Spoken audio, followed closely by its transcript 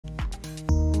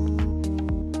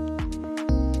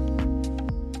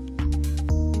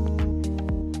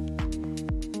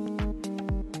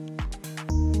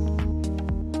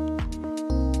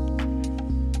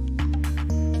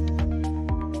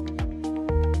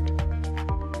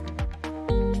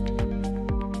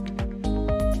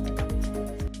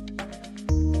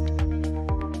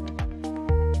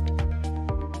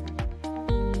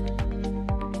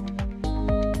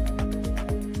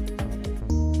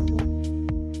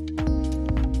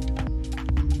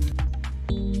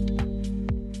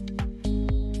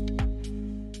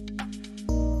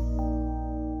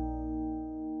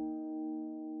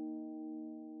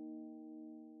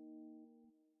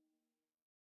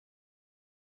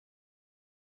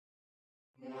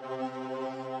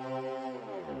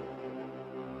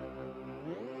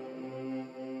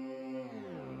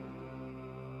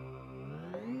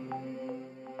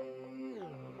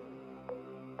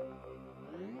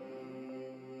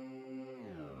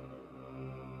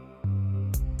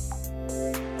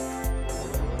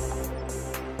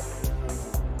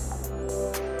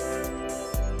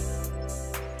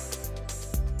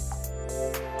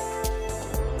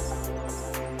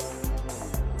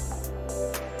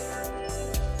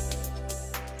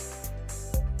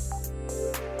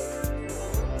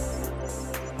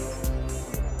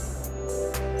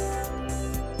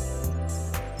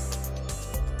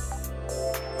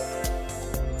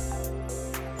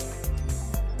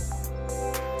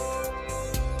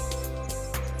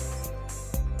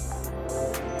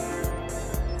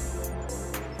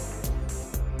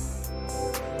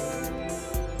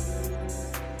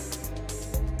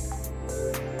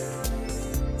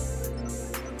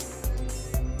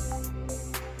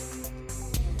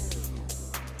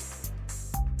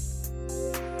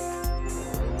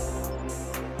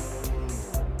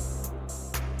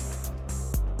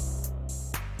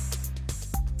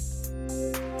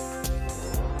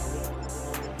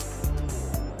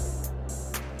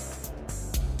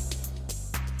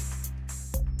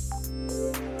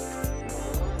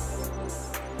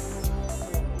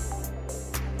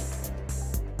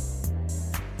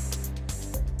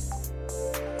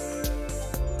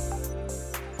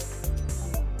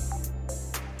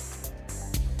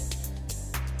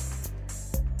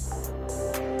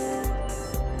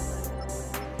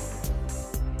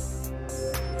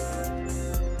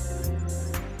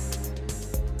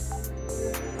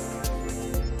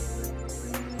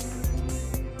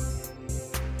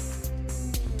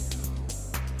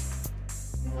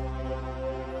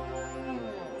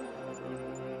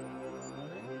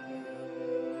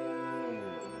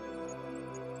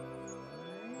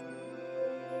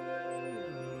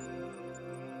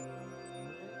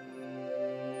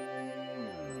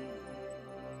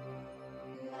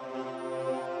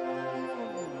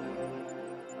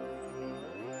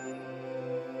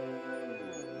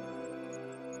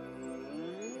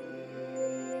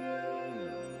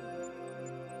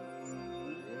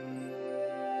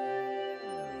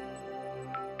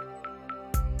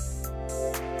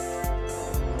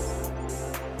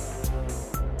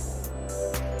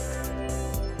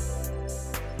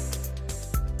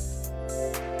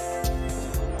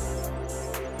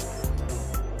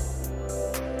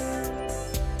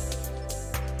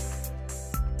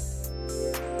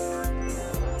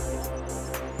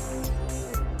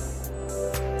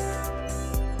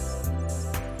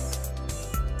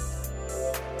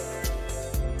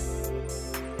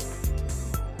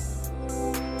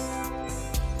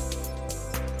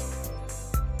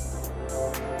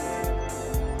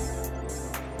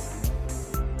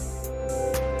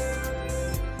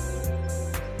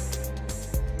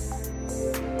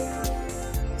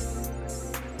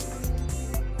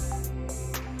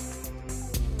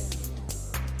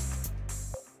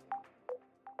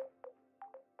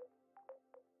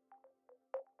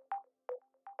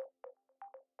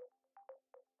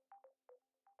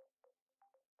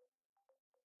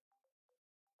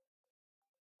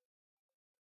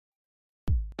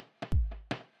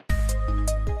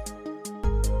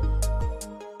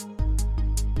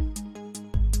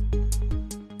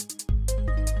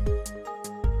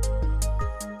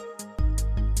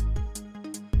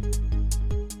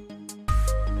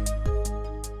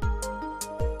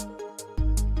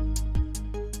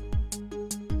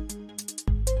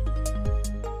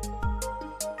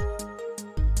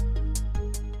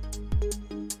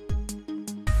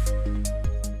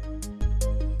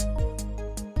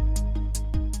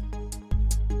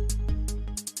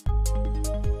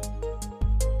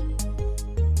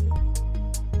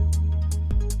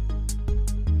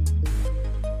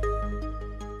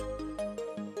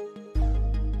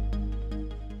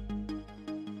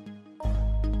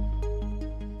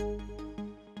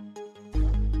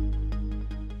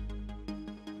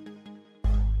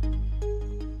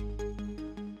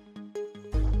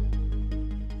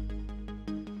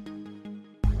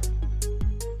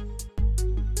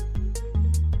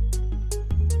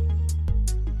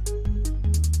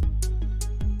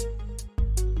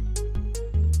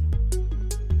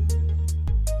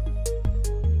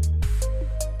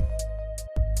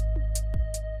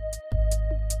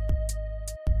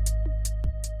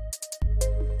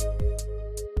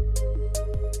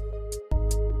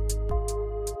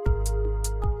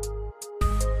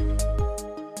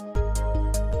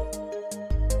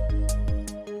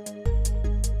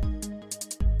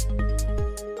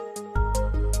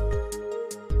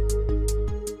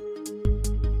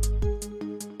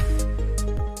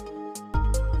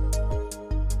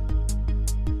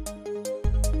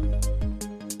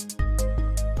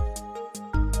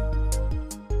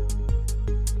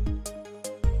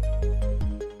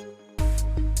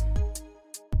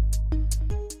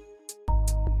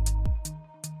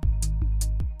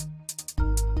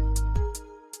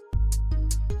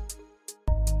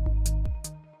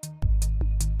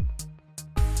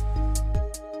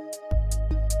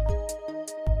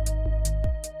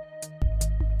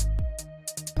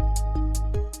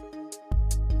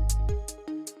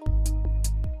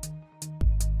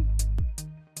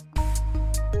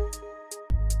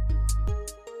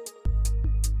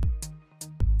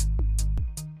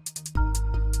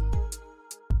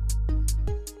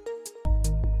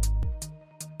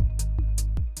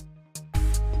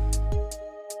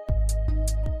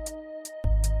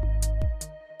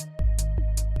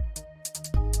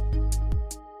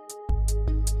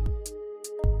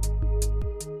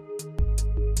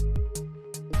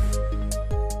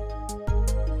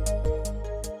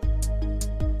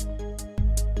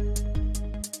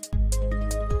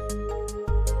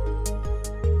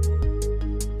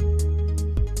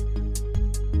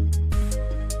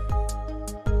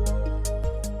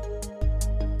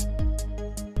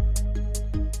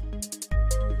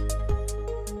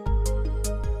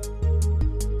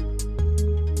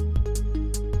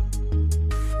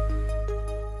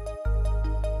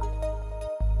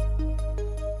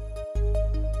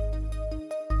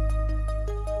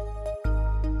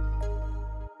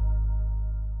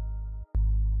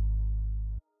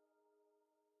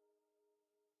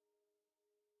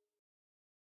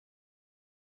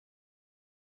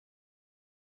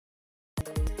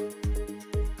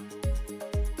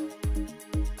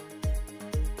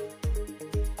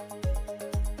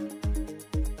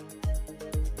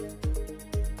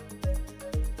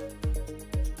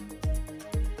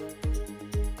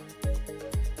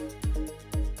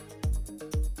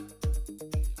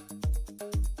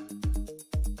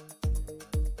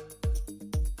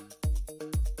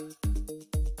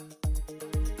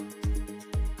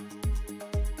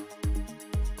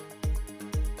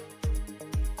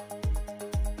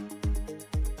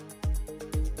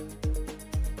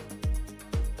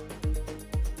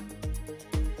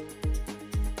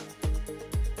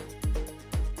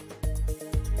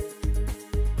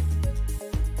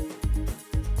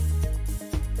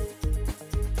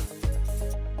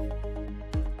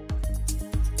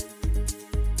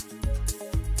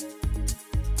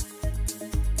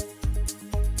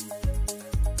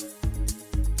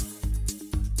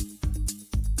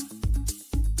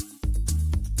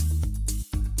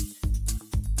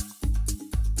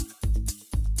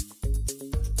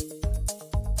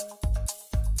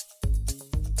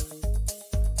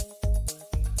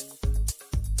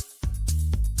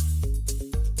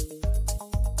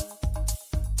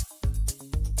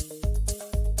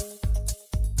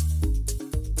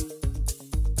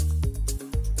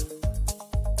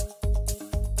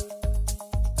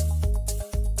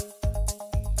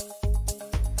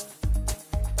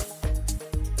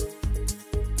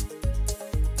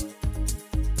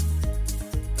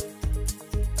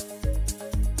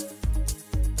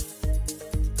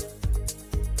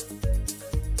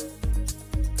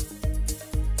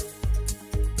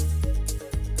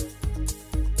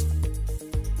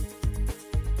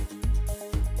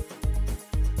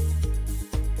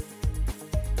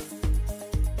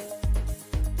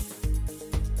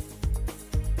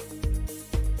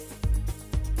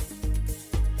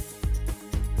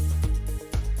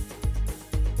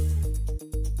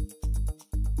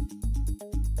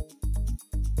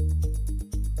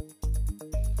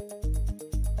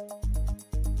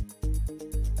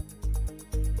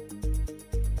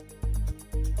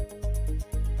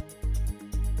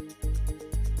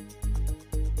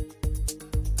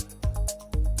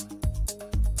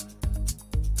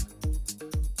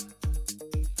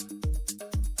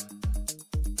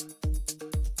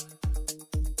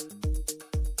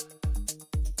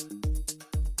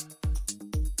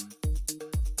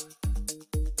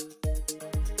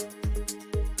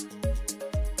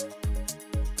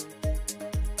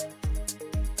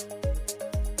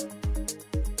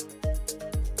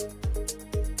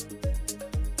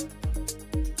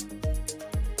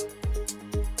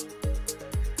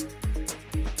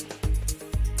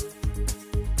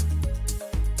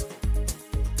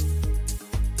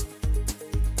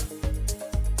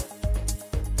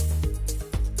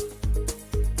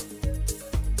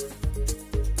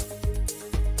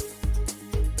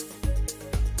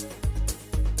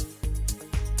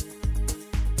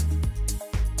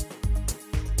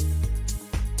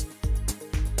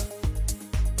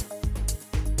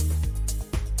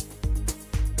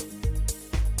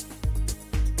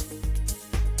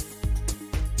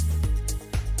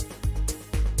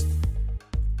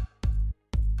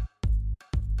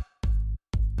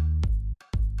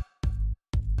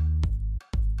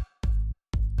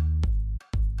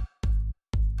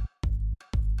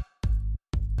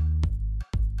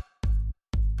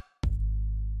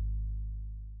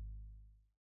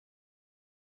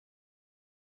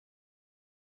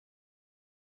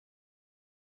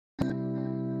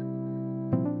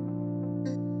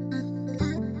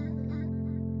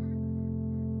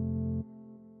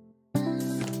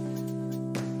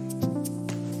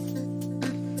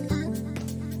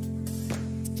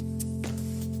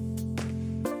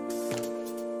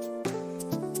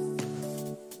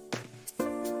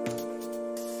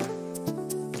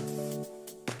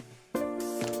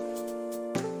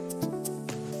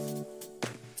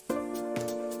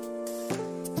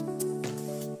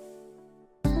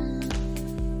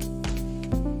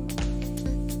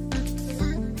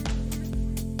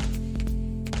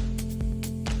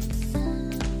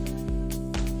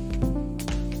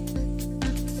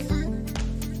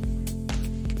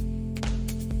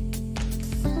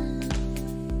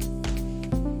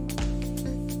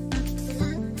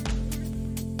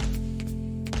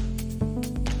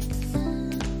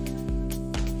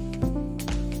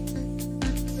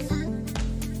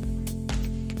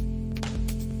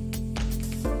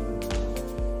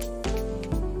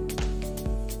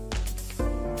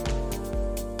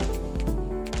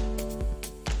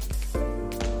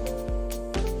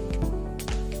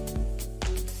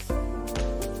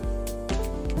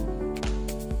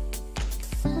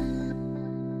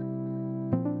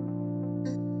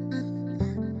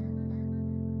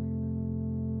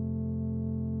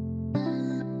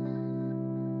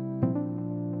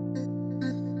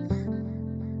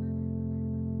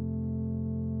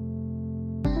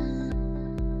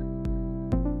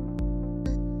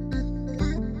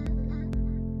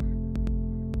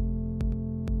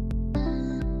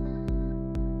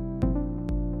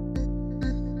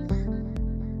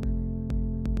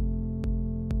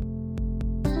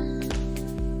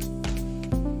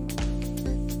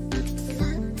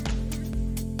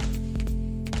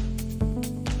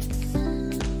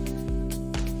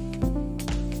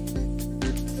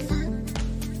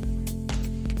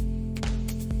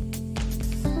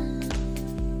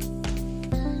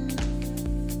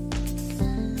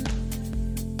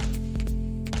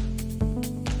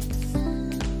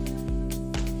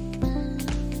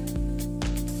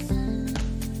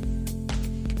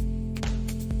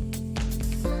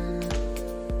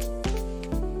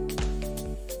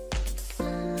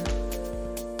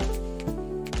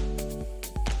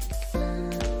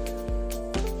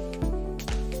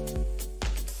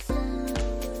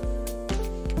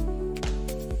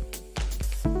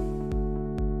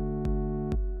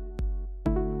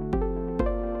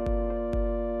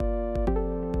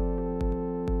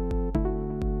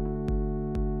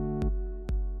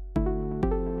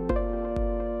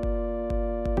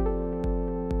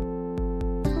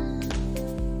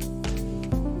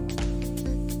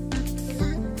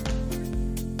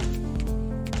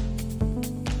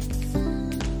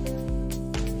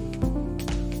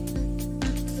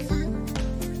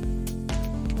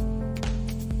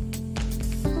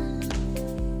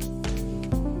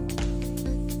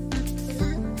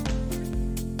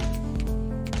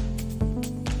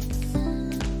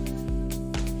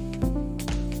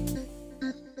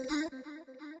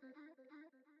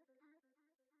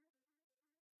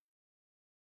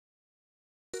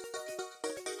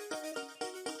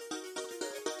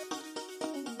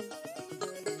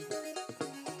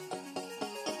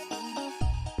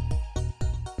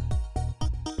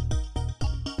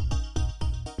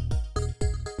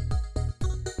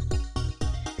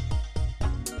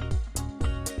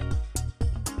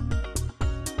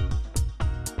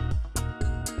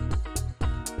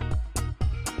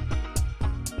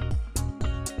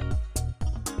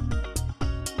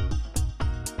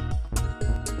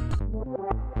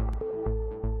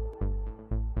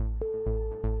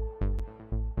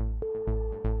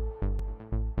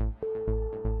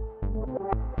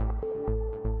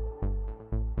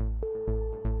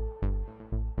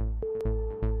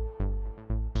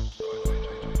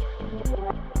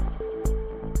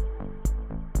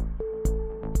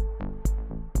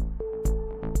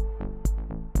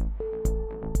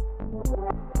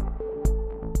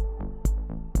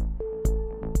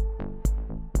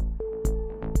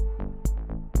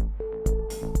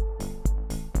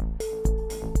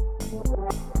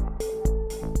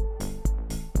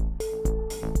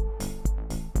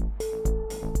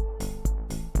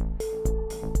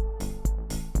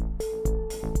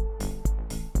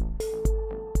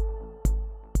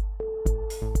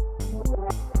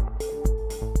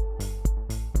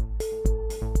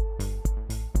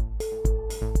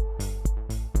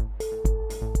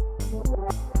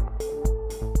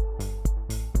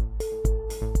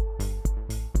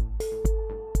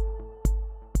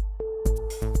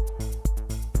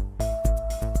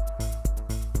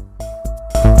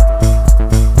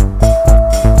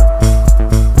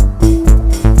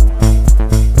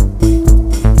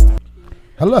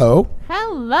Hello.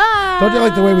 Hello. Don't you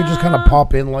like the way we just kind of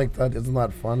pop in like that? Isn't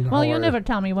that fun? Well, you never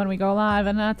tell me when we go live,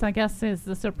 and that, I guess, is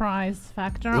the surprise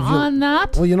factor on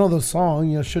that. Well, you know the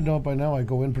song. You should know it by now. I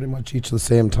go in pretty much each at the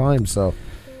same time, so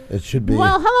it should be.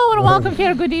 Well, hello and welcome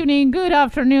here. Good evening, good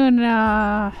afternoon,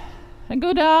 and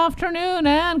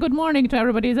good morning to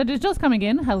everybody that is just coming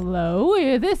in. Hello.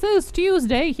 This is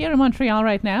Tuesday here in Montreal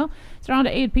right now. It's around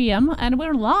 8 p.m. and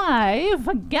we're live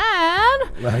again.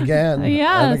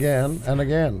 Yes. and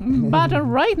again. But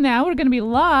right now we're going to be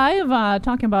live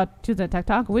talking about Tuesday Tek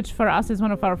Talk, which for us is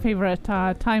one of our favorite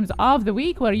times of the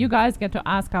week, where you guys get to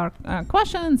ask our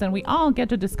questions and we all get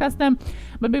to discuss them.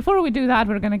 But before we do that,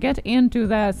 we're going to get into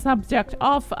the subject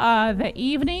of the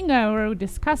evening, where we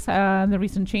discuss the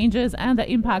recent changes and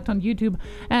the impact on YouTube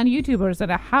and YouTubers,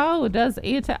 and how does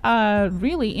it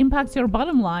really impact your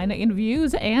bottom line in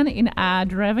views and in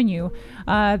ad revenue.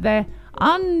 The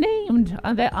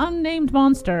unnamed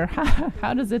monster.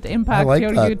 How does it impact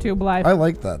your YouTube life? I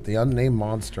like that, the unnamed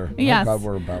monster. Yes. Oh God,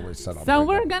 we're about to set up. So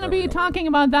we're going to be talking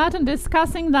about that and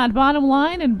discussing that bottom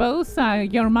line in both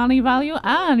your money value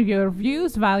and your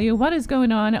views value. What is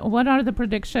going on? What are the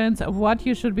predictions? What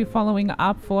you should be following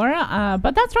up for?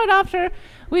 But that's right after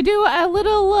we do a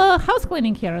little house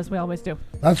cleaning here, as we always do.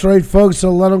 That's right, folks.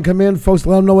 So let them come in, folks.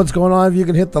 Let them know what's going on. If you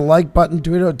can hit the like button,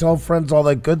 tweet it, tell friends, all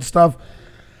that good stuff.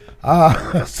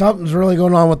 Something's really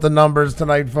going on with the numbers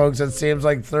tonight, folks. It seems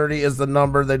like 30 is the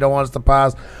number they don't want us to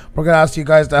pass. We're going to ask you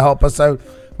guys to help us out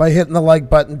by hitting the like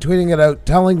button, tweeting it out,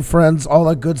 telling friends, all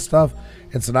that good stuff.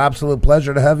 It's an absolute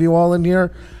pleasure to have you all in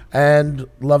here, and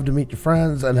love to meet your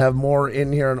friends and have more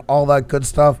in here and all that good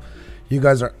stuff. You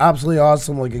guys are absolutely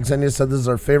awesome. Like Xenia said, this is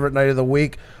our favorite night of the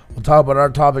week. We'll talk about our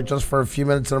topic just for a few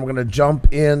minutes, and we're going to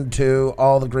jump into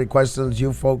all the great questions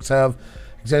you folks have.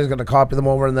 Xenia's going to copy them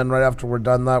over, and then right after we're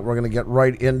done that, we're going to get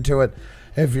right into it.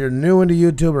 If you're new into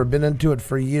YouTube or been into it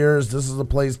for years, this is the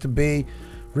place to be.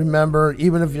 Remember,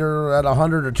 even if you're at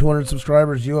 100 or 200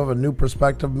 subscribers, you have a new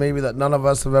perspective maybe that none of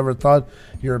us have ever thought.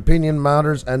 Your opinion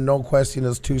matters, and no question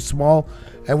is too small.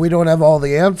 And we don't have all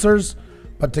the answers,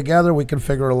 but together we can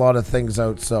figure a lot of things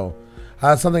out. So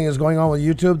something is going on with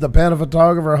YouTube. The Panda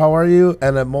Photographer, how are you?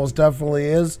 And it most definitely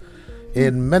is.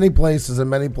 In many places,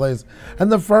 And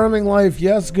the Farming Life,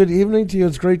 yes, good evening to you.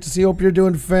 It's great to see you. Hope you're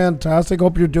doing fantastic.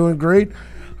 Hope you're doing great.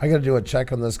 I got to do a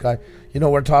check on this guy. You know,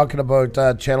 we're talking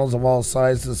about channels of all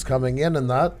sizes coming in and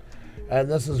that.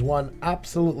 And this is one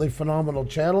absolutely phenomenal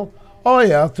channel. Oh,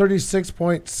 yeah,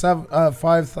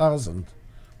 36.5 thousand.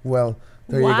 Well,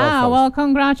 there you go, folks. Well,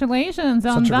 congratulations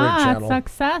on that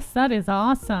success. That is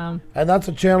awesome. And that's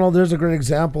a channel. There's a great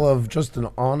example of just an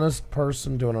honest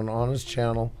person doing an honest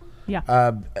channel.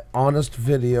 Yeah. Honest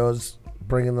videos,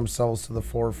 bringing themselves to the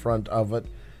forefront of it,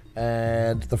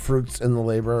 and the fruits in the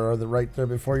labor are right there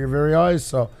before your very eyes.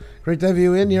 So great to have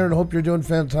you in here, and hope you're doing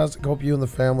fantastic. Hope you and the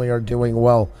family are doing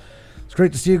well. It's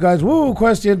great to see you guys. Woo,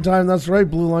 question time. That's right,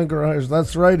 Blue Line Garage.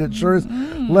 That's right, it sure is.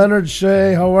 Leonard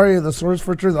Shea, how are you? The Source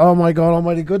for Truth. Oh my God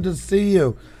almighty, good to see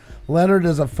you. Leonard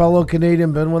is a fellow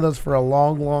Canadian, been with us for a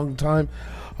long, long time.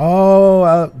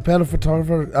 Oh, Panda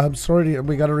Photographer, I'm sorry,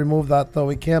 we got to remove that, though.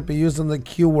 We can't be using the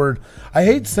Q word. I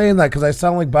hate saying that because I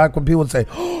sound like back when people would say,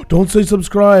 oh, don't say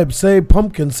subscribe, say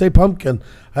pumpkin, say pumpkin.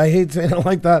 I hate saying it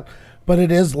like that, but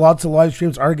it is. Lots of live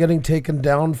streams are getting taken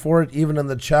down for it, even in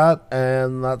the chat,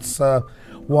 and that's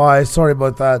why. Sorry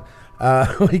about that.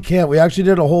 We can't. We actually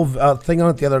did a whole thing on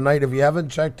it the other night. If you haven't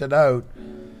checked it out,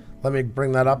 let me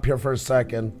bring that up here for a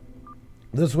second.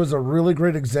 This was a really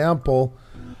great example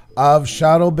of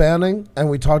shadow banning, and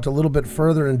we talked a little bit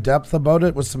further in depth about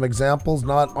it with some examples,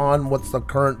 not on what's the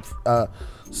current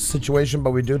situation,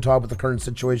 but we do talk about the current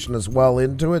situation as well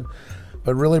into it.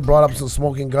 But really brought up some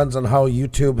smoking guns on how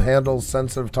YouTube handles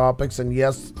sensitive topics. And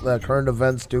yes, the current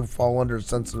events do fall under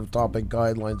sensitive topic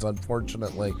guidelines,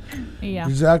 unfortunately. Yeah.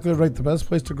 Exactly right. The best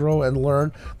place to grow and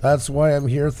learn. That's why I'm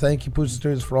here. Thank you, Pusa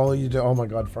Studios, for all you do. Oh my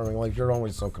God, Farming Life, you're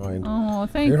always so kind. Oh,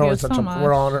 thank you so much.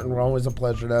 We're honored, and we're always a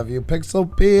pleasure to have you.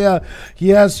 Pixelpia,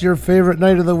 yes, your favorite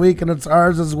night of the week, and it's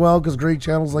ours as well, because great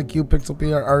channels like you,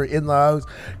 Pixelpia, are in the house.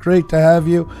 Great to have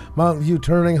you. Mountain View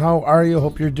Turning, how are you?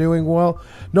 Hope you're doing well.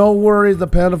 No worries, the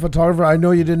Panda Photographer. I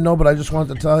know you didn't know, but I just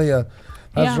wanted to tell you.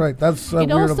 That's right. That's it.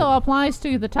 Also applies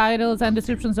to the titles and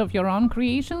descriptions of your own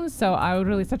creations. So I would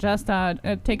really suggest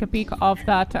take a peek of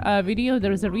that video.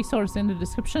 There is a resource in the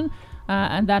description,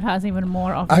 and that has even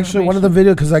more of. Actually, one of the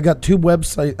videos, because I got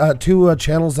two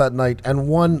channels that night, and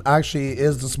one actually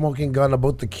is the smoking gun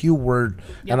about the Q word,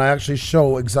 and I actually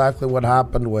show exactly what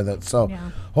happened with it. So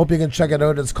hope you can check it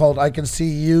out. It's called "I Can See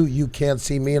You, You Can't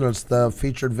See Me," and it's the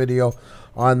featured video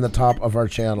on the top of our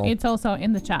channel. It's also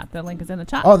in the chat. The link is in the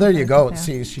chat. Oh, there you go.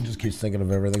 See, she just keeps thinking of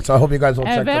everything. So I hope you guys will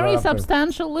check that out. A very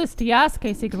substantial list, yes,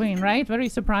 Casey Green, right? Very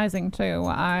surprising too.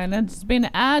 And it's been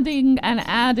adding and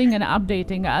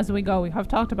updating as we go. We have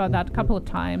talked about that a couple of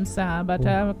times, but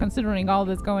considering all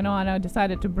this going on, I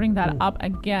decided to bring that up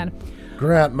again.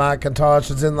 Grant McIntosh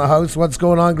is in the house. What's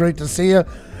going on? Great to see you.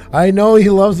 I know he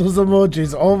loves those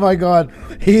emojis. Oh my God,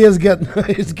 he's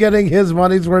getting his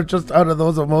money's worth just out of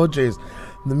those emojis.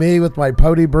 Me with my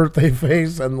pouty birthday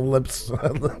face and lips.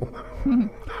 The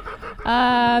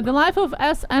life of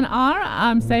SNR.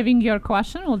 I'm saving your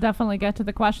question. We'll definitely get to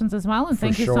the questions as well. And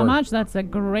thank you so much. That's a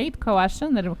great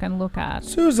question that we can look at.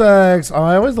 Suzex,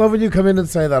 I always love when you come in and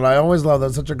say that. I always love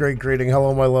that. Such a great greeting.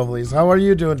 Hello, my lovelies. How are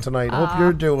you doing tonight? Hope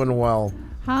you're doing well.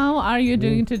 How are you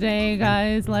doing today,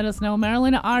 guys? Let us know.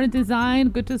 Marilyn Art Design,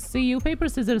 good to see you. Paper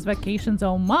Scissors Vacations,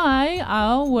 oh my.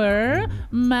 Our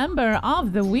member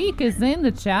of the week is in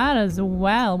the chat as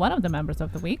well. One of the members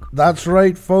of the week. That's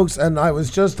right, folks. And I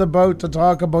was just about to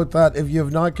talk about that. If you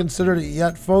have not considered it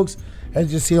yet, folks,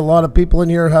 as you see a lot of people in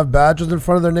here have badges in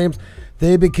front of their names,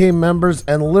 they became members.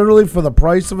 And literally for the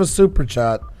price of a super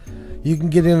chat, you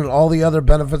can get in on all the other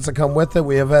benefits that come with it.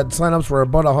 We have had signups for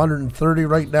about 130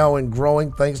 right now and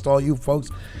growing, thanks to all you folks.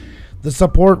 The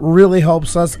support really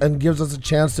helps us and gives us a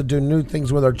chance to do new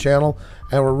things with our channel,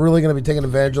 and we're really going to be taking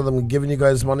advantage of them and giving you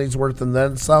guys money's worth and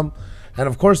then some. And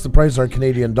of course, the price are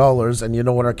Canadian dollars, and you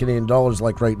know what our Canadian dollars is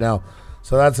like right now.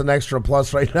 So that's an extra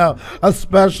plus right now. A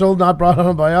special, not brought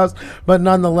on by us, but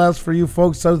nonetheless for you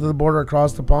folks south of the border,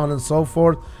 across the pond, and so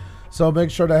forth. So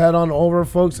make sure to head on over,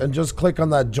 folks, and just click on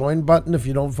that join button if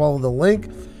you don't follow the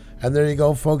link. And there you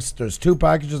go, folks. There's two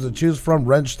packages to choose from,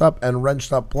 Wrenched Up and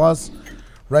Wrenched Up Plus.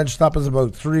 Wrenched Up is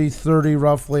about $3.30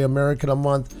 roughly American a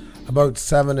month, about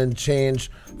 $7 and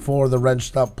change for the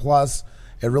Wrenched Up Plus.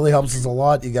 It really helps us a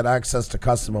lot. You get access to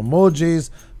custom emojis,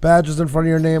 badges in front of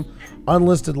your name,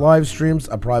 unlisted live streams,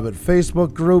 a private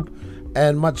Facebook group,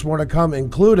 and much more to come,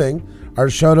 including our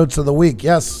shout-outs of the week.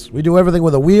 Yes, we do everything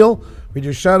with a wheel. We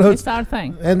do shout-outs. It's our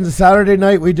thing. And Saturday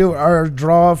night, we do our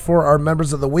draw for our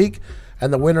members of the week.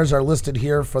 And the winners are listed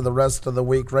here for the rest of the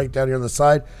week, right down here on the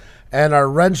side. And our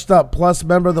Wrenched Up Plus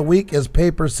member of the week is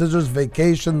Paper Scissors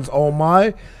Vacations, oh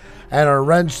my. And our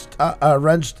Wrenched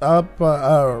Up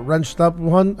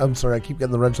one. I'm sorry, I keep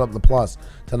getting the Wrenched Up the Plus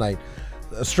tonight.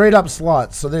 Straight Up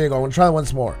Slots. So there you go. I'm going to try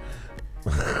once more.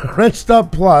 Wrenched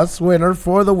Up Plus winner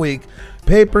for the week.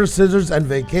 Paper, Scissors, and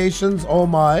Vacations, oh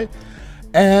my.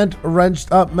 And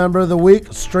Wrenched Up member of the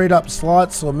week, Straight Up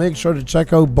Slots. So make sure to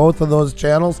check out both of those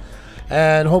channels.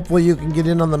 And hopefully you can get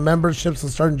in on the memberships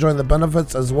and start enjoying the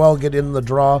benefits as well. Get in the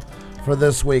draw for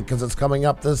this week because it's coming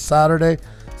up this Saturday.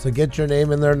 So get your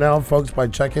name in there now, folks, by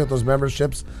checking out those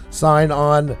memberships. Sign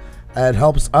on. It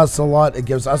helps us a lot. It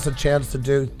gives us a chance to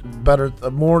do better,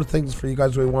 more things for you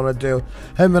guys we want to do.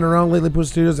 Haven't been around lately, Pusa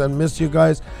Studios, and miss you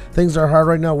guys. Things are hard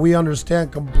right now. We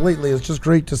understand completely. It's just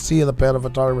great to see you, the Panda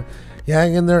Photographer. You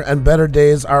hang in there, and better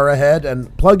days are ahead.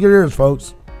 And plug your ears,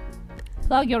 folks.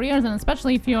 Plug your ears, and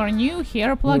especially if you are new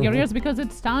here, plug your ears because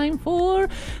it's time for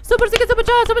Super Sticky Super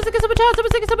Chat, Super Sticky Super Chat, Super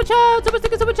Sticky Super Chat, Super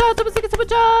Sticky Super Chat, Super Sticky Super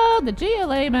Chat, the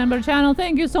GLA member channel.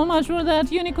 Thank you so much for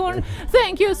that unicorn.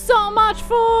 Thank you so much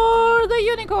for the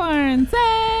unicorn.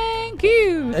 Thank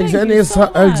you.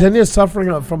 Xenia's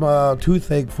suffering from a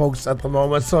toothache, folks, at the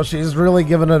moment, so she's really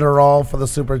giving it her all for the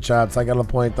super chats. I gotta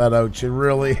point that out. She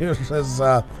really is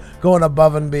going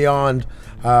above and beyond.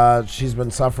 She's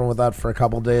been suffering with that for a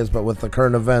couple days, but with the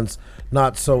current events,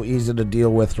 not so easy to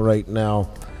deal with right now.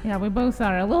 Yeah, we both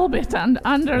are a little bit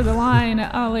under the line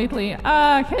lately.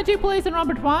 KG Plays and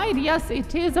Robert White, yes,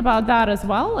 it is about that as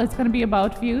well. It's going to be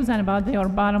about views and about your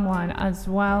bottom line as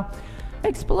well.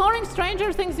 Exploring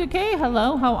Stranger Things UK,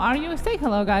 hello, how are you? Say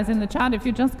hello, guys, in the chat if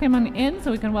you just came on in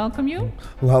so we can welcome you.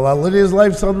 Lala, Lydia's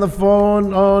life's on the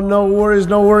phone. Oh, no worries,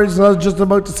 no worries. I was just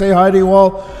about to say hi to you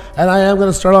all. And I am going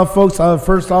to start off, folks.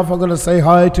 First off, I'm going to say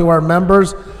hi to our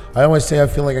members. I always say I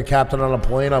feel like a captain on a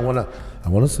plane. I want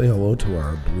to say hello to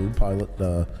our blue pilot.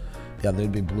 Yeah,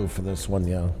 they'd be blue for this one,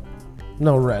 yeah.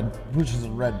 No, red. Which is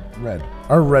red.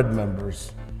 Our red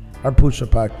members. Our Pusa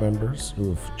Pack members who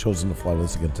have chosen to fly with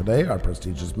us again today, our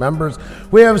prestigious members.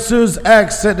 We have Suze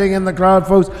X sitting in the crowd,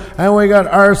 folks, and we got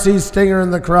RC Stinger in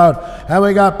the crowd, and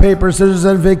we got Paper, Scissors,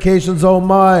 and Vacations, oh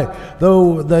my,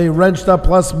 though the Wrenched Up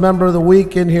Plus member of the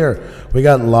week in here. We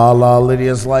got Lala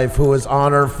Lydia's Life, who is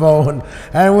on her phone,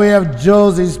 and we have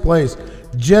Josie's Place,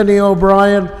 Jenny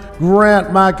O'Brien, Grant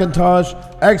McIntosh,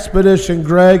 Expedition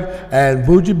Greg, and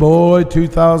Bougie Boy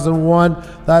 2001.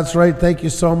 That's right. Thank you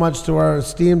so much to our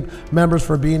esteemed members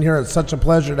for being here. It's such a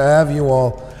pleasure to have you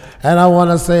all. And I want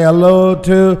to say hello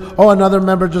to, another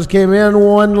member just came in,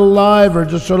 one live, or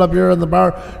just showed up here in the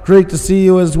bar. Great to see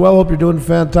you as well. Hope you're doing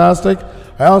fantastic.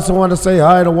 I also want to say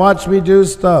hi to Watch Me Do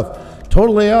Stuff.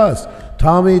 Totally us.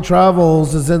 Tommy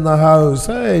Travels is in the house.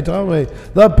 Hey, Tommy.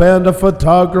 The Panda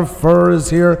Photographer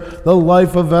is here. The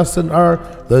Life of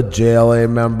SNR, the JLA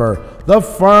member. The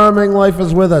Farming Life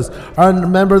is with us. Our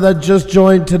member that just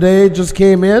joined today, just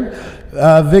came in.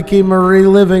 Vicky Marie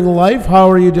Living Life. How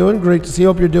are you doing? Great to see you.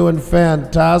 Hope you're doing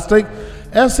fantastic.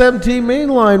 SMT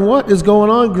Mainline. What is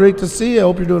going on? Great to see you.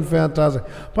 Hope you're doing fantastic.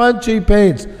 Punchy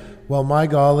Paints. Well, my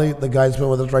golly, the guy's been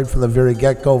with us right from the very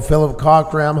get-go. Philip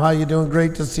Cockram, how you doing?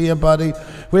 Great to see you, buddy.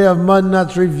 We have Mud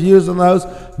Nuts Reviews in the house.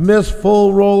 Miss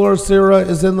Full Roller Sarah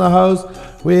is in the house.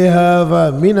 We have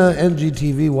Mina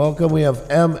NGTV, welcome. We have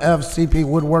MFCP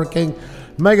Woodworking,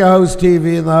 Mega House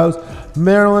TV in the house.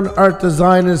 Maryland Art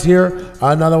Design is here.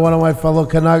 Another one of my fellow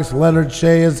Canucks, Leonard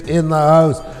Shea, is in the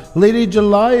house. Lady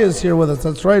July is here with us,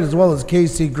 that's right, as well as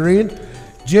Casey Green.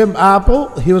 Jim Apple,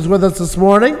 he was with us this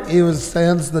morning. He was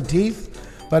sans the teeth,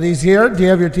 but he's here. Do you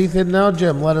have your teeth in now,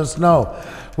 Jim? Let us know.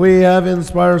 We have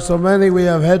Inspire So Many. We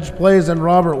have Hedge Plays and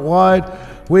Robert Wide.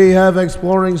 We have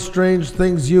Exploring Strange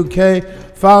Things UK.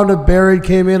 Found It Buried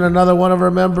came in, another one of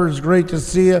our members. Great to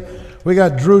see you. We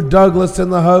got Drew Douglas in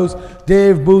the house.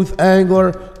 Dave Booth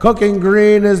Angler. Cooking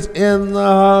Green is in the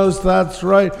house. That's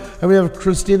right. And we have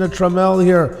Christina Trammell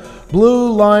here.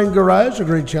 Blue Line Garage, a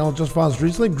great channel just found us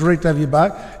recently. Great to have you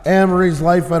back. Anne-Marie's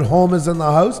Life at Home is in the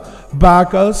house.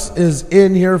 Bacchus is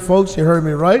in here, folks. You heard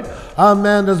me right.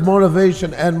 Amanda's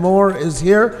Motivation and More is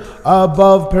here.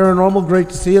 Above Paranormal, great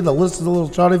to see you. The list is a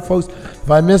little shoddy, folks. If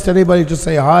I missed anybody, just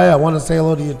say hi. I want to say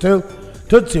hello to you too.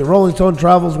 Tootsie, Rolling Stone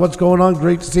Travels, what's going on?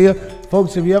 Great to see you.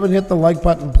 Folks, if you haven't hit the like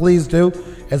button, please do.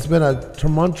 It's been a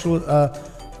tumultuous,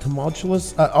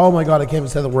 oh my God, I can't even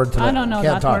say the word today. I don't know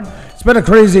can't that talk. word. It's been a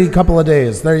crazy couple of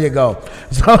days. There you go.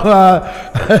 So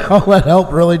all that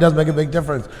help really does make a big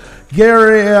difference.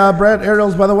 Gary, Brett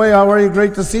Ariels, by the way, how are you?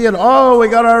 Great to see you. And oh, we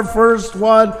got our first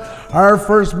one, our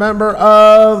first member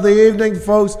of the evening,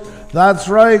 folks. That's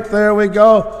right. There we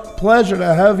go. Pleasure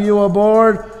to have you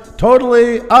aboard.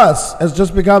 Totally Us has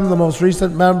just become the most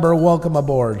recent member. Welcome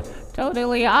aboard.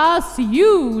 Totally Us,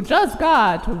 you just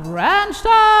got ranched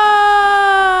up.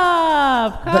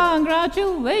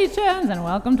 Congratulations and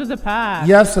welcome to the pack.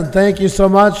 Yes, and thank you so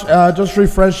much. Just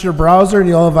refresh your browser and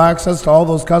you'll have access to all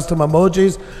those custom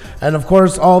emojis. And of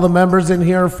course, all the members in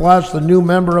here flash the new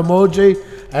member emoji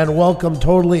and welcome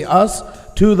Totally Us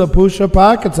to the Pusa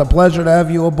pack. It's a pleasure to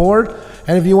have you aboard.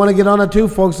 And if you want to get on it too,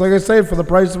 folks, like I say, for the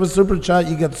price of a super chat,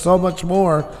 you get so much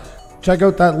more. Check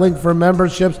out that link for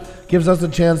memberships. Gives us a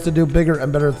chance to do bigger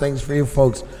and better things for you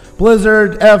folks.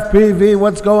 Blizzard FPV,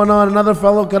 what's going on? Another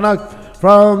fellow Canuck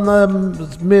from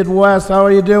the Midwest. How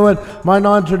are you doing? My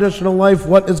non-traditional life,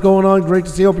 what is going on? Great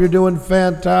to see you. Hope you're doing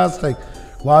fantastic.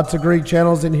 Lots of great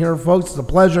channels in here, folks. It's a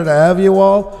pleasure to have you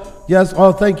all. Yes,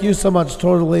 oh, thank you so much,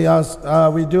 Totally Us.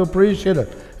 We do appreciate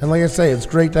it. And like I say, it's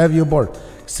great to have you aboard.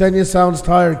 Ksenia sounds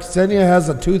tired. Ksenia has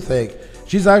a toothache.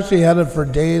 She's actually had it for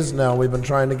days now. We've been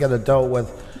trying to get it dealt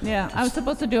with. Yeah, I was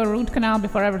supposed to do a root canal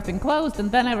before everything closed,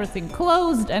 and then everything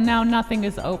closed, and now nothing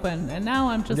is open. And now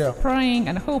I'm just praying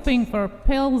and hoping for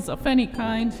pills of any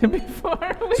kind before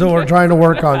we're trying to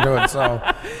work onto it. So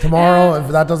tomorrow,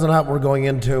 if that doesn't happen, we're going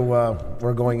to deal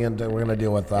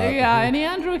with that. Yeah, and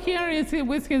Andrew here is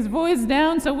with his voice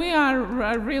down, so we are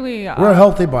really... we're a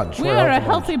healthy bunch. We are a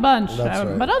healthy bunch. That's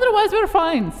right. But otherwise, we're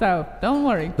fine, so don't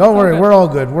worry. Don't worry, we're all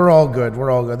good. We're all good.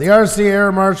 We're all good. The RC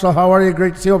Air Marshal, how are you?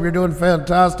 Great to see you. Hope you're doing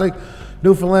fantastic.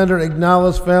 Newfoundlander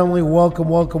Ignalis family, welcome,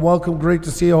 welcome, welcome. Great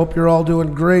to see you. Hope you're all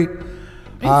doing great.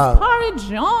 It's Party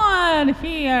John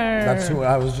here. That's who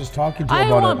I was just talking to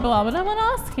about it. But I want to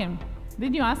ask him.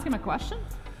 Did you ask him a question?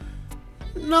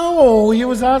 No, he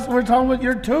was asking. We're talking about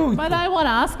your tooth. But I want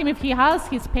to ask him if he has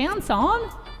his pants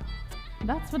on.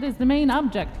 That's what is the main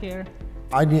object here.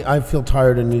 I feel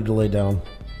tired and need to lay down.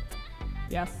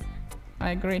 Yes.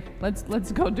 I agree.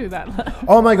 Let's go do that.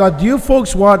 Oh my God! Do you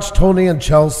folks watch Tony and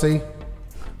Chelsea?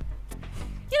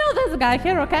 You know this guy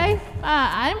here, okay?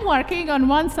 I'm working on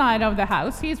one side of the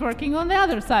house. He's working on the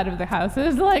other side of the house.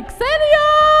 It's like,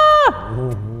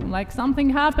 Ksenia! Like something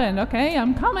happened, okay?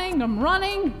 I'm coming, I'm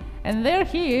running, and there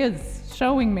he is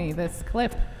showing me this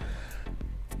clip.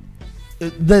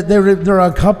 They're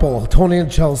a couple, Tony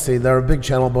and Chelsea. They're a big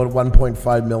channel, about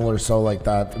 1.5 mil or so, like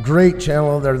that. Great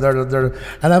channel. They're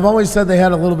and I've always said they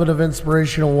had a little bit of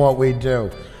inspiration in what we do,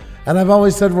 and I've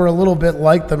always said we're a little bit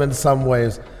like them in some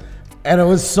ways. And it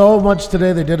was so much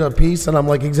today. They did a piece, and I'm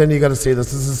like, Xenia, you got to see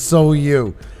this. This is so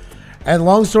you. And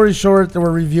long story short, they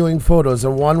were reviewing photos,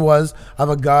 and one was of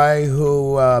a guy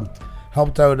who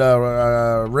helped out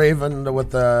a raven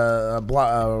with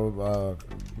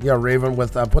raven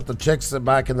with put the chicks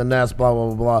back in the nest, blah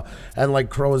blah blah blah. And like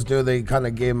crows do, they kind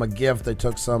of gave him a gift. They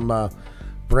took some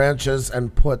branches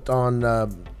and put on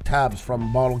tabs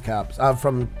from bottle caps,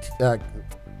 from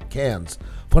cans,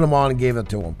 put them on and gave it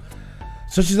to him.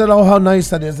 So she said, oh, how nice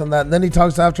that is and that. And then he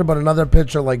talks after about another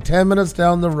picture, like 10 minutes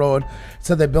down the road.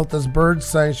 Said they built this bird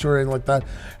sanctuary and like that.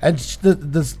 And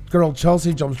this girl,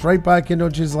 Chelsea, jumps right back into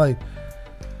it. She's like,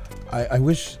 I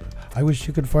wish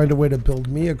you could find a way to build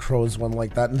me a crow's one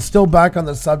like that. And still back on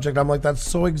the subject, I'm like, that's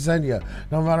so Xenia.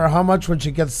 No matter how much, when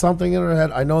she gets something in her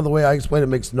head, I know the way I explain it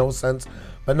makes no sense.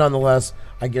 But nonetheless,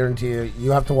 I guarantee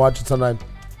you have to watch it sometime.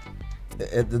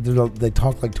 They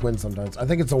talk like twins sometimes. I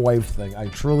think it's a wife thing. I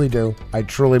truly do. I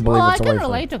truly believe it's a wife thing. I can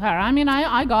relate to her. I mean,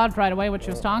 I got right away what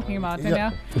she was talking about, you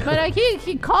know. But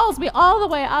he calls me all the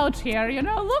way out here, you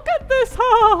know. Look at this. Ha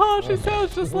ha ha. She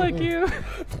sounds just like you.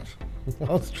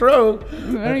 Well, it's true.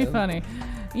 Very funny.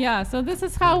 Yeah, so this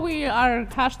is how we are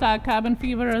 #cabin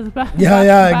fever is back.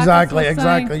 Yeah,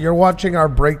 exactly. You're watching our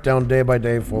breakdown day by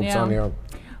day, folks, on here.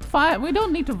 We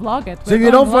don't need to vlog it. So if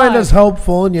you don't find us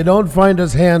helpful and you don't find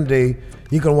us handy,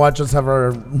 you can watch us have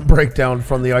our breakdown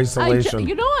from the isolation.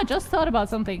 I just thought about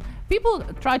something. People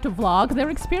try to vlog their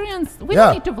experience. We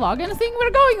don't need to vlog anything.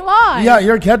 We're going live. Yeah,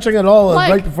 you're catching it all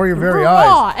right before your very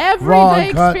eyes. Everyday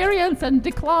experience and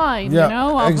decline,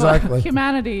 of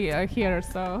humanity here.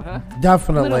 So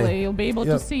definitely, literally, you'll be able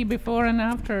to see before and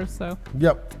after. So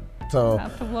So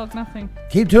have to vlog nothing.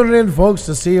 Keep tuning in, folks,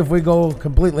 to see if we go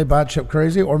completely batshit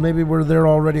crazy, or maybe we're there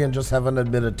already and just haven't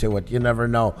admitted to it. You never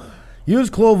know. Use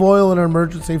clove oil in an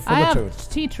emergency for the tooth. I have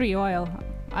tea tree oil.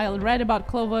 I read about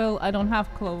clove oil. I don't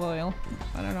have clove oil.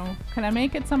 I don't know. Can I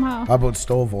make it somehow? How about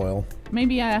stove oil?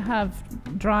 Maybe I have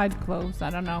dried cloves. I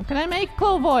don't know. Can I make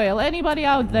clove oil? Anybody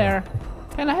out there?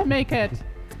 Can I make it?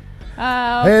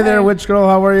 Okay. Hey there, witch girl.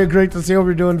 How are you? Great to see you.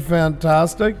 You're doing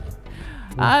fantastic.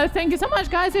 Thank you so much,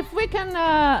 guys. If we can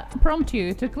prompt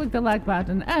you to click the like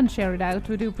button and share it out,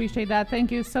 we do appreciate that.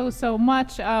 Thank you so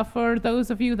much for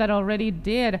those of you that already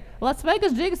did. Las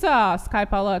Vegas Jigsaw Sky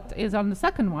Pilot is on the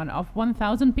second one of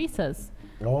 1,000 pieces.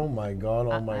 Oh my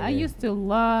God, I used to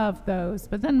love those,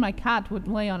 but then my cat would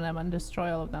lay on them and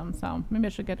destroy all of them, so maybe I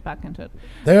should get back into it.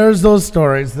 There's those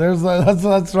stories.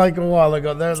 That's like a while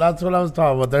ago. That's what I was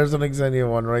talking about. There's an Xenia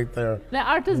one right there. The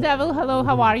Artist Devil, hello,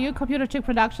 how are you? Computer Chick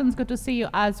Productions, good to see you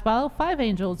as well. Five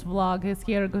Angels vlog is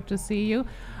here, good to see you.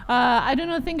 I do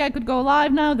not think I could go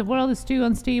live now. The world is too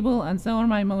unstable, and so are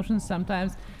my emotions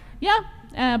sometimes. Yeah.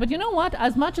 But you know what?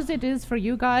 As much as it is for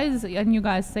you guys, and you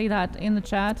guys say that in the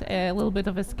chat, a little bit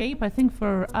of escape, I think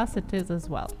for us it is as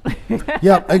well.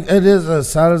 Yeah, it is. As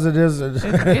sad as it is,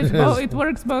 it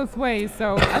works both ways.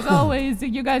 So as always,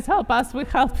 you guys help us, we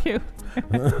help you.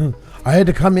 I had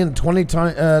to come in 20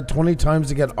 times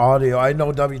to get audio. I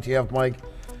know, WTF, Mike.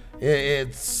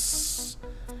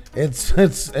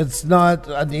 It's not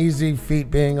an easy feat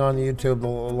being on YouTube the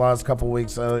last couple of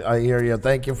weeks. I hear you.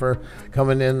 Thank you for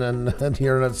coming in and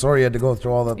hearing it. Sorry you had to go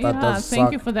through all that. Yeah, that does thank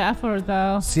suck. you for the effort,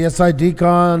 though. CSI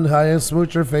Decon, hi,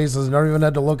 Smoocher Faces. Never even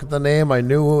had to look at the name. I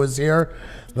knew who was here.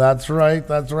 That's right.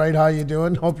 How you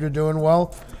doing? Hope you're doing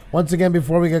well. Once again,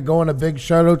 before we get going, a big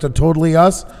shout out to Totally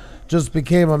Us. Just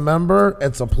became a member.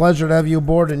 It's a pleasure to have you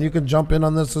aboard, and you can jump in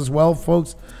on this as well,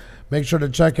 folks. Make sure to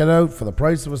check it out. For the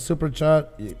price of a super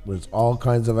chat, there's all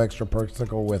kinds of extra perks that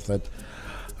go with it.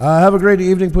 Have a great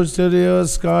evening, Push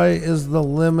Studios. Sky is the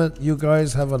limit. You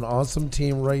guys have an awesome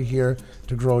team right here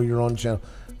to grow your own channel.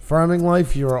 Farming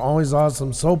Life, you are always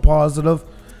awesome, so positive,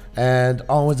 and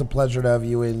always a pleasure to have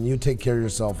you in. You take care of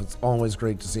yourself. It's always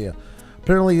great to see you.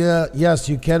 Apparently, yes,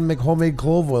 you can make homemade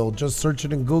clove oil. Just search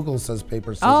it in Google, says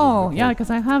Paper Scissors. Oh, yeah,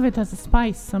 because I have it as a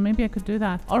spice, so maybe I could do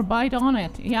that. Or bite on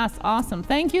it. Yes, awesome.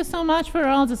 Thank you so much for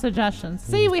all the suggestions.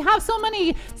 See, we have so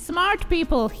many smart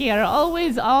people here.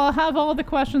 Always have all the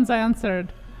questions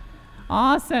answered.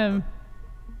 Awesome.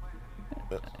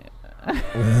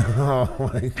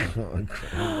 Oh, my God.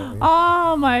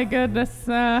 Oh, my goodness.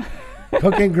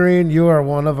 Cooking Green, you are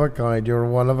one of a kind. You're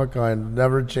one of a kind.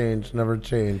 Never change. Never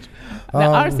change. The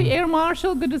RC Air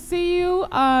Marshal, good to see you.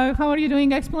 How are you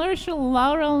doing? Exploration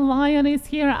Laura Lyon is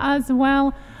here as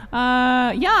well.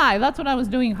 Yeah, that's what I was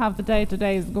doing half the day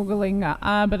today, is Googling,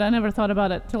 but I never thought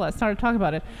about it till I started talking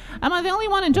about it. Am I the only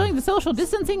one enjoying the social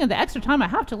distancing and the extra time I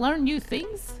have to learn new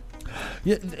things?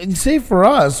 Yeah, you see, for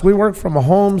us, we work from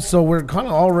home, so we're kind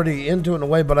of already into it in a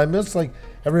way, but I miss, like,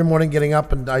 every morning getting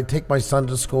up, and I take my son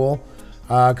to school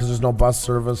because there's no bus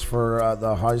service for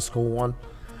the high school one.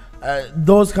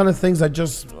 those kind of things. I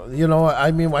just,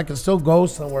 I mean, I can still go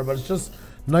somewhere, but it's just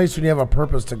nice when you have a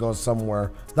purpose to go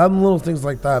somewhere. Them little things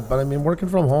like that. But I mean, working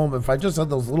from home, if I just had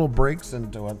those little breaks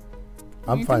into it,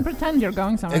 I'm fine. You can pretend you're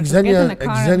going somewhere.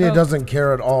 Xenia doesn't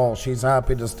care at all. She's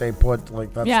happy to stay put.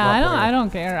 Like that's I don't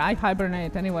care. I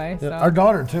hibernate anyway. Yeah, so. Our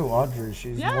daughter too, Audrey.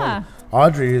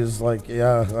 Audrey is like,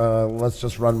 let's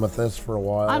just run with this for a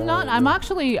while. I'm not. I'm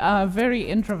actually very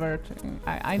introvert.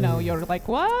 I know you're like,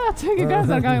 what? You guys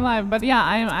are going live, but yeah,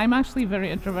 I'm actually very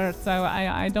introvert. So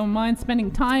I don't mind spending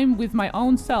time with my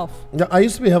own self. Yeah, I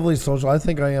used to be heavily social. I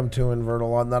think I am too inverted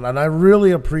on that, and I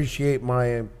really appreciate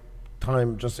my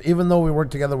time. Just even though we work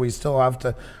together, we still have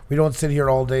to. We don't sit here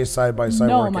all day side by side.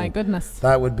 No, working. my goodness,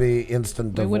 that would be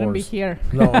instant divorce. We wouldn't be here.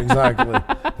 No, exactly.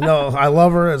 No, I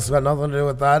love her. It's got nothing to do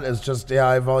with that. It's just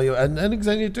I value and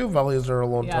Xenia too values her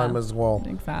alone time as well.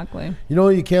 Exactly.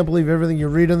 You can't believe everything you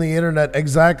read on the internet.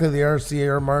 Exactly, the RCA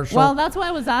Air Marshal. Well, that's why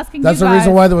I was asking. That's the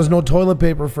reason why there was no toilet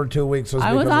paper for 2 weeks.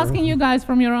 I was asking you guys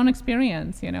from your own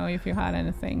experience. If you had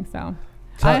anything. So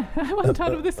I went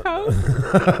out of this house.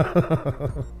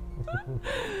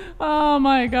 Oh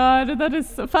my God, that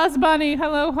is Fast Bunny.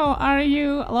 Hello, how are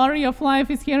you? Laurie of Life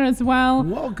is here as well.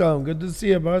 Welcome, good to see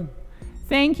you, bud.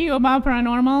 Thank you about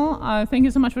paranormal. Thank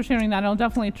you so much for sharing that. I'll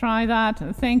definitely try that.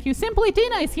 Thank you. Simply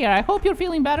Tina is here. I hope you're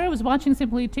feeling better. I was watching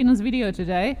Simply Tina's video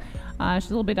today. She's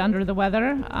a little bit under the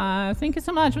weather. Thank you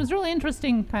so much. It was really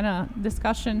interesting kind of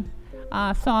discussion.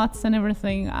 Thoughts and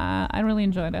everything. I really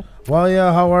enjoyed it. Well,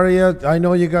 yeah, how are you? I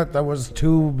know that was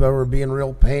two that were being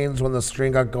real pains when the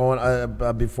stream got going.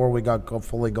 Before we got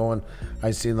fully going,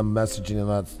 I see them messaging,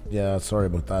 and sorry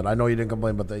about that. I know you didn't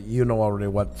complain, but already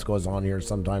what goes on here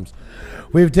sometimes.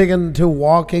 We've taken to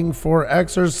walking for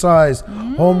exercise.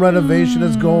 Home renovation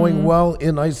is going well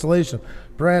in isolation.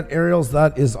 Brant Ariels,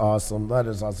 that is awesome. That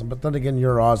is awesome. But then again,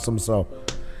 you're awesome, so...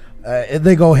 you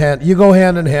go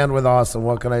hand in hand with awesome.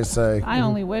 What can I say? I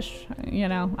only wish,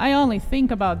 I only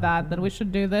think about that we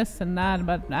should do this and that,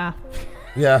 but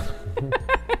Yeah.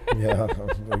 Yeah.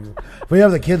 We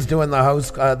have the kids doing the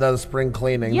house, the spring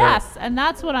cleaning. Yes, and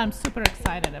that's what I'm super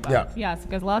excited about. Yeah. Yes,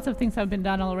 because lots of things have been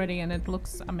done already and it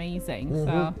looks amazing.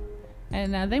 So,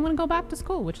 and they want to go back to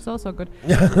school, which is also good.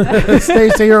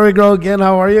 Stacey, here we go again.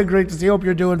 How are you? Great to see you. Hope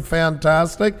you're doing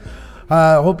fantastic.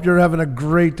 Hope you're having a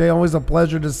great day. Always a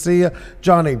pleasure to see you.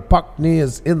 Johnny Buckney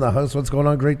is in the house. What's going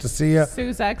on? Great to see you.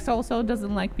 Sue's ex also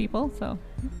doesn't like people, so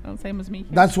same as me. Here.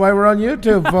 That's why we're on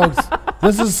YouTube, folks.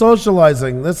 This is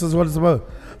socializing. This is what it's about.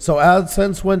 So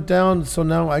AdSense went down, so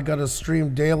now I got to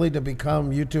stream daily to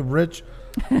become YouTube rich.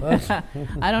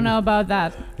 I don't know about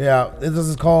that. Yeah, this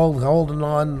is called holding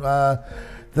on.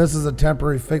 This is a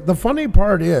temporary fix. The funny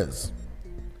part is,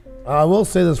 I will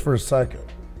say this for a second.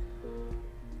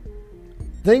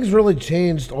 Things really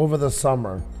changed over the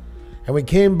summer, and we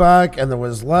came back and there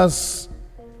was less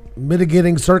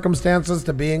mitigating circumstances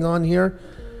to being on here,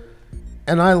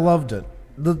 and I loved it.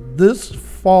 This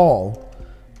fall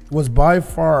was by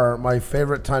far my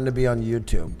favorite time to be on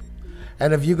YouTube.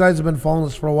 And if you guys have been following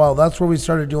us for a while, that's where we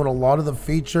started doing a lot of the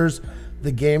features.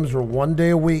 The games were 1 day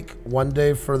a week, 1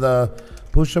 day for the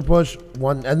Pusa Push,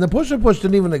 and the Pusa Push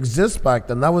didn't even exist back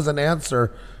then. That was an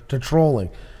answer to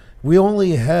trolling. We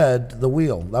only had the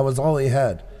wheel. That was all he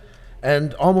had.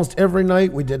 And almost every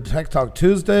night we did Tek Talk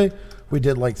Tuesday. We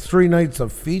did like 3 nights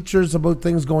of features about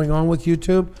things going on with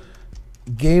YouTube.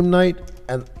 Game night,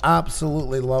 and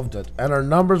absolutely loved it. And our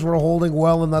numbers were holding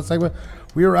well in that segment.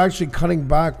 We were actually cutting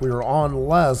back. We were on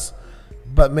less,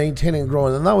 but maintaining and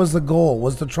growing. And that was the goal,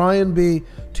 was to try and be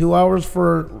 2 hours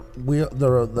for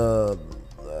the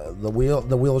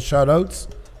wheel shout-outs.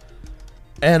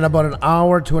 And about an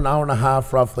hour to an hour and a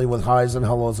half, roughly, with highs and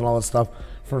hellos and all that stuff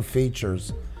for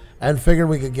features. And figured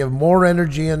we could give more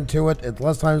energy into it at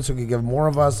less time, so we could give more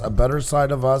of us, a better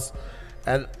side of us.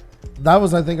 And that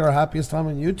was, I think, our happiest time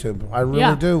on YouTube. I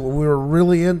really do. We were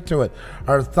really into it.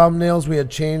 Our thumbnails, we had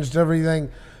changed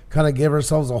everything, kind of gave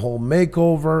ourselves a whole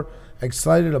makeover,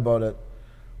 excited about it.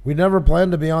 We never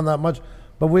planned to be on that much,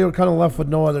 but we were kind of left with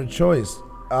no other choice.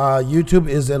 YouTube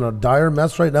is in a dire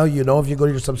mess right now. If you go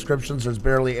to your subscriptions, there's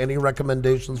barely any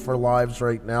recommendations for lives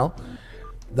right now.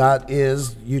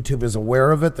 YouTube is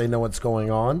aware of it. They know what's going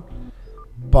on,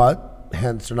 but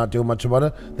hence they're not doing much about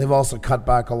it. They've also cut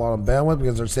back a lot on bandwidth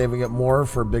because they're saving it more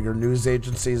for bigger news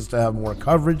agencies to have more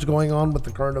coverage going on with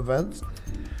the current events.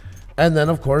 And then,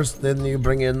 of course, then you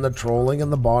bring in the trolling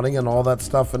and the botting and all that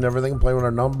stuff and everything, playing with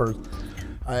our numbers.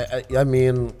 I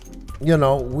mean...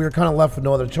 we're kind of left with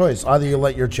no other choice. Either you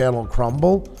let your channel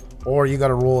crumble, or you got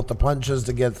to roll with the punches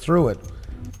to get through it.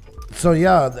 So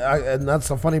and that's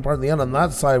the funny part in the end on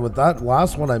that side with that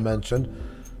last one I mentioned.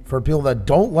 For people that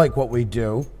don't like what we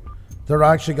do, they're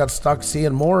actually got stuck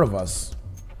seeing more of us.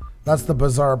 That's the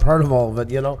bizarre part of all of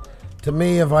it, you know. To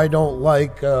me, if I don't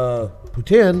like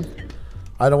poutine,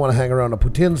 I don't want to hang around a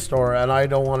poutine store, and I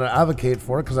don't want to advocate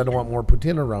for it because I don't want more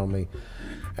poutine around me.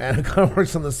 And it kind of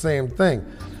works on the same thing.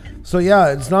 So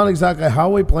yeah, it's not exactly how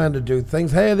we plan to do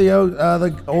things. Hey, the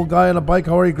old guy on a bike,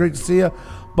 how are you? Great to see you.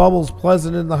 Bubbles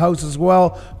Pleasant in the house as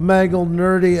well. Maggle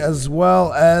Nerdy as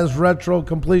well as Retro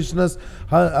Completionist.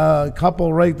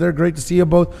 Couple right there. Great to see you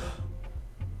both.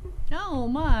 Oh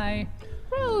my,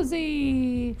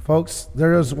 Rosie. Folks,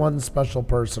 there is one special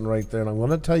person right there, and I'm going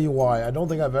to tell you why. I don't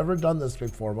think I've ever done this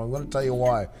before, but I'm going to tell you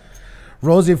why.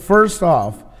 Rosie, first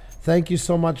off, thank you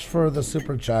so much for the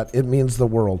super chat. It means the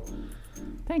world.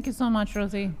 Thank you so much,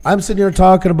 Rosie. I'm sitting here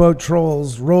talking about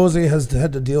trolls. Rosie has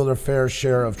had to deal with her fair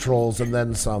share of trolls and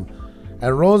then some.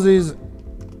 And Rosie's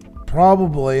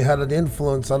probably had an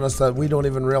influence on us that we don't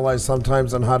even realize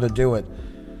sometimes on how to do it.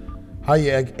 How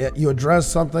you address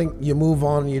something, you move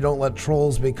on, you don't let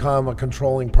trolls become a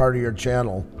controlling part of your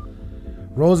channel.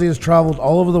 Rosie has traveled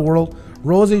all over the world.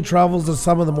 Rosie travels to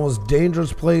some of the most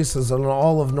dangerous places in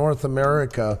all of North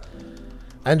America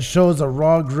and shows a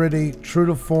raw, gritty,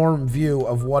 true-to-form view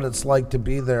of what it's like to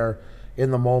be there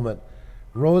in the moment.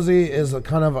 Rosie is a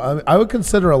kind of, I would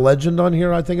consider a legend on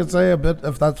here, I think I'd say, a bit,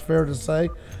 if that's fair to say.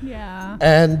 Yeah.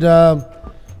 And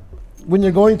when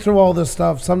you're going through all this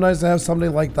stuff, sometimes to have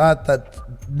somebody like that that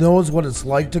knows what it's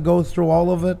like to go through all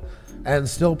of it and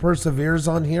still perseveres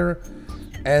on here,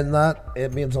 and that,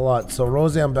 it means a lot. So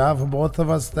Rosie, on behalf of both of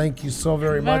us, thank you so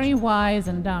very much. Very wise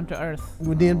and down to earth.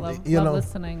 We need, love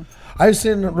listening. I've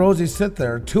seen Rosie sit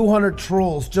there, 200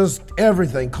 trolls, just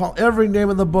everything, call every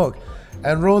name in the book,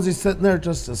 and Rosie's sitting there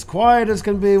just as quiet as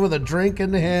can be with a drink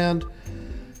in the hand,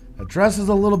 addresses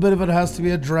a little bit of it has to be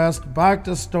addressed, back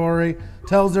to story,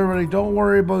 tells everybody don't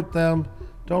worry about them,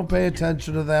 don't pay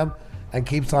attention to them, and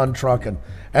keeps on trucking.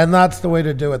 And that's the way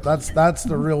to do it. That's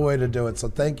the real way to do it. So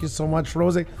thank you so much,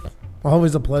 Rosie.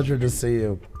 Always a pleasure to see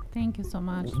you. Thank you so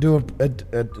much.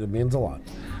 It means a lot.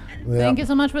 Yeah. Thank you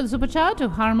so much for the super chat to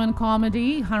Harmon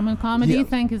Comedy. Harmon Comedy, yeah.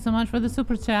 Thank you so much for the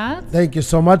super chat. Thank you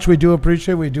so much. We do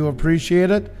appreciate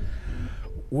it.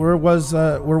 Where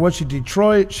was she?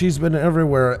 Detroit. She's been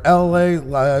everywhere. LA.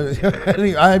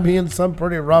 I mean, some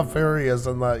pretty rough areas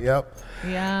and that. Yep.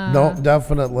 Yeah. No,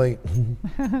 definitely.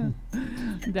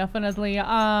 Definitely.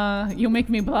 You make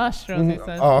me blush, Rosie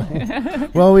says.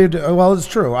 Well, well, it's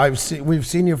true. We've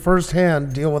seen you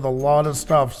firsthand deal with a lot of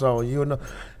stuff. So you know,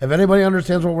 if anybody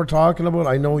understands what we're talking about,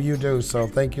 I know you do. So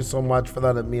thank you so much for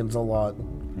that. It means a lot.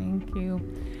 Thank you.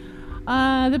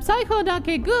 The Psycho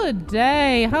Ducky, good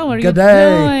day. How are good you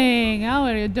day. doing? How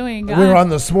are you doing, guys? We were on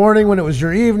this morning when it was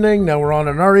your evening. Now we're on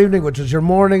in our evening, which is your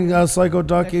morning, Psycho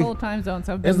Ducky. The whole time zones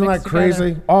have been Isn't that crazy?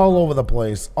 Together. All over the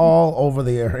place. All over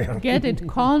the area. Get it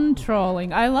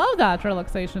controlling. I love that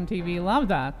relaxation TV. Love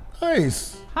that.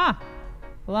 Nice. Ha.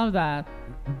 Love that.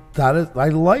 I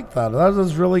like that. That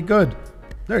is really good.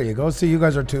 There you go. See, you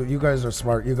guys are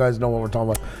smart. You guys know what we're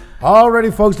talking about.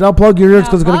 Alrighty, folks. Now plug your ears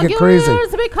because it's going to get crazy.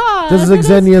 This is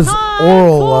Xenia's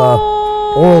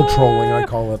oral trolling, I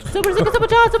call it. Super Sika Super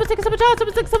Chat, Super Sika Super Chat,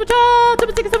 Super Sika Super Chat,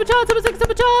 Super Sika Super Chat, Super Sika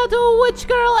Super Chat, Witch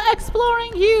Girl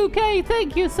Exploring UK.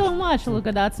 Thank you so much. Look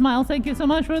at that smile. Thank you so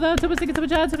much for that. Super Sika Super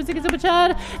Chat, Super Sika Super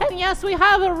Chat. And yes, we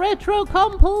have a retro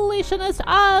completionist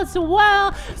as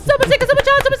well. Super Sika Super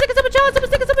Chat, Super Sika Super Chat, Super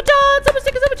Sika Super Chat, Super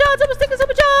Sika Super Chat, Super Sika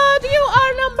Super Chat. You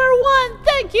are number one.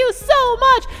 Thank you so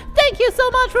much. Thank you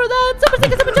so much for that. Super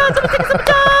Sika Super Chat, Super Sika Super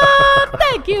Chat.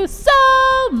 Thank you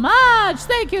so much.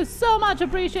 Thank you so much.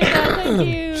 Appreciate that. Thank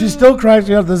you. She still cracks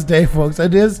me up this day, folks.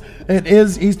 It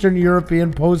is Eastern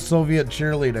European post-Soviet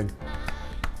cheerleading.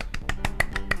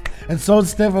 It's so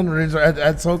stiff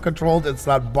and so controlled. It's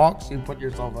that box you put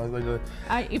yourself in.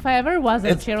 If I ever was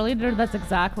a cheerleader, that's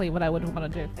exactly what I would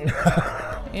want to do.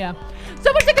 Yeah.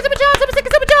 Super Sika Super Chat, Super Sika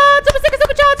Super Chat, Super Sika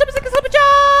Super Chat, Super Sika Super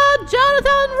Chat.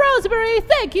 Jonathan Roseberry,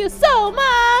 thank you so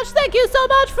much. Thank you so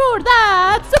much for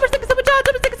that. Super Sika Super Chat,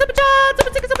 Super Sika Super Chat,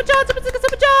 Super Sika Super Chat, Super Sika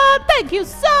Super Chat. Thank you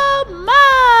so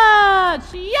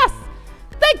much. Yes.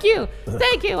 Thank you.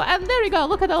 Thank you. And there you go.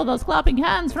 Look at all those clapping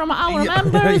hands from our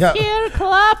members here.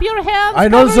 Clap your hands. I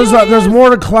noticed there's more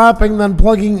to clapping than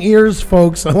plugging ears,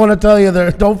 folks. I want to tell you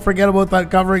there. Don't forget about that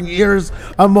covering ears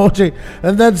emoji.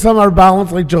 And then some are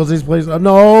balanced like Josie's place.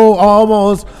 No,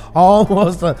 almost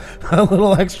a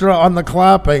little extra on the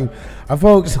clapping.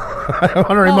 Folks, I want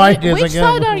to remind you again. Which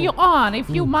side are you on? If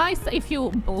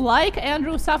you like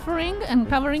Andrew suffering and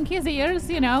covering his ears,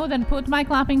 then put my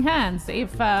clapping hands.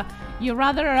 If you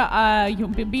rather you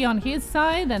be on his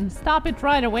side and stop it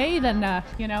right away, then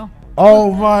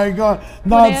Oh my God!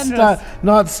 Andrews.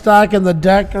 Not stacking the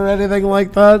deck or anything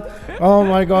like that. Oh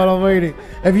my God Almighty!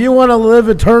 If you want to live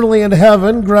eternally in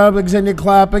heaven, grab Xenia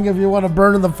clapping. If you want to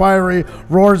burn in the fiery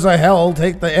roars of hell,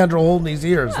 take the Andrew Holdney's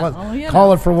ears. Let's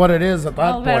call it for what it is at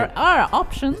that point. There are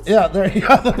options. Yeah,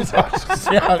 there's options.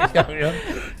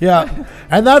 Yeah.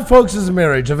 And that, folks, is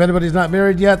marriage. If anybody's not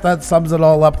married yet, that sums it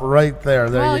all up right there.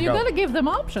 There you go. Got to give them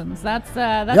options. That's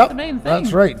the main thing.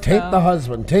 That's right. Take the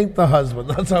husband.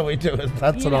 That's how we do it.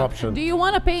 That's an option. Do you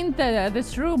want to paint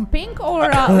this room pink or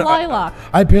lilac?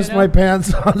 I pissed my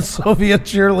pants on Soviet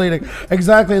cheerleading.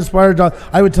 Exactly, inspired John.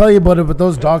 I would tell you about it, but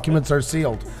those documents are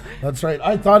sealed. That's right.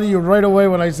 I thought of you right away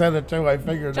when I said it too. I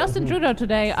figured. Justin Trudeau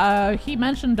today, he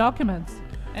mentioned documents.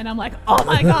 And I'm like, oh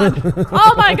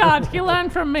my God, he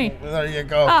learned from me. There you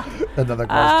go. Another question.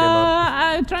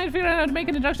 I'm trying to figure out how to make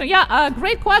an introduction. Yeah,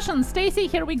 great question. Stacy,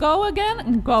 here we go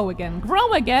again. Grow again.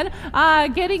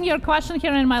 Getting your question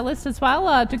here in my list as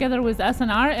well, together with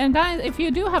SNR. And guys, if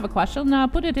you do have a question,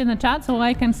 put it in the chat so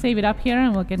I can save it up here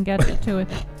and we can get to it.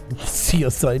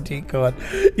 CSID God.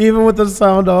 Even with the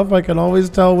sound off, I can always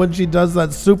tell when she does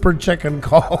that super chicken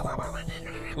call.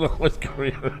 I'm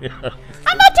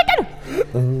not chicken!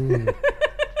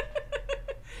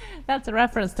 That's a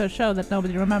reference to a show that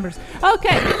nobody remembers.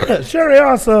 Okay. Sherry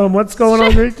Awesome, what's going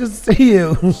on? Great to see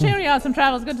you. Sherry Awesome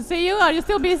Travels, good to see you. Are you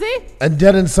still busy? And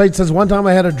Dead in Sight says, one time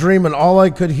I had a dream and all I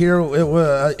could hear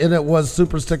it was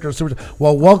super sticker.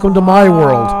 Well, welcome to my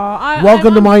world.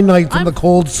 Welcome to my nights in the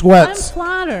cold sweats. I'm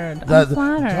flattered.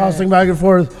 Tossing back and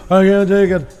forth. I can't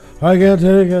take it.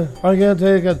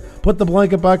 Put the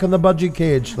blanket back in the budgie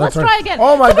cage. Let's try again.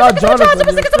 Oh my God, Jonathan, you're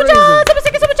crazy.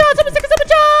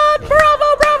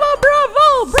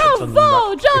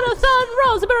 Bravo, Jonathan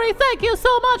Roseberry. Thank you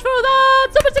so much for that.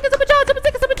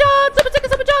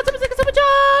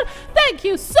 Thank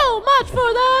you so much for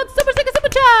that. Super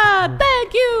chat.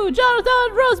 Thank you,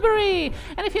 Jonathan Roseberry.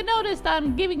 And if you noticed,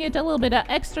 I'm giving it a little bit of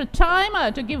extra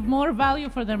time to give more value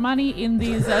for their money in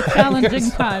these challenging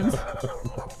times.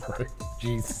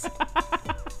 Jeez.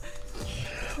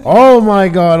 Oh my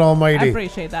God Almighty! I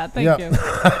appreciate that. Thank you.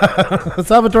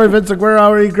 Salvatore Vincent Guerra,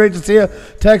 how are you? Great to see you.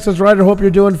 Texas Rider, hope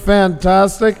you're doing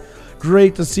fantastic.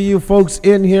 Great to see you folks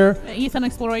in here. Ethan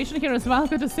Exploration here as well.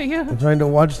 Good to see you. I'm trying to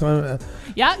watch them.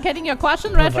 Yeah, getting your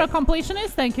question. Retro Completionist,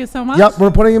 thank you so much. Yep,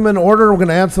 we're putting them in order. We're going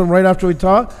to answer them right after we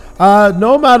talk.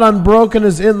 Nomad Unbroken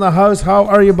is in the house. How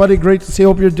are you, buddy? Great to see you.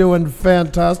 Hope you're doing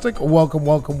fantastic. Welcome.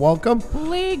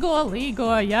 Ligo,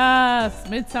 yes.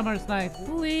 Midsummer's Night.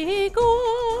 Ligo.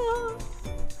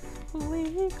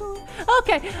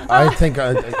 Okay. I think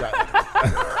I'm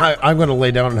going to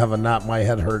lay down and have a nap. My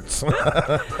head hurts.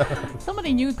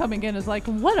 Somebody new coming in is like,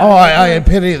 what? I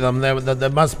pity them. They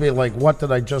must be like, what did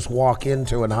I just walk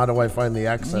into and how do I find the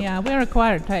exit? Yeah, we're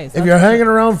acquired taste. If you're hanging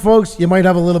around, folks, you might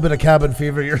have a little bit of cabin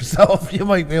fever yourself. You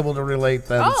might be able to relate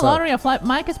then. Oh, Lottery of Life.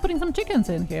 Mike is putting some chickens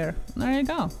in here. There you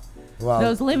go. Wow.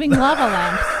 Those living lava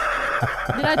lamps.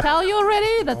 Did I tell you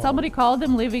already that somebody called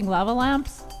them living lava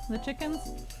lamps? The chickens?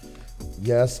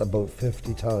 Yes, about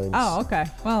 50 times. Oh, okay.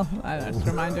 Well, just a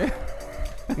reminder.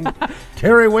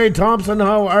 Terry Wade Thompson,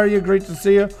 how are you? Great to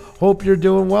see you. Hope you're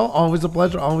doing well. Always a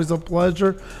pleasure.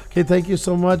 Okay, thank you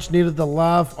so much. Needed the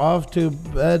laugh. Off to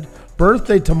bed.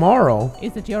 Birthday tomorrow.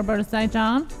 Is it your birthday,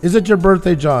 John? Is it your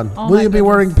birthday, John? Oh, will you be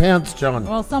wearing pants, John?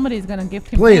 Well, somebody's going to gift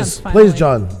him pants. Please,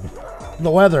 John. The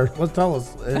weather. Let's tell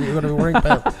us. You're going to be wearing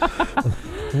pants.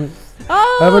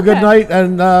 Have a good night,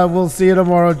 and we'll see you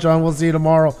tomorrow, John. We'll see you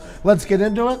tomorrow. Let's get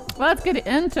into it. Let's get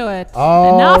into it.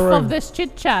 Enough of this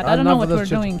chit-chat. I don't know what we're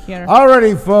doing here.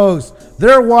 Alrighty, folks.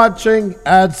 They're watching.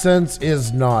 AdSense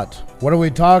is not. What are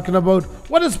we talking about?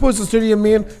 What does Pusa Studio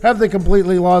mean? Have they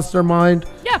completely lost their mind?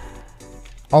 Yeah.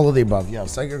 All of the above.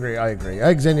 Yes, I agree.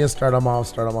 Xenia, start them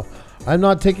off. I'm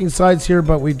not taking sides here,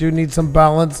 but we do need some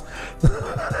balance.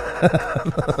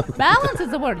 Balance is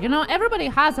the word. You know, everybody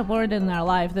has a word in their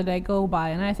life that they go by,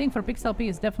 and I think for Pixel P,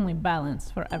 it's definitely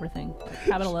balance for everything.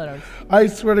 Capital letters. I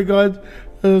swear to God.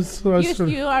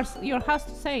 You're has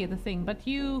to say the thing, but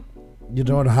you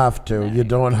don't have to. You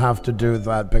don't have to do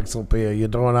that, Pixel P. You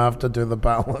don't have to do the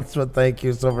balance, but thank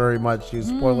you so very much. You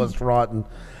spoil us rotten.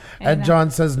 And John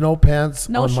says no pants.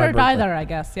 No on shirt my either, I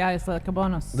guess. Yeah, it's like a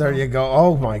bonus. There you go.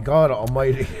 Oh my God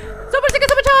Almighty.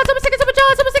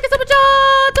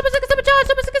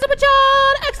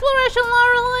 Exploration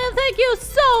Laurel, thank you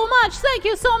so much. Thank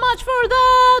you so much for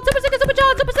that.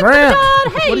 Grant,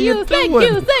 hey, what are you doing?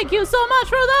 Thank you so much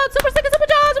for that.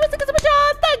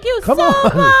 Thank you Come so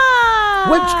on. much.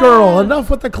 Witch girl, enough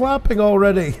with the clapping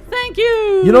already. Thank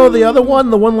you. You know the other one,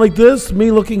 the one like this,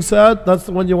 me looking sad, that's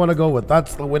the one you want to go with.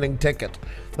 That's the winning ticket.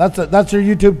 That's your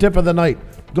YouTube tip of the night.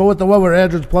 Go with the one where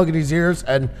Andrew's plugging his ears,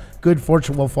 and good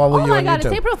fortune will follow you on YouTube. Oh my God,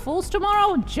 it's April Fool's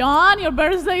tomorrow. John, your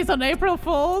birthday is on April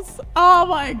Fool's. Oh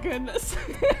my goodness.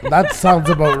 That sounds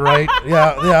about right.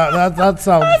 Yeah, that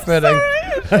sounds fitting.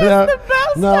 It's the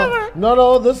best ever.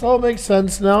 No, this all makes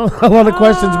sense now. A lot of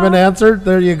questions been answered.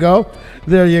 There you go.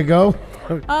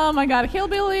 Oh my God,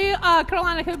 Hillbilly,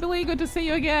 Carolina Hillbilly, good to see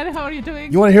you again. How are you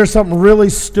doing? You want to hear something really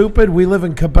stupid? We live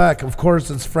in Quebec. Of course,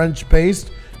 it's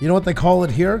French-based. You know what they call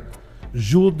it here?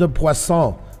 Jour de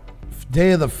Poisson,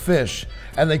 Day of the Fish.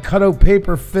 And they cut out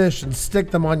paper fish and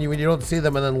stick them on you when you don't see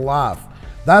them and then laugh.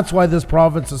 That's why this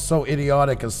province is so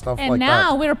idiotic and stuff like that. And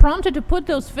now we're prompted to put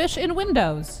those fish in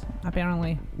windows,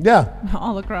 apparently. Yeah.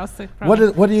 All across the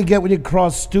province. What do you get when you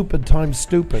cross stupid times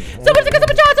stupid? Super Sticker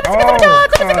Super Chat!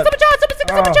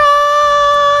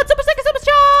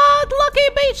 Lucky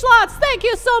Beach Lots, thank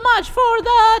you so much for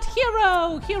that.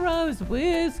 Heroes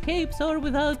with capes or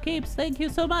without capes, thank you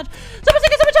so much. Super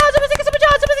Sticker Super Chat!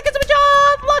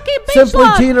 Lucky Beach Simply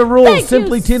Lots. Tina rules.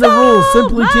 Simply Tina rules.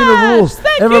 Simply Tina rules.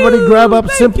 Everybody grab up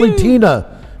Simply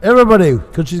Tina. Everybody,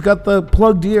 because she's got the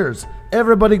plugged ears.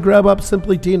 Everybody grab up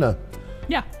Simply Tina.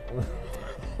 Yeah.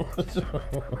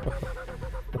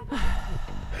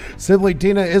 Simply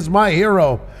Tina is my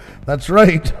hero. That's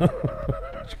right.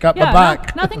 She got my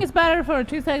back. Nothing is better for a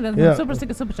Tuesday than Super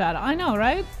Sticker Super Chat. I know,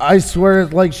 right? I swear,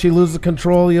 it's like she loses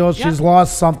control. You know, she's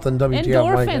lost something.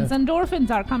 WTF? Endorphins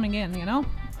are coming in. You know,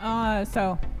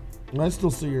 so. I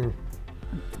still see your.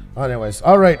 Anyways,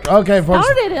 all right, okay, folks.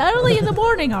 Started early in the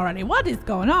morning already. What is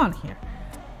going on here?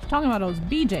 She's talking about those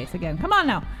BJs again. Come on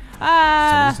now.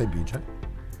 Somebody say BJ?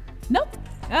 Nope.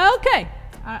 Okay.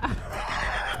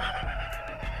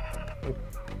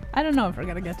 I don't know if we're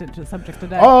going to get into the subject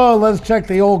today. Oh, let's check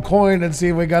the old coin and see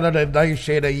if we got it a nice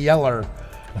shade of yeller.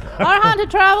 Our Haunted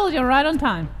Travels, you're right on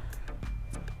time.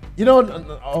 You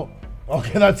know,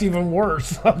 okay, that's even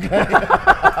worse. Okay.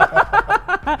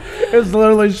 It's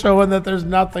literally showing that there's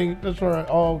nothing.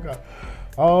 Oh, God.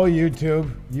 Oh, YouTube.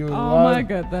 My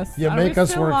goodness. You make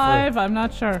us work live? I'm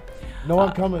not sure. No,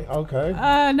 I'm coming. Okay.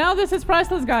 Now this is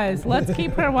priceless, guys. Let's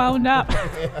keep her wound up.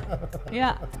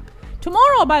 Yeah.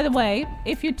 Tomorrow, by the way,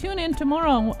 if you tune in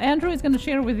tomorrow, Andrew is going to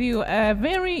share with you a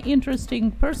very interesting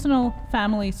personal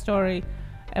family story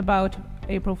about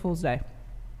April Fool's Day.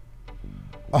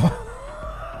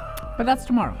 But that's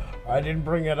tomorrow. I didn't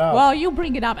bring it up. Well, you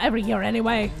bring it up every year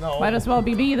anyway. No. Might as well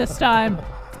be me this time.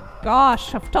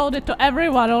 Gosh, I've told it to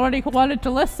everyone already who wanted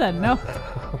to listen. No?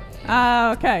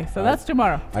 Okay, so that's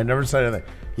tomorrow. I never said anything.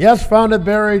 Yes, found it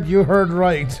buried. You heard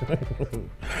right.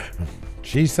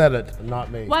 She said it,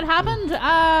 not me. What happened?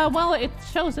 Well, it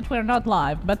shows that we're not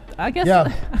live, but I guess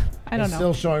I don't know.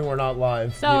 Still showing we're not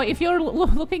live. So if you're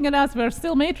looking at us, we're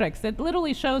still Matrix. It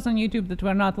literally shows on YouTube that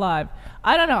we're not live.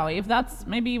 I don't know if that's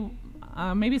maybe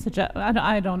suggest.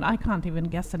 I can't even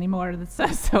guess anymore.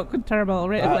 That's so terrible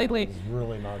lately.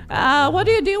 Really not good. What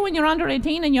do you do when you're under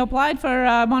 18 and you applied for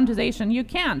monetization? You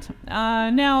can't.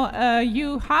 Now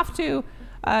you have to.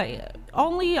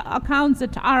 Only accounts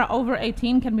that are over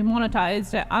 18 can be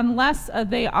monetized unless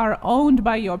they are owned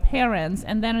by your parents,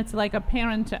 and then it's like a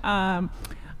parent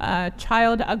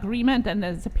child agreement, and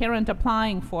there's a parent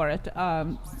applying for it.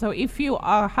 So if you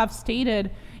have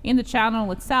stated in the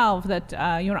channel itself that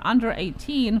you're under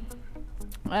 18,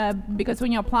 because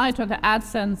when you apply to the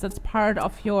Adsense, that's part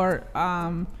of your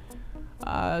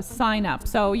sign up.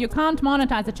 So you can't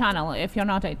monetize the channel if you're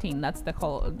not 18. That's the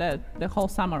whole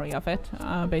summary of it,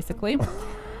 basically. We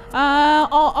have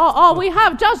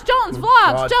Just John's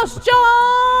vlog. Just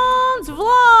John's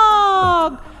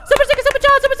vlog. Super Sticker Super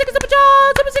Chat, Super Sticker Super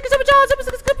Chat, Super Sticker Super Chat, Super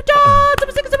Sticker Super Chat,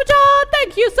 Super Sticker Super Chat.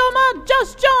 Thank you so much,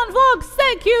 Just John Vlogs.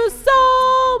 Thank you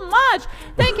so much.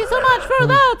 Thank you so much for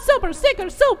that Super Sticker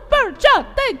Super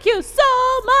Chat. Thank you so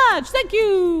much. Thank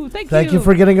you. Thank you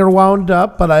for getting her wound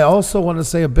up. But I also want to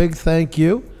say a big thank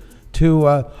you to.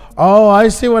 I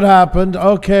see what happened.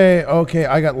 Okay.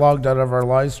 I got logged out of our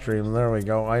live stream. There we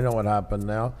go. I know what happened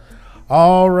now.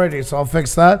 Alrighty, so I'll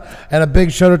fix that. And a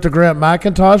big shout out to Grant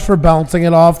McIntosh for bouncing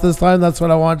it off this time. That's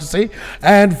what I wanted to see.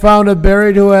 And Found It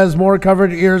Buried, who has more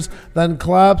covered ears than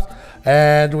claps.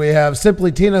 And we have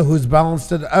Simply Tina, who's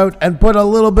balanced it out and put a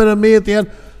little bit of me at the end.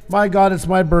 My God, it's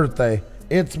my birthday.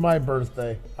 It's my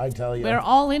birthday, I tell you. We're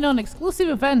all in on an exclusive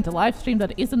event, a live stream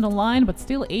that isn't online but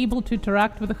still able to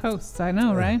interact with the hosts. I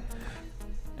know, right?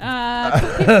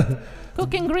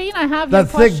 Cooking Green, I have your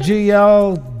question. That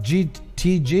thick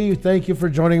GLGTG, thank you for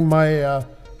joining my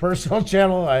personal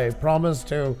channel. I promise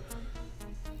to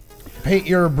paint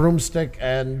your broomstick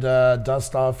and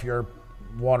dust off your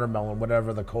watermelon,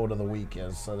 whatever the code of the week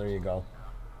is. So there you go.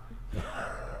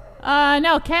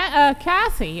 No,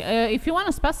 Kathy, if you want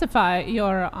to specify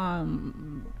your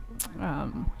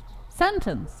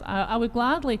sentence, I would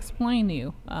gladly explain to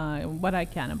you what I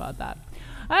can about that.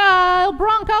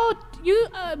 Bronco, you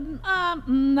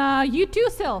too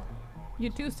still.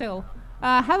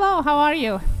 Hello, how are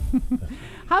you?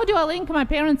 How do I link my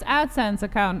parents' AdSense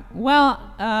account? Well,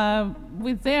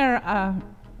 with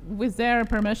their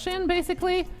permission,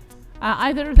 basically.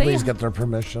 Either they Please get their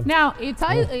permission. Now it's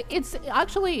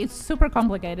actually super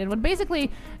complicated. But basically,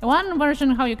 one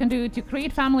version how you can do it, you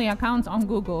create family accounts on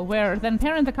Google, where then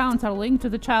parent accounts are linked to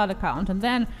the child account, and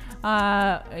then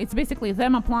it's basically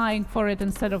them applying for it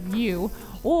instead of you.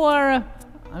 Or,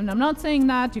 and I'm not saying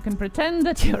that you can pretend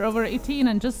that you're over 18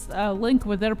 and just link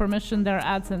with their permission their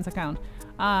AdSense account.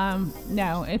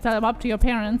 No, it's up to your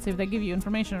parents if they give you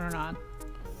information or not.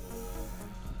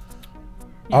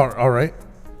 Yeah. All right.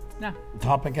 No.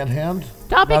 Topic at hand.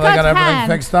 Topic now that I got at everything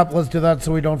hand. fixed up. Let's do that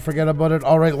so we don't forget about it.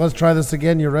 All right, let's try this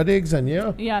again. You ready,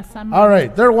 Xenia? Yes, I'm All ready.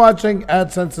 right, they're watching.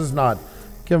 AdSense is not.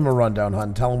 Give them a rundown,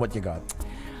 hon. Tell them what you got.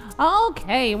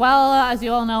 Okay, well, as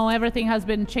you all know, everything has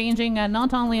been changing,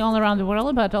 not only all around the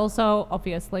world, but also,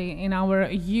 obviously, in our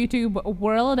YouTube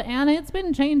world, and it's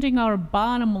been changing our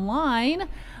bottom line,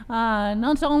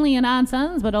 not only in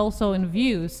AdSense, but also in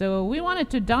views. So we wanted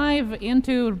to dive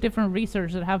into different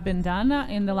research that have been done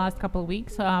in the last couple of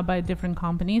weeks by different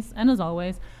companies, and as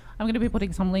always, I'm going to be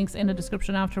putting some links in the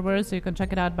description afterwards so you can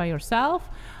check it out by yourself.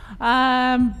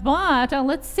 But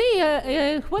let's see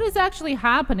what is actually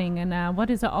happening and what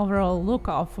is the overall look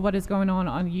of what is going on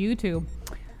YouTube.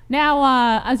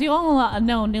 Now, as you all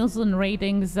know, Nielsen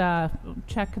ratings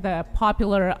check the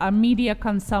popular media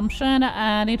consumption,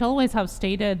 and it always have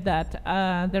stated that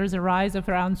there's a rise of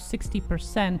around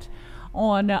 60%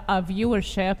 on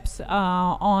viewerships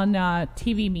on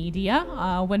TV media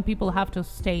when people have to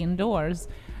stay indoors.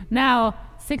 Now,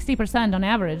 60% on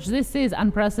average. This is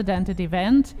unprecedented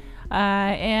event,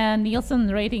 and Nielsen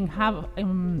rating have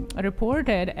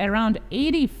reported around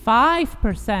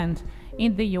 85%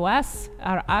 in the US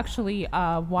are actually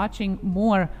watching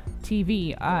more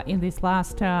TV in these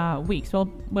last weeks. Well,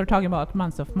 we're talking about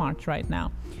months of March right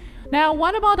now. Now,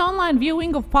 what about online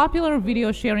viewing of popular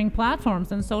video sharing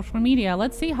platforms and social media?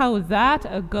 Let's see how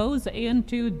that goes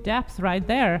into depth right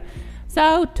there.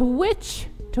 So,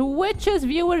 Twitch's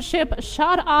viewership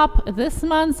shot up this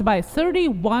month by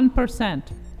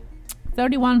 31%.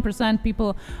 31%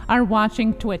 people are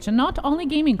watching Twitch, and not only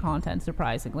gaming content,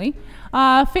 surprisingly.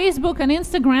 Facebook and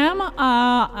Instagram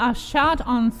shot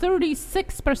on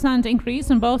 36% increase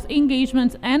in both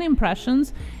engagements and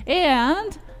impressions,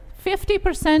 and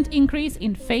 50% increase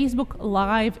in Facebook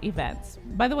live events.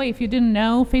 By the way, if you didn't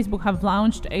know, Facebook have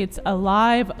launched its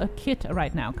live kit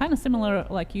right now, kind of similar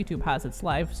like YouTube has its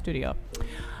live studio.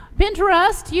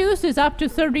 Pinterest use is up to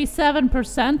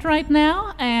 37% right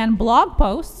now, and blog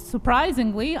posts,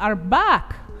 surprisingly, are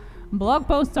back. Blog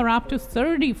posts are up to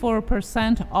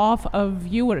 34% of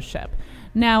viewership.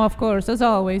 Now, of course, as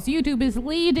always, YouTube is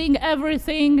leading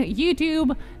everything.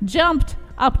 YouTube jumped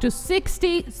up to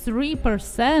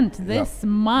 63% this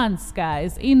month,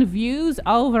 guys, in views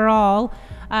overall.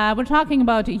 We're talking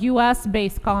about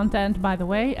US-based content, by the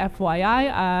way,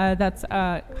 FYI. That's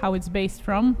how it's based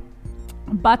from.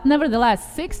 But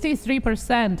nevertheless,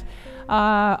 63%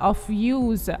 of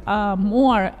views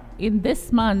more in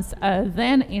this month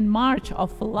than in March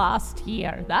of last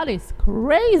year. That is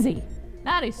crazy.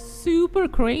 That is super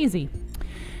crazy.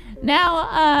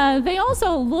 Now, they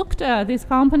also looked at these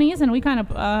companies, and we kind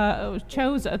of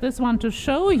chose this one to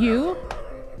show you.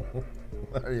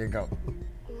 There you go.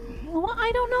 Well,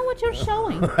 I don't know what you're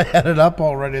showing. I had it up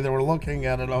already. They were looking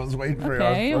at it. I was waiting for you.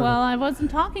 Okay, well, I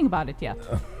wasn't talking about it yet.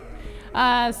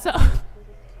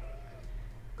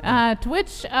 Twitch,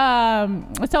 so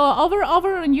over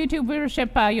on YouTube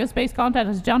viewership, US-based content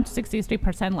has jumped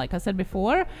 63%, like I said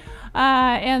before.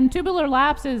 And Tubular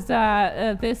Labs is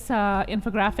this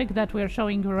infographic that we're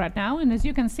showing you right now. And as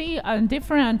you can see,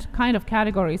 different kind of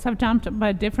categories have jumped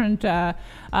by different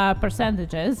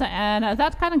percentages. And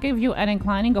that kind of gives you an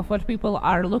inclining of what people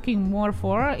are looking more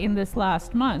for in this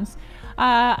last month.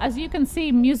 As you can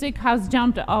see, music has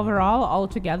jumped overall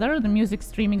altogether, the music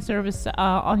streaming service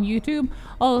on YouTube,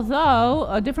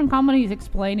 although different companies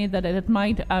explaining that it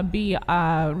might be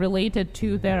related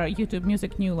to their YouTube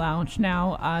Music new launch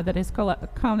now that is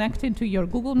connected to your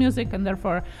Google Music, and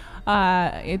therefore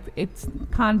it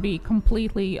can't be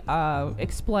completely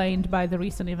explained by the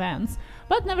recent events.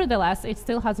 But nevertheless, it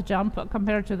still has a jump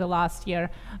compared to the last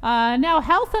year. Now,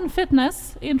 health and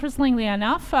fitness, interestingly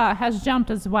enough, has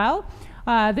jumped as well.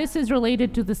 This is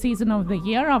related to the season of the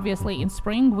year. Obviously, in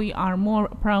spring, we are more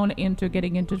prone into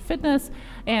getting into fitness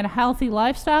and healthy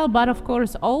lifestyle, but of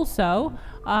course also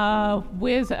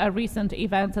with recent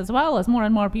events as well, as more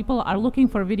and more people are looking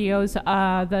for videos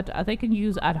that they can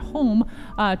use at home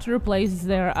to replace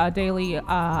their daily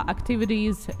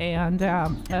activities and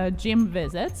gym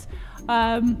visits.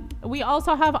 We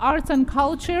also have arts and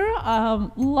culture.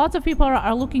 Lots of people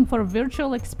are looking for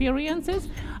virtual experiences,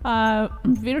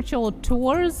 virtual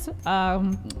tours,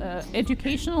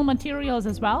 educational materials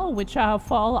as well, which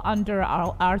fall under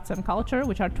our arts and culture,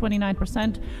 which are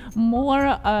 29%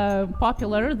 more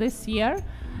popular this year.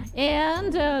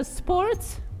 And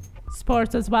sports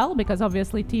as well, because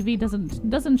obviously TV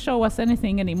doesn't show us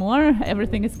anything anymore.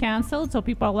 Everything is canceled, so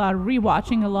people are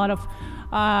rewatching a lot of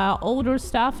older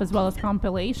stuff as well as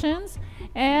compilations.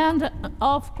 And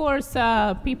of course,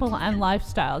 people and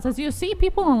lifestyles. As you see,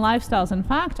 people and lifestyles, in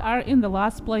fact, are in the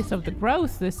last place of the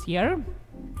growth this year.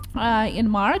 In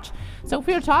March. So if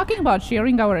we're talking about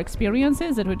sharing our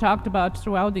experiences that we talked about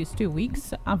throughout these 2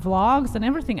 weeks, vlogs and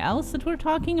everything else that we're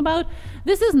talking about,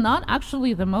 this is not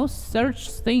actually the most searched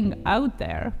thing out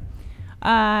there.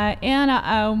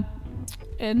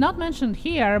 Not mentioned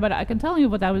here, but I can tell you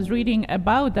what I was reading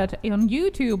about, that on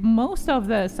YouTube, most of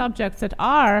the subjects that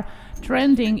are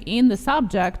trending in the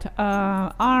subject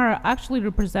are actually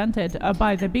represented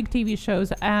by the big TV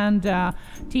shows and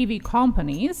TV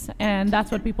companies, and that's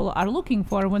what people are looking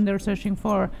for when they're searching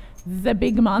for the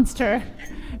big monster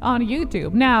on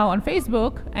YouTube. Now, on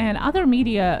Facebook and other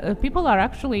media, people are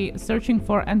actually searching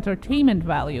for entertainment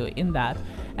value in that.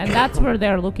 And that's where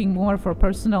they're looking more for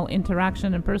personal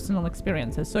interaction and personal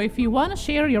experiences. So if you want to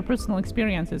share your personal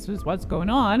experiences with what's going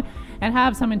on and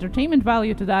have some entertainment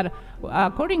value to that,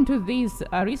 according to these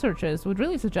researchers, would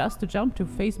really suggest to jump to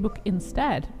Facebook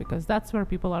instead, because that's where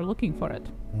people are looking for it.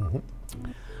 Mm-hmm.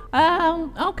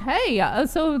 Okay,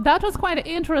 so that was quite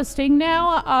interesting.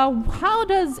 Now, how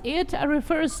does it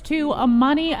refers to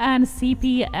money and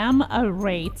CPM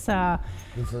rates?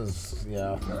 This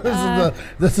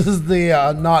is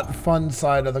the not fun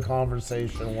side of the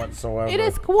conversation whatsoever. It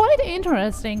is quite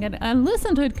interesting, and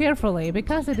listen to it carefully,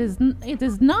 because it is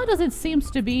not as it seems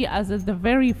to be as at the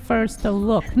very first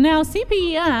look. Now,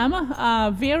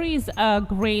 CPM varies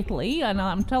greatly, and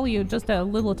I'll tell you just a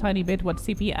little tiny bit what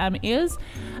CPM is.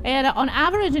 And on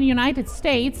average in the United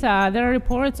States, there are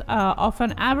reports of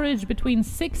an average between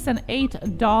 $6 and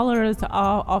 $8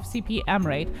 of CPM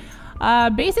rate.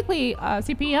 Basically,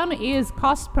 CPM is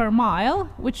cost per mile,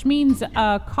 which means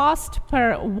cost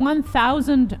per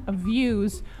 1,000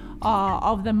 views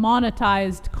of the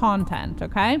monetized content,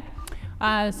 okay?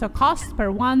 So cost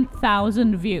per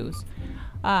 1,000 views.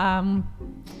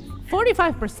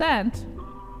 45%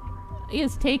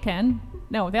 is taken.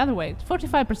 No, the other way.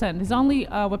 45% is only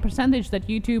what percentage that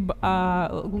YouTube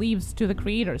leaves to the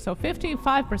creator. So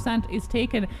 55% is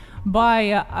taken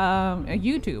by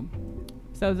YouTube.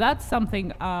 So that's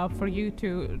something for you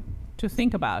to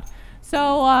think about.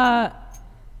 So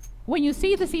when you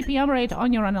see the CPM rate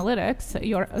on your analytics,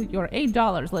 your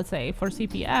 $8, let's say, for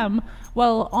CPM,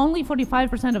 well, only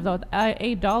 45% of those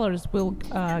 $8 will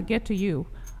get to you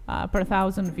per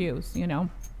 1,000 views, you know.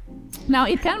 Now,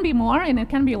 it can be more and it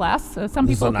can be less. Some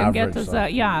people can get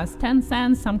as 10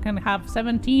 cents, some can have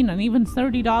 17 and even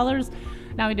 $30.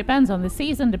 Now, it depends on the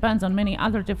season, depends on many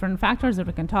other different factors that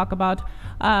we can talk about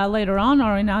later on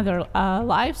or in other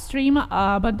live stream,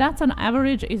 but that's on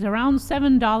average is around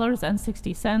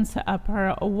 $7.60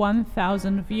 per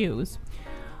 1,000 views.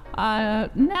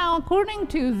 Now, according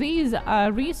to these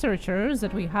researchers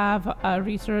that we have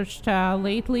researched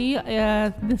lately,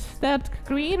 that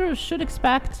creators should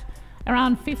expect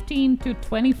around 15 to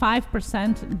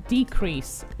 25%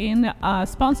 decrease in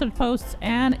sponsored posts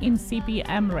and in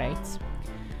CPM rates.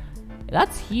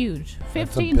 That's huge.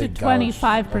 15 to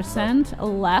 25%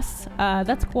 less.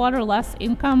 That's quarter less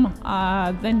income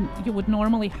than you would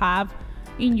normally have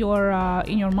in your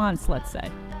months, let's say.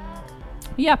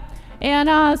 Yeah.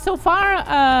 And so far,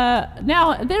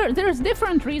 now there's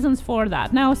different reasons for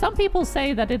that. Now, some people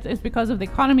say that it is because of the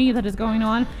economy that is going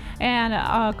on, and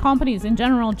companies in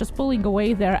general just pulling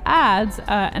away their ads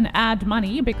and ad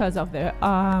money because of the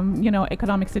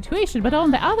economic situation. But on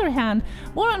the other hand,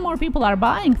 more and more people are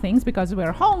buying things because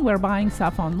we're home. We're buying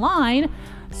stuff online.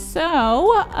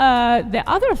 So the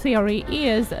other theory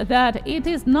is that it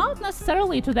is not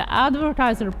necessarily to the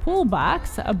advertiser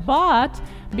pullbacks, but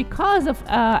because of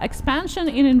expansion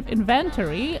in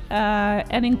inventory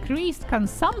and increased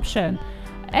consumption,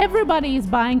 everybody is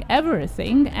buying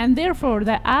everything, and therefore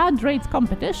the ad rates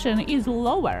competition is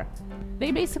lower.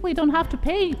 they basically don't have to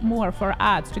pay more for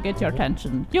ads to get your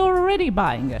attention. You're already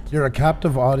buying it. You're a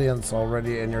captive audience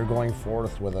already, and you're going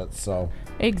forth with it, so.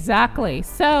 Exactly.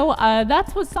 So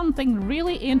that was something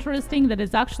really interesting that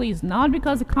is not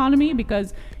because economy,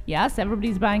 because yes,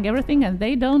 everybody's buying everything and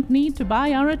they don't need to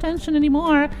buy our attention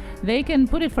anymore. They can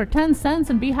put it for 10 cents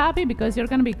and be happy because you're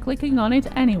going to be clicking on it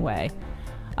anyway.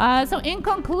 So in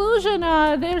conclusion,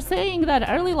 they're saying that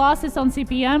early losses on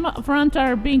CPM front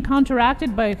are being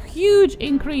counteracted by a huge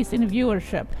increase in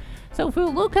viewership. So if we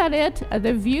look at it,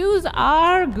 the views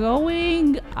are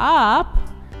going up.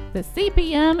 The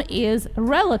CPM is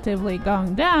relatively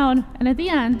going down, and at the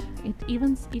end, it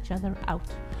evens each other out.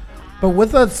 But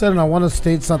with that said, and I want to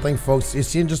state something, folks. You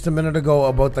seen just a minute ago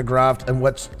about the graph and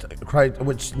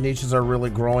which niches are really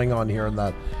growing on here and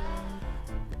that.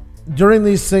 During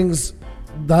these things,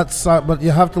 but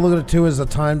you have to look at it too as a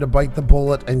time to bite the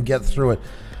bullet and get through it.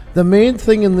 The main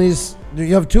thing in these,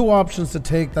 you have two options to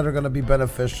take that are going to be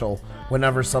beneficial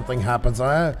whenever something happens.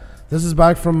 This is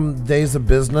back from days of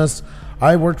business.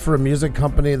 I worked for a music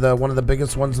company, one of the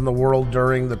biggest ones in the world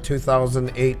during the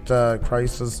 2008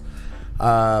 crisis.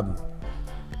 A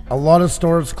lot of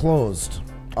stores closed.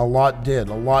 A lot did.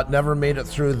 A lot never made it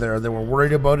through there. They were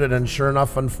worried about it, and sure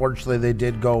enough, unfortunately, they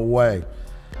did go away.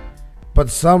 But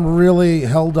some really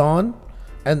held on,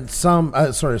 and some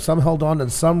held on,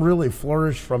 and some really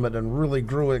flourished from it and really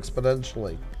grew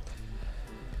exponentially.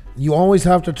 You always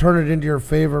have to turn it into your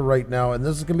favor right now, and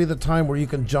this is going to be the time where you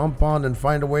can jump on and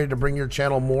find a way to bring your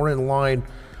channel more in line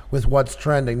with what's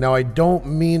trending. Now, I don't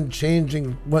mean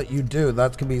changing what you do.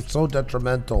 That can be so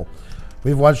detrimental.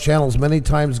 We've watched channels many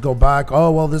times go back,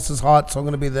 oh, well, this is hot, so I'm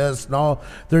going to be this. No,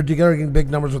 they're getting big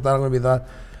numbers with that, I'm going to be that.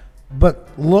 But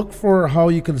look for how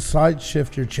you can side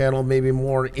shift your channel maybe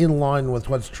more in line with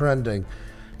what's trending.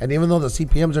 And even though the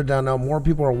CPMs are down now, more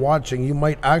people are watching, you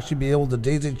might actually be able to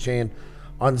daisy chain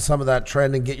on some of that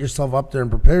trend and get yourself up there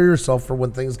and prepare yourself for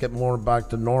when things get more back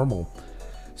to normal.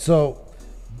 So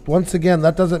once again,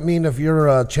 that doesn't mean if you're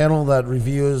a channel that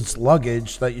reviews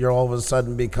luggage that you're all of a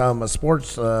sudden become a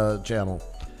sports channel.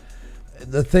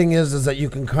 The thing is that you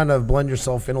can kind of blend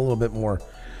yourself in a little bit more.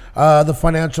 The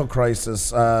financial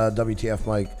crisis, WTF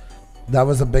Mike, that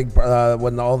was a big,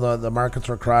 when all the markets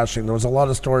were crashing, there was a lot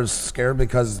of stores scared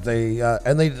because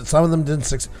some of them didn't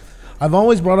succeed. I've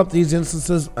always brought up these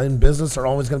instances in business are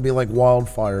always going to be like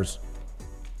wildfires.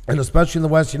 And especially in the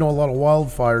West, a lot of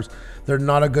wildfires. They're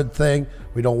not a good thing.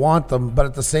 We don't want them. But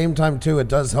at the same time, too, it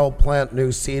does help plant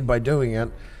new seed by doing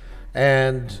it.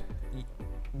 And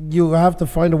you have to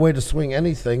find a way to swing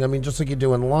anything. I mean, just like you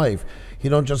do in life.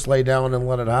 You don't just lay down and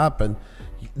let it happen.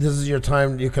 This is your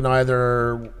time. You can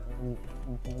either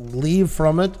leave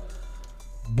from it,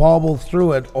 bobble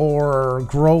through it, or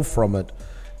grow from it.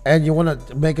 And you want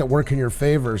to make it work in your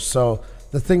favor. So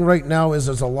the thing right now is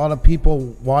there's a lot of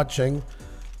people watching,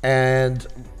 and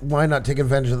why not take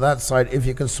advantage of that side if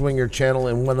you can swing your channel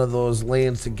in one of those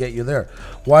lanes to get you there.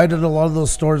 Why did a lot of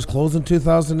those stores close in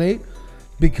 2008?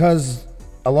 Because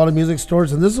a lot of music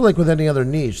stores, and this is like with any other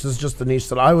niche, this is just the niche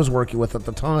that I was working with at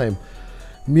the time.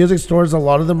 Music stores, a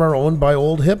lot of them are owned by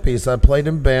old hippies that played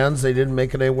in bands. They didn't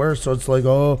make it anywhere, so it's like,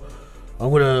 oh, I'm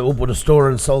going to open a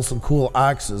store and sell some cool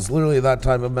axes. Literally that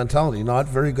type of mentality. Not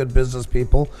very good business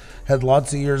people. Had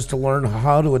lots of years to learn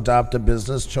how to adapt a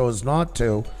business, chose not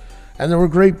to. And they were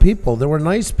great people. They were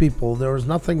nice people. There was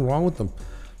nothing wrong with them.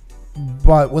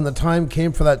 But when the time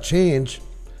came for that change,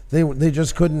 they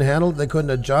just couldn't handle it. They couldn't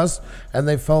adjust, and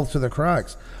they fell through the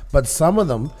cracks. But some of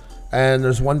them, and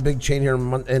there's one big chain here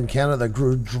in Canada that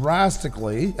grew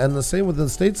drastically, and the same with the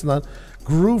States and that,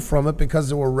 grew from it because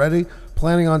they were ready,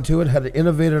 planning onto it, had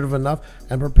innovative enough,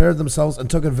 and prepared themselves and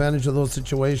took advantage of those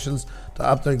situations to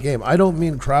up their game. I don't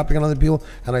mean crapping on other people,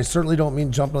 and I certainly don't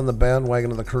mean jumping on the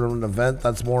bandwagon of the current event.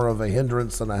 That's more of a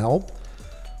hindrance than a help.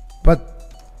 But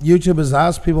YouTube has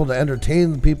asked people to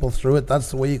entertain people through it. That's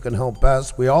the way you can help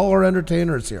best. We all are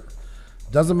entertainers here.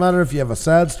 Doesn't matter if you have a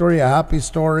sad story, a happy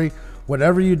story,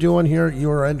 whatever you do on here,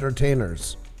 you are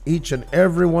entertainers. Each and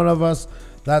every one of us.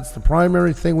 That's the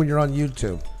primary thing when you're on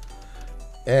YouTube.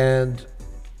 And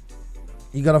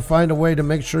you got to find a way to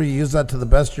make sure you use that to the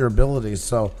best of your abilities.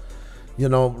 So,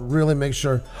 really make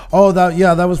sure. Oh,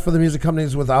 that was for the music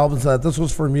companies with albums. This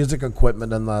was for music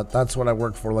equipment, and that's what I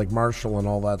worked for, like Marshall and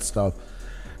all that stuff.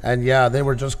 And yeah, they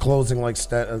were just closing like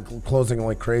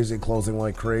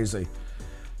crazy.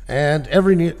 And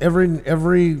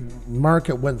every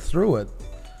market went through it.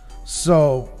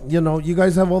 So, you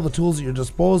guys have all the tools at your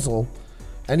disposal.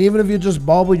 And even if you just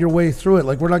bobble your way through it,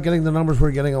 like we're not getting the numbers we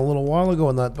were getting a little while ago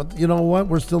in that, but you know what?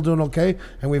 We're still doing okay,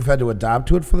 and we've had to adapt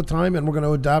to it for the time, and we're going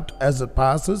to adapt as it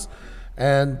passes.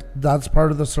 And that's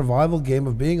part of the survival game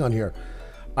of being on here.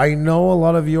 I know a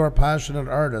lot of you are passionate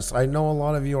artists. I know a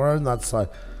lot of you are on that side.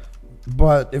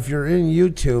 But if you're in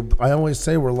YouTube, I always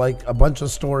say we're like a bunch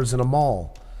of stores in a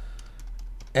mall.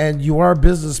 And you are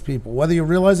business people. Whether you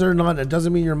realize it or not, it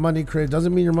doesn't mean you're money crazy. It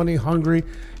doesn't mean you're money hungry.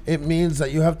 It means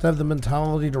that you have to have the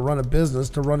mentality to run a business,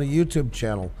 to run a YouTube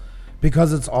channel.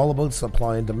 Because it's all about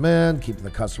supply and demand, keeping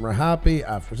the customer happy,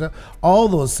 after sale. All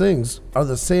those things are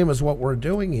the same as what we're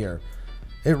doing here.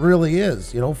 It really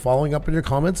is. You know, following up on your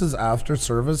comments is after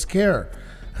service care.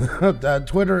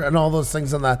 Twitter and all those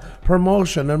things on that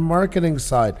promotion and marketing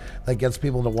side that gets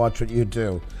people to watch what you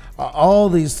do. All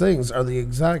these things are the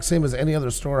exact same as any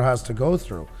other store has to go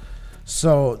through.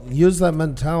 So use that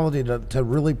mentality to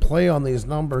really play on these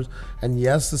numbers. And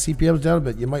yes, the CPM's down a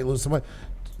bit. You might lose some money.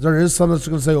 There is some that's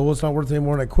going to say, oh, it's not worth it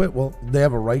anymore, and I quit. Well, they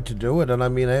have a right to do it. And I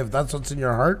mean, if that's what's in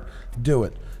your heart, do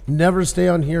it. Never stay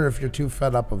on here if you're too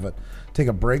fed up of it. Take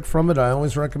a break from it, I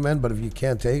always recommend, but if you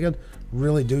can't take it,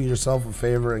 really do yourself a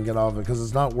favor and get off it, because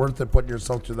it's not worth it putting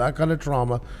yourself through that kind of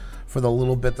trauma for the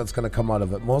little bit that's going to come out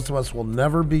of it. Most of us will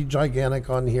never be gigantic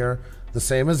on here, the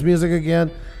same as music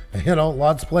again. You know,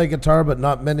 lots play guitar, but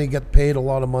not many get paid a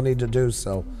lot of money to do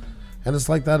so. And it's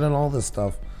like that in all this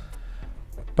stuff.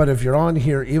 But if you're on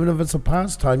here, even if it's a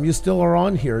pastime, you still are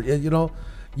on here. You know,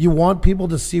 you want people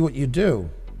to see what you do.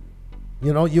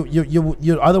 You know,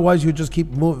 you otherwise you just keep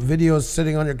videos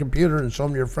sitting on your computer and show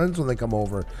them to your friends when they come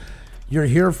over. You're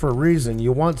here for a reason.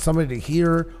 You want somebody to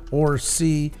hear or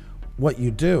see what you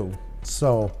do.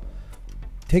 So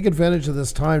take advantage of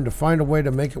this time to find a way to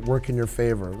make it work in your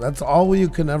favor. That's all you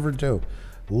can ever do.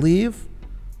 Leave,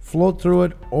 float through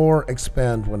it, or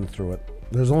expand when through it.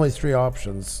 There's only 3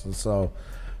 options. So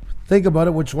think about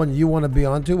it, which one you want to be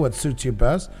onto, what suits you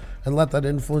best, and let that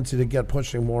influence you to get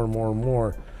pushing more and more and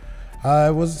more.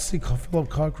 I see Philip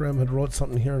Cockram had wrote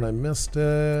something here and I missed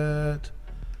it.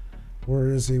 Where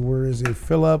is he?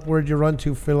 Philip, where'd you run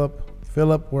to, Philip?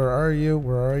 Philip, where are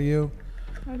you?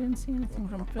 I didn't see anything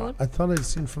from Philip. I thought I'd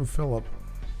seen from Philip.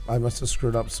 I must have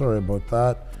screwed up. Sorry about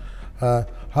that.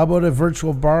 How about a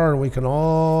virtual bar and we can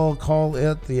all call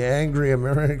it the Angry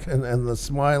American and the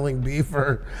Smiling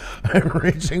Beaver? I'm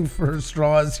reaching for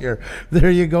straws here.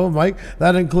 There you go, Mike.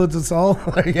 That includes us all.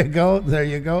 There you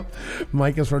go.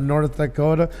 Mike is from North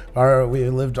Dakota. We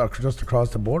lived just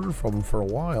across the border from him for a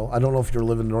while. I don't know if you were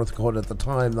living in North Dakota at the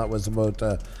time. That was about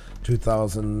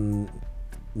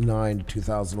 2009 to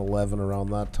 2011,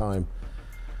 around that time.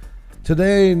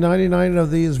 Today, 99 of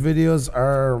these videos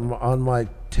are on my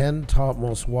 10 top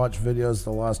most watched videos the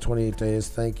last 28 days.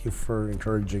 Thank you for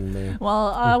encouraging me.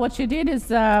 Well, what she did is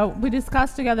we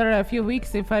discussed together a few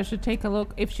weeks if she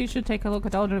should take a look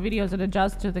at all her videos and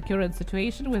adjust to the current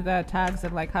situation with the tags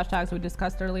and like hashtags we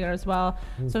discussed earlier as well.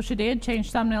 So she did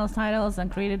change thumbnails, titles,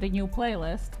 and created a new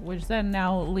playlist, which then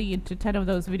now lead to 10 of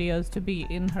those videos to be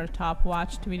in her top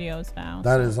watched videos now.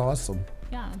 That is awesome.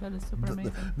 Yeah, that is super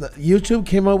amazing. YouTube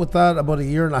came out with that about a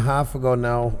year and a half ago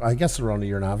now. I guess around a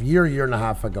year and a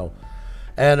half ago.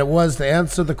 And it was to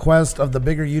answer the quest of the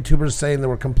bigger YouTubers saying they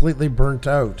were completely burnt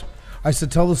out. I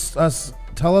said, tell us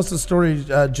the story,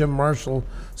 Jim Marshall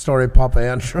story, Papa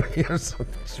Andrew. Here's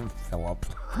Philip.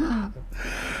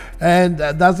 And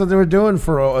that's what they were doing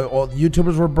for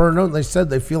YouTubers were burned out. And they said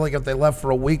they feel like if they left for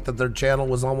a week that their channel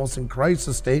was almost in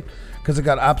crisis state because it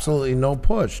got absolutely no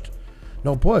push.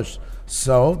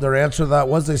 So their answer to that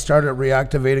was they started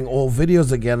reactivating old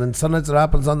videos again, and sometimes it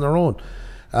happens on their own.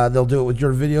 They'll do it with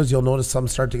your videos. You'll notice some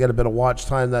start to get a bit of watch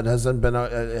time that hasn't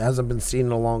been seen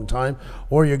in a long time,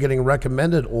 or you're getting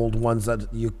recommended old ones that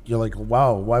you're like,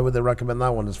 wow, why would they recommend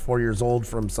that one? It's 4 years old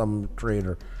from some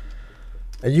creator.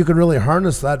 And you can really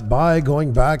harness that by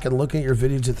going back and looking at your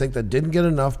videos you think that didn't get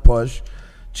enough push,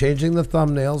 changing the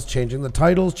thumbnails, changing the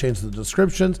titles, change the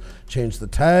descriptions, change the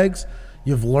tags.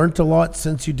 You've learned a lot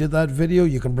since you did that video.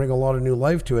 You can bring a lot of new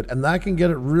life to it, and that can get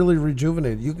it really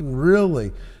rejuvenated. You can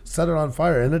really set it on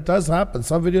fire, and it does happen.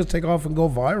 Some videos take off and go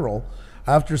viral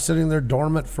after sitting there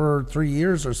dormant for 3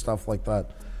 years or stuff like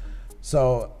that.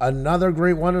 So another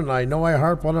great one, and I know I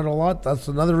harp on it a lot. That's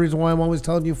another reason why I'm always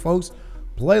telling you folks,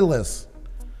 playlists,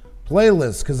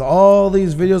 because all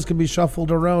these videos can be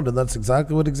shuffled around, and that's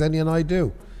exactly what Xenia and I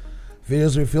do.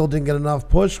 Videos we feel didn't get enough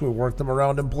push, we work them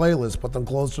around in playlists, put them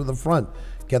closer to the front,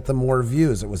 get them more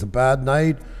views. It was a bad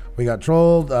night, we got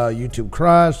trolled, YouTube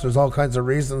crashed, there's all kinds of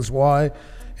reasons why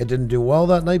it didn't do well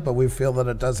that night, but we feel that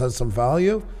it does have some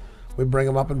value. We bring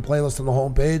them up in playlists on the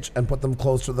homepage and put them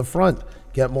closer to the front,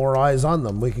 get more eyes on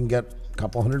them. We can get a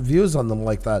couple hundred views on them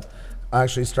like that.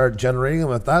 Actually start generating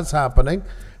them. If that's happening,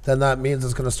 then that means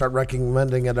it's going to start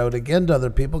recommending it out again to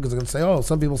other people because they're going to say, oh,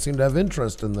 some people seem to have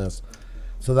interest in this.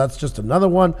 So that's just another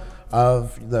one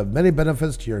of the many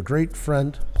benefits to your great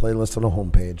friend playlist on the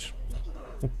homepage.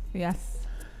 Yes.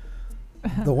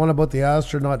 The one about the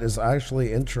astronaut is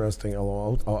actually interesting.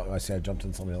 I see I jumped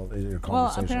in something else in your conversation.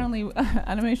 Well, apparently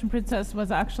Animation Princess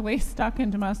was actually stuck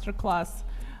into Masterclass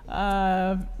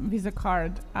Visa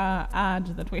card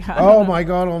ad that we had. Oh my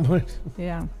God. Oh my.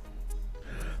 Yeah.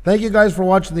 Thank you guys for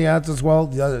watching the ads as well.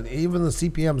 Even the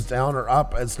CPM's down or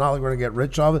up. It's not like we're going to get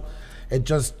rich off it. It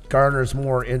just garners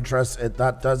more interest.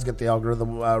 That does get the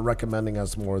algorithm recommending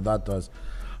us more. That does.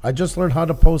 I just learned how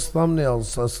to post thumbnails,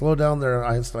 so slow down there,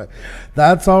 Einstein.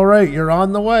 That's all right. You're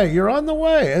on the way. You're on the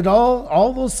way. And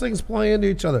all those things play into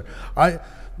each other.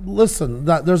 Listen,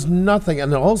 there's nothing,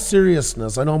 and in all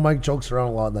seriousness, I know Mike jokes around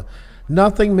a lot of that.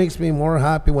 Nothing makes me more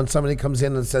happy when somebody comes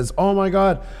in and says, oh my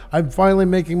God, I'm finally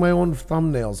making my own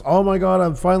thumbnails. Oh my God,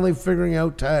 I'm finally figuring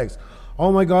out tags.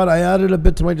 Oh my God, I added a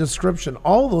bit to my description.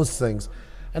 All those things.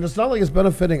 And it's not like it's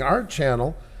benefiting our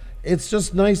channel. It's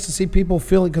just nice to see people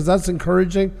feeling, because that's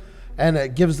encouraging, and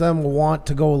it gives them a want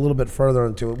to go a little bit further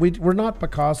into it. We're not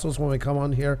Picassos when we come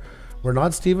on here. We're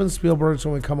not Steven Spielbergs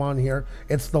when we come on here.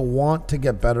 It's the want to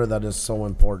get better that is so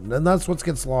important. And that's what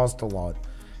gets lost a lot.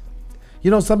 You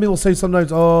know, some people say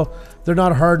sometimes, oh, they're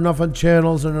not hard enough on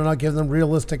channels and they're not giving them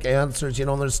realistic answers, you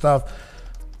know, their stuff.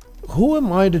 Who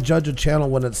am I to judge a channel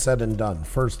when it's said and done?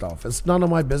 First off, it's none of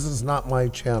my business, not my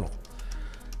channel.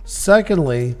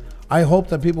 Secondly, I hope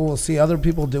that people will see other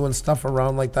people doing stuff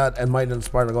around like that and might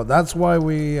inspire to go. That's why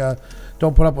we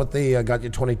don't put up with the got you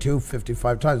 22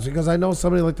 55 times, because I know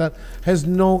somebody like that has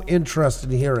no interest in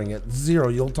hearing it. Zero.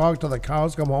 You'll talk to the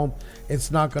cows come home.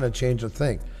 It's not going to change a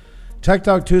thing. Tek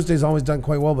Talk Tuesday's always done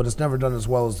quite well, but it's never done as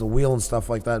well as the wheel and stuff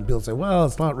like that. And people say, well,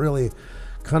 it's not really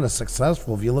kind of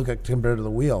successful if you look at compared to the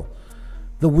wheel.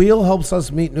 The wheel helps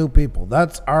us meet new people.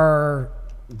 That's our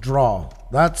draw.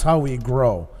 That's how we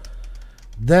grow.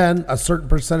 Then a certain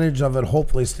percentage of it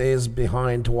hopefully stays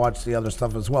behind to watch the other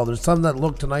stuff as well. There's some that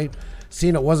look tonight,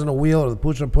 seen it wasn't a wheel or the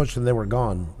push and they were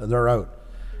gone. They're out.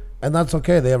 And that's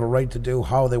okay. They have a right to do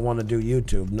how they want to do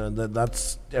YouTube.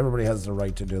 That's everybody has the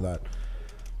right to do that.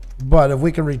 But if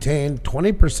we can retain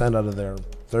 20% out of there,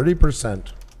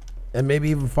 30%, and maybe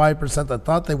even 5% that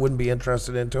thought they wouldn't be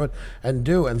interested into it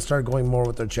and start going more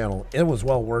with their channel, it was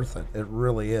well worth it. It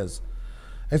really is.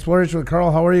 Exploration with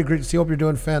Carl, how are you? Great to see you. Hope you're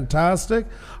doing fantastic.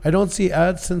 I don't see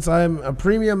ads since I'm a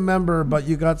premium member, but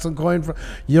you got some coin for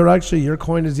your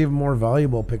coin is even more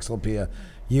valuable, Pixelpia.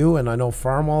 You and I know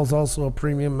Farmall's also a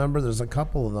premium member. There's a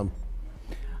couple of them.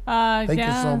 Thank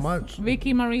you so much.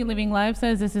 Vicky Marie Living Life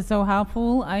says this is so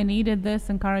helpful. I needed this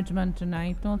encouragement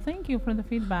tonight. Well, thank you for the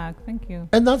feedback. Thank you.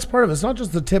 And that's part of it. It's not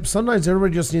just the tips. Sometimes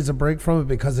everybody just needs a break from it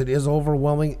because it is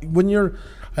overwhelming.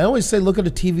 I always say, look at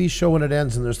a TV show when it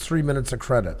ends and there's 3 minutes of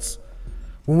credits.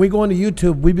 When we go into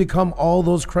YouTube, we become all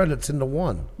those credits into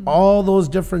one. Mm-hmm. All those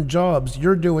different jobs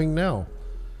you're doing now.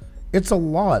 It's a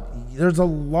lot. There's a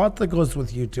lot that goes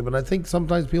with YouTube. And I think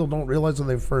sometimes people don't realize when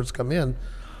they first come in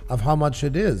of how much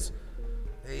it is.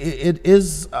 It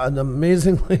is an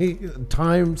amazingly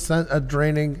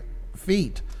time-draining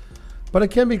feat. But it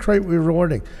can be quite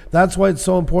rewarding. That's why it's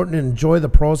so important to enjoy the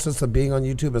process of being on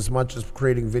YouTube as much as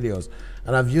creating videos.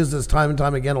 And I've used this time and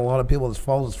time again. A lot of people that's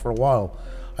followed us for a while.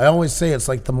 I always say it's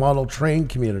like the model train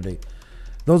community.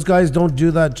 Those guys don't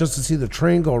do that just to see the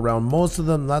train go around. Most of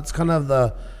them, that's kind of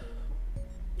the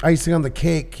icing on the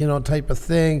cake, type of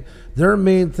thing. Their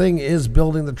main thing is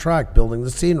building the track, building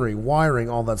the scenery, wiring,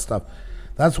 all that stuff.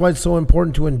 That's why it's so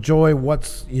important to enjoy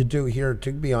what you do here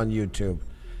to be on YouTube.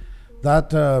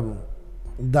 That's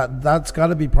got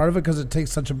to be part of it because it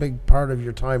takes such a big part of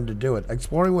your time to do it.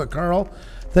 Exploring with Carl,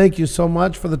 thank you so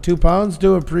much for the £2.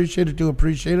 Do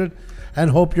appreciate it, and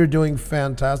hope you're doing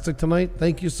fantastic tonight.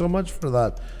 Thank you so much for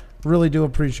that. Really do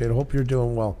appreciate it. Hope you're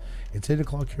doing well. It's 8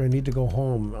 o'clock here. I need to go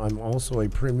home. I'm also a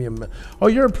premium. Oh,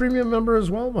 you're a premium member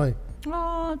as well, Mike.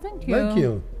 Oh, thank you. Thank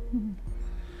you.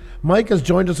 Mike has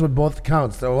joined us with both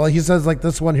accounts. Well, he says like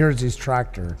this one here is his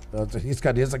tractor. He's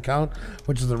got his account,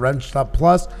 which is the Wrench Stop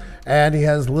Plus, and he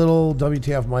has little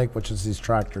WTF Mike, which is his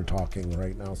tractor talking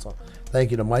right now. So thank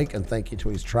you to Mike, and thank you to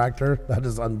his tractor. That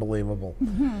is unbelievable.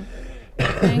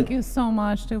 Thank you so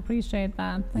much. To appreciate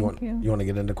that. Thank you. You want to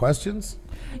get into questions?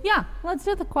 Yeah, let's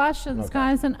do the questions,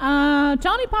 guys. And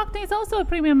Johnny Pockney is also a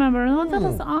premium member. Oh, that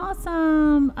is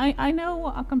awesome. I know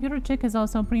a Computer Chick is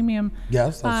also a premium.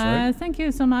 Yes, that's right. Thank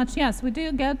you so much. Yes, we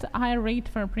do get a higher rate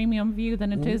for a premium view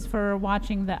than it is for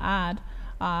watching the ad.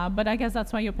 But I guess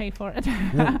that's why you pay for it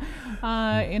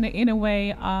in a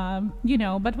way,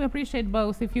 but we appreciate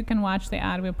both. If you can watch the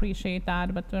ad, we appreciate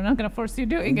that, but we're not going to force you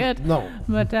doing it. No.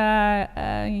 But,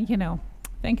 thank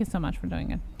you so much for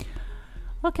doing it.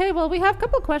 Okay, well, we have a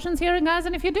couple questions here, guys,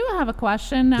 and if you do have a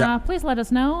question, please let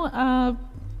us know.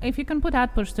 If you can put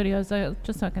at Push Studios,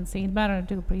 just so I can see it better, I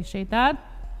do appreciate that.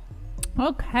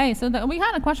 Okay, so we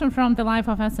had a question from the Life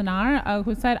of SNR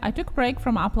who said, I took a break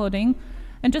from uploading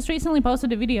and just recently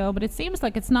posted a video, but it seems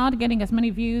like it's not getting as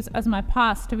many views as my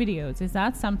past videos. Is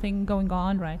that something going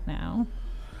on right now?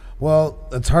 Well,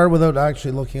 it's hard without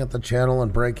actually looking at the channel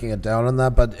and breaking it down on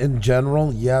that. But in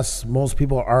general, yes, most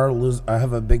people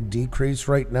have a big decrease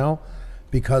right now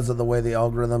because of the way the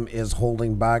algorithm is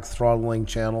holding back, throttling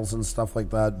channels and stuff like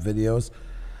that, videos.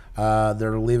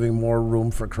 They're leaving more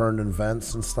room for current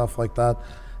events and stuff like that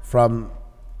from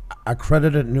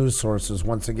accredited news sources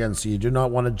once again. So you do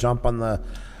not want to jump on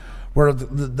where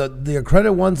the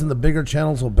accredited ones and the bigger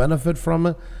channels will benefit from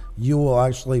it. You will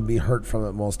actually be hurt from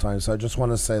it most times. So I just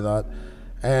want to say that.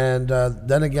 And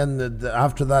then again,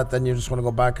 after that, then you just want to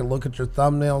go back and look at your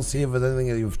thumbnail, see if there's anything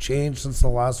that you've changed since the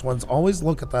last ones. Always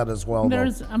look at that as well.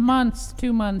 There's a month,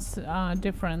 2 months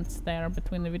difference there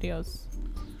between the videos.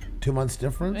 2 months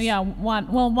difference? Yeah,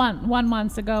 one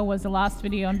month ago was the last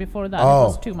video, and before that it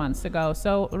was 2 months ago.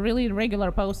 So really, regular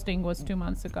posting was 2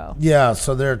 months ago. Yeah,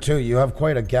 so there too, you have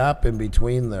quite a gap in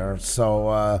between there.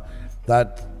 So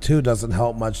that too doesn't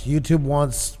help much. YouTube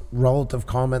wants relative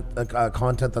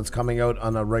content that's coming out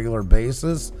on a regular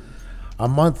basis. A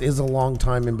month is a long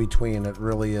time in between. It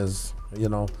really is, you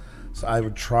know. So I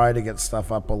would try to get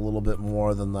stuff up a little bit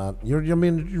more than that. You're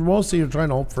trying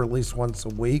to hope for at least once a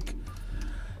week.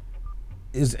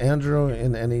 Is Andrew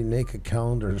in any naked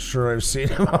calendar? Sure, I've seen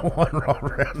him on one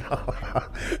already.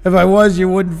 If I was, you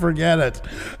wouldn't forget it.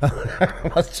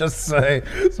 Let's just say.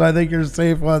 So I think you're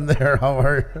safe on there. How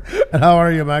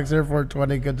are you, Max Air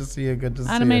 420? Good to see you. Good to see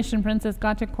you. Animation Princess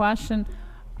got your question.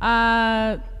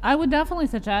 I would definitely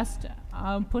suggest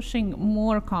pushing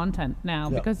more content now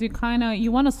because you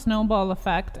want a snowball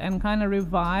effect and kind of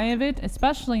revive it.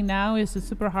 Especially now is a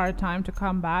super hard time to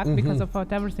come back because of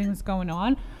what everything's going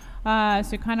on.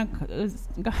 So you kind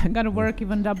of got to work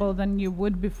even double than you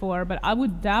would before. But I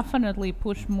would definitely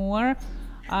push more.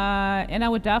 And I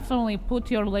would definitely put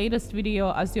your latest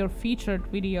video as your featured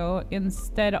video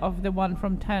instead of the one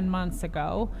from 10 months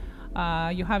ago.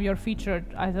 You have your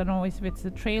featured, I don't know if it's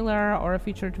a trailer or a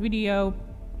featured video.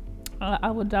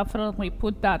 I would definitely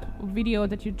put that video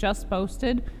that you just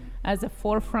posted as a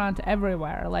forefront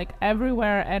everywhere. Like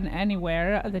everywhere and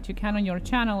anywhere that you can on your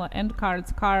channel, end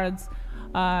cards,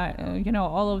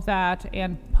 all of that,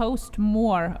 and post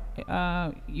more.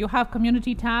 You have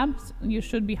community tabs, you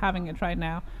should be having it right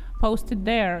now. Post it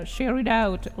there, share it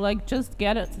out, like just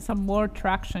get it some more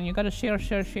traction. You gotta share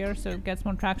so it gets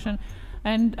more traction.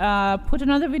 And put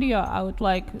another video out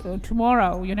like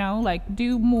tomorrow, like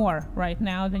do more right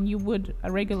now than you would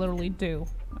regularly do.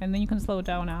 And then you can slow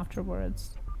down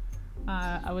afterwards.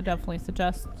 I would definitely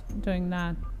suggest doing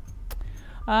that.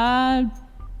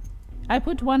 I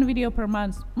put one video per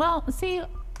month. Well, see,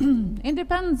 it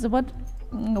depends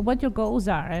what your goals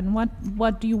are and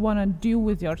what do you want to do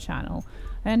with your channel.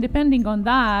 And depending on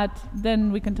that,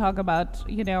 then we can talk about,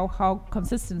 how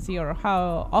consistency or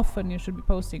how often you should be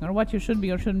posting or what you should be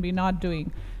or shouldn't be not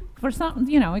doing. For some,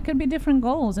 it could be different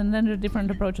goals and then there are different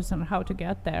approaches on how to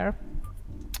get there.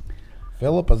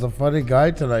 Philip is a funny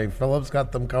guy tonight. Philip's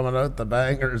got them coming out, the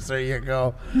bangers. There you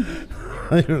go.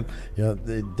 Yeah,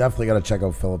 they definitely got to check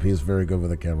out Philip. He's very good with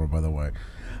the camera, by the way.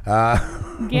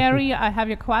 Gary, I have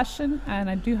your question, and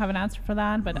I do have an answer for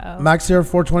that. But Max here,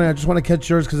 420. I just want to catch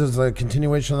yours because it's a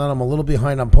continuation of that. I'm a little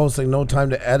behind on posting. No time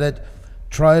to edit.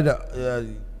 Try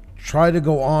to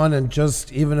go on and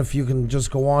just, even if you can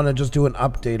just go on and just do an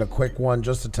update, a quick one,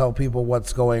 just to tell people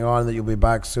what's going on, that you'll be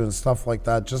back soon, stuff like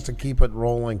that, just to keep it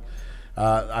rolling.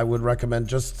 I would recommend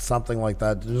just something like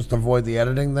that. Just avoid the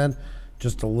editing then.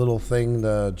 Just a little thing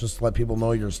to just let people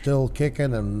know you're still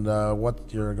kicking and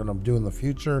what you're going to do in the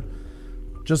future.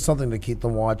 Just something to keep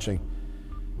them watching.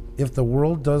 If the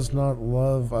world does not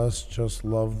love us, just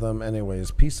love them anyways.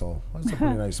 Peace all. That's a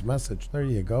pretty nice message. There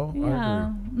you go.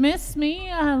 Yeah. Miss me,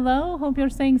 hello. Hope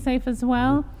you're staying safe as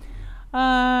well.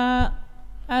 I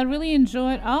really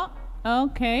enjoyed... Oh,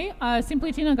 okay.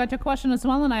 Simply Tina got your question as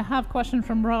well, and I have a question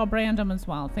from Rob Random as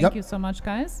well. Thank you so much,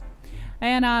 guys.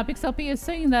 And Pixel P is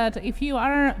saying that if you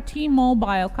are a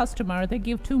T-Mobile customer, they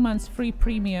give 2 months free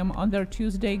premium on their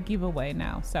Tuesday giveaway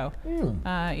now. So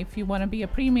if you want to be a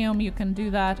premium, you can do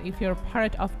that if you're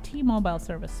part of T-Mobile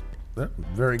service. Yeah,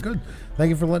 very good. Thank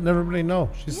you for letting everybody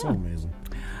know. She's so amazing.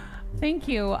 Thank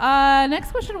you. Next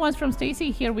question was from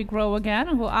Stacy, Here We Grow Again,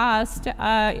 who asked,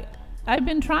 I've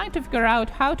been trying to figure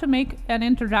out how to make an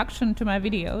introduction to my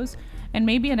videos and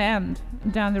maybe an end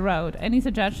down the road. Any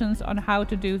suggestions on how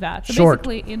to do that? So Short.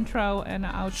 basically intro and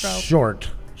outro.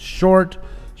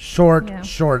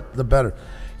 Short, the better.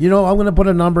 You know, I'm going to put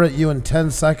a number at you in 10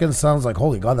 seconds. Sounds like,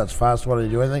 holy God, that's fast. What do you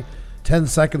do? Anything? 10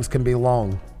 seconds can be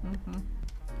long.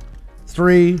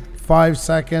 3, 5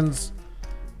 seconds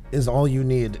is all you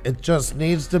need. It just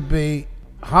needs to be,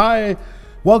 hi,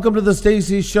 welcome to the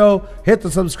Stacey Show. Hit the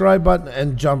subscribe button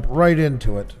and jump right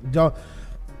into it.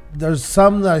 There's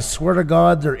some that I swear to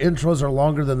God, their intros are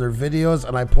longer than their videos,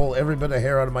 and I pull every bit of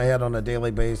hair out of my head on a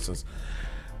daily basis.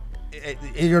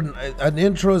 An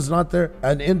intro is not there.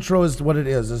 An intro is what it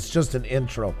is. It's just an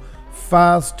intro.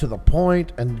 Fast, to the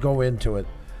point, and go into it.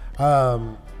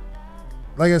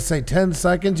 Like I say, 10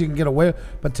 seconds you can get away,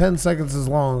 but 10 seconds is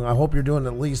long. I hope you're doing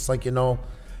at least, like, you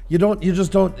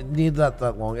just don't need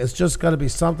that long. It's just got to be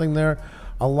something there.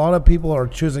 A lot of people are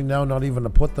choosing now not even to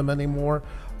put them anymore.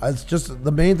 It's just,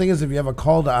 the main thing is if you have a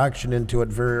call to action into it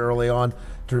very early on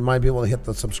to remind people to hit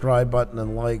the subscribe button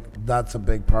and like, that's a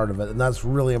big part of it. And that's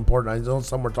really important. I know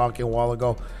some were talking a while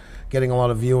ago, getting a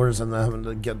lot of viewers and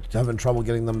having trouble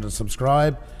getting them to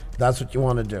subscribe. That's what you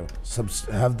want to do.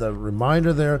 Have the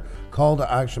reminder there. Call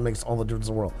to action makes all the difference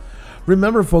in the world.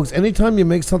 Remember, folks, anytime you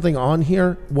make something on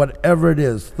here, whatever it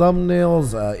is,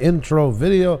 thumbnails, intro,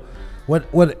 video,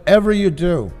 whatever you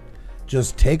do,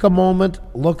 just take a moment,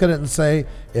 look at it and say,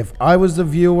 if I was the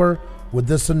viewer, would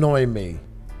this annoy me?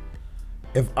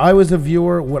 If I was a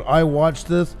viewer, would I watch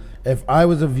this? If I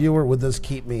was a viewer, would this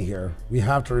keep me here? We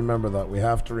have to remember that. We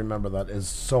have to remember that. It's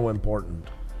so important.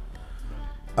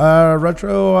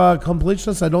 Retro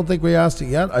completionist, I don't think we asked it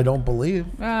yet. I don't believe.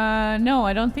 No,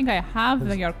 I don't think I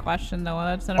have your question, though.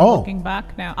 That's what I'm looking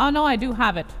back now. Oh, no, I do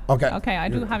have it. Okay. Okay, I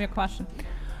do have your question.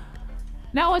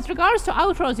 Now, with regards to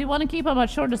outros, you want to keep them as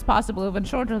short as possible, even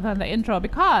shorter than the intro,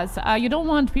 because you don't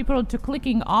want people to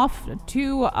clicking off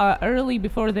too early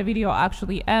before the video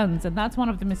actually ends. And that's one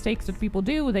of the mistakes that people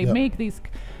do. They make these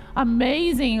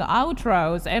amazing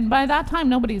outros, and by that time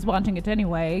nobody's watching it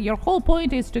anyway. Your whole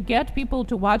point is to get people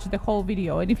to watch the whole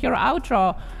video, and if your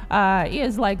outro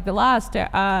is like the last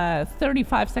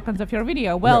 35 seconds of your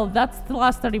video, well, that's the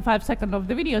last 35 seconds of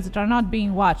the videos that are not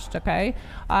being watched. Okay,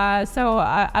 so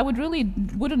I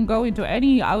wouldn't go into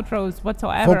any outros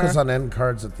whatsoever. Focus on end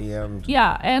cards at the end.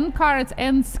 Yeah, end cards,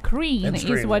 end screen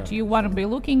is what you want to be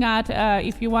looking at.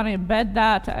 If you want to embed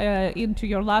that into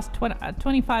your last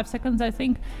 25 seconds, I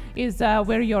think, is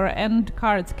where your end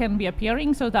cards can be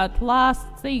appearing. So that last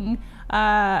thing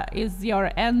is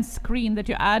your end screen that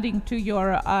you're adding to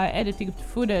your edited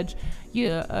footage.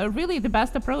 Really the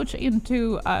best approach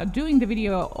into doing the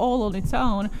video all on its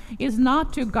own is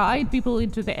not to guide people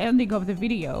into the ending of the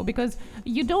video, because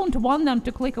you don't want them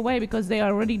to click away because they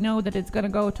already know that it's going to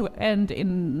go to end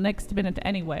in next minute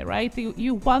anyway, right?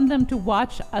 You want them to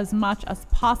watch as much as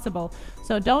possible.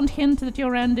 So don't hint that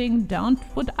you're ending, don't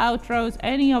put outros,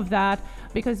 any of that,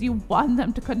 because you want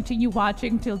them to continue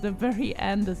watching till the very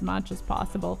end as much as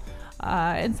possible.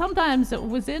 And sometimes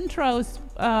with intros,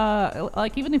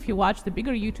 like even if you watch the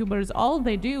bigger YouTubers, all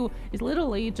they do is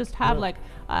literally just have like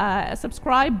a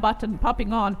subscribe button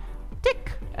popping on,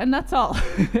 tick, and that's all.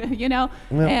 You know,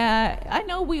 I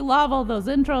know we love all those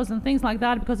intros and things like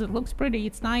that because it looks pretty,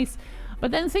 it's nice. But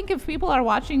then think if people are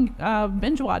watching,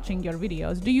 binge watching your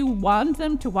videos, do you want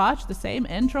them to watch the same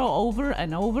intro over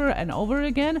and over and over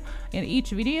again in each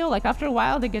video? Like after a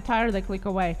while, they get tired, they click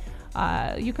away.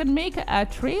 You can make a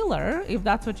trailer if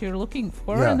that's what you're looking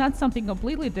for, and that's something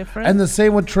completely different. And the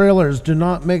same with trailers. Do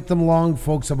not make them long,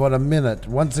 folks, about a minute.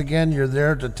 Once again, you're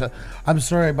there to I'm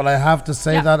sorry, but I have to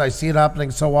say that. I see it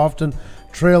happening so often.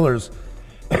 Trailers,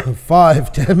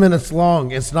 5-10 minutes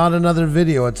long. It's not another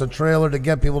video. It's a trailer to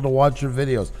get people to watch your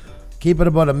videos. Keep it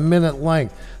about a minute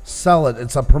length. Sell it.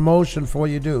 It's a promotion for what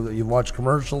you do. You watch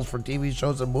commercials for TV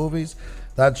shows and movies.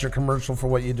 That's your commercial for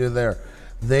what you do there.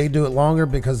 They do it longer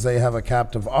because they have a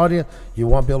captive audience. You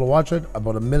want people to watch it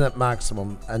about a minute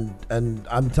maximum. And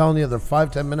I'm telling you, the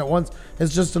 5-10 minute ones,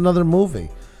 it's just another movie.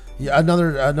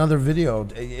 Another video.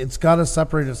 It's got to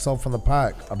separate itself from the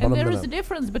pack. And there is a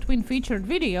difference between featured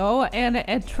video and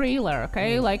a trailer,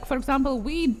 okay? Like, for example,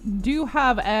 we do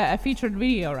have a featured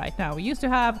video right now. We used to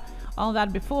have all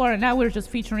that before, and now we're just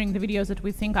featuring the videos that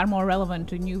we think are more relevant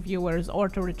to new viewers or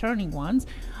to returning ones.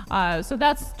 So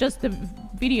that's just the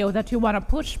video that you want to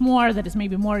push more, that is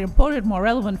maybe more important, more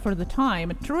relevant for the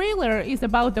time. A trailer is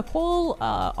about the whole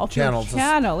of your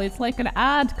channel. It's like an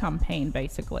ad campaign,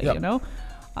 basically, you know?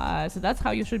 So that's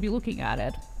how you should be looking at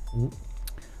it.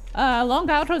 Long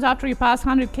outros after you pass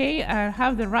 100K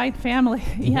have the right family.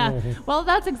 Yeah, well,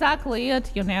 that's exactly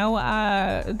it, you know.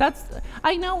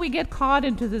 I know we get caught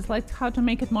into this, like how to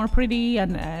make it more pretty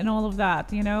and all of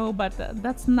that, you know, but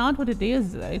that's not what it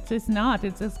is. It's not.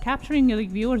 It's just capturing the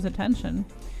viewer's attention,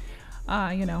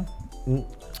 you know.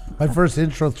 My first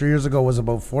intro 3 years ago was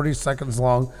about 40 seconds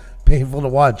long, painful to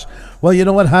watch. Well, you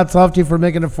know what? Hats off to you for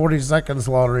making a 40 seconds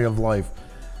lottery of life.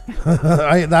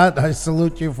 I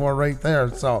salute you for right there.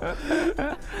 So,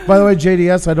 by the way,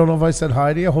 JDS, I don't know if I said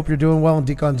hi to you. I hope you're doing well in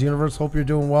Deacon's Universe. Hope you're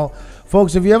doing well.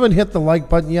 Folks, if you haven't hit the like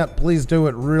button yet, please do.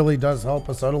 It really does help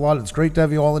us out a lot. It's great to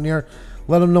have you all in here.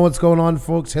 Let them know what's going on,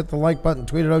 folks. Hit the like button,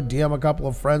 tweet it out, DM a couple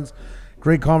of friends.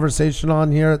 Great conversation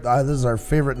on here. This is our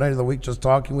favorite night of the week, just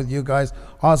talking with you guys.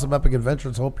 Awesome Epic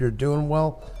Adventures. Hope you're doing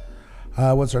well.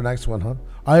 What's our next one, huh?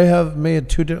 I have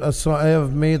made I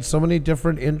have made so many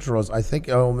different intros. I think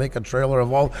I'll make a trailer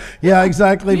of all. Yeah,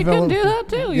 exactly. You can do that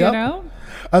too, you know.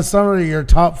 A summary of your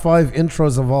top 5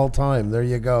 intros of all time. There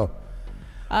you go.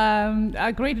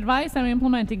 Great advice. I'm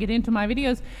implementing it into my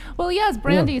videos. Well, yes,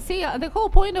 Brandy. Yeah. See, the whole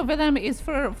point of them is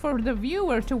for the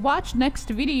viewer to watch next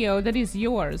video that is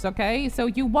yours. Okay, so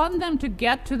you want them to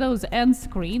get to those end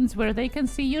screens where they can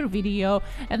see your video,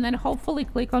 and then hopefully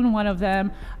click on one of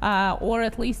them, or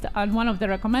at least on one of the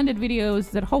recommended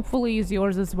videos that hopefully is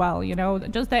yours as well. You know,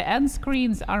 just the end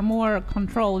screens are more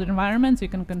controlled environments. You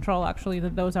can control actually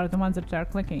that those are the ones that they're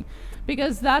clicking,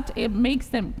 because that it makes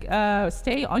them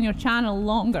stay on your channel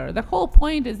longer. The whole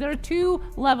point is there are 2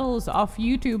 levels of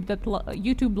YouTube that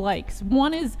YouTube likes.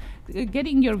 One is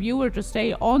getting your viewer to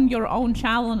stay on your own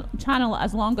channel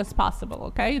as long as possible.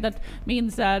 Okay, that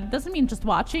means doesn't mean just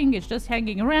watching. It's just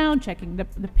hanging around, checking the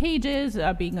pages,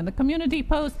 being on the community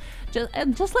post,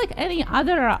 just like any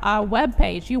other web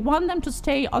page. You want them to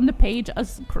stay on the page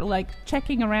as like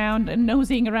checking around and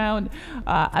nosing around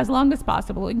as long as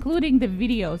possible, including the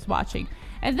videos watching.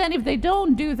 And then if they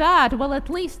don't do that, well, at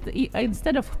least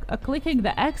instead of clicking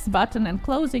the X button and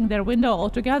closing their window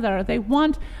altogether, they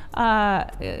want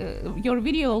your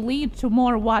video lead to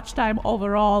more watch time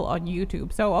overall on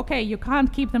YouTube. So, okay, you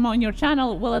can't keep them on your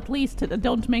channel. Well, at least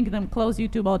don't make them close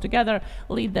YouTube altogether.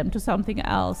 Lead them to something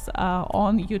else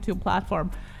on YouTube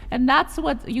platform. And that's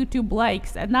what YouTube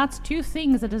likes. And that's 2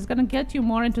 things that is going to get you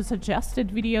more into suggested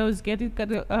videos, get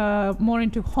more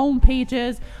into home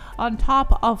pages, on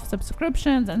top of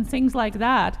subscriptions and things like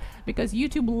that, because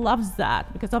YouTube loves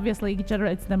that, because obviously it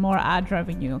generates the more ad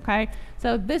revenue. Okay,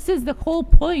 so this is the whole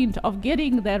point of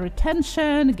getting their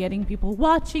attention, getting people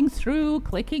watching through,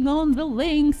 clicking on the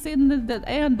links in the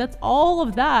end. That's all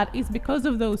of that is because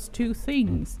of those 2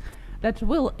 things that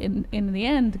will in the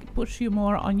end push you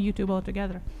more on YouTube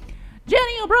altogether.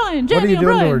 Jenny O'Brien, Jenny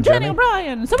O'Brien, Jenny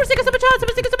O'Brien. Super sticker, super chat,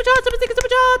 super sticker, super chat, super sticker, super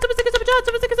chat, super sticker, super chat,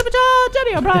 super sticker, super chat.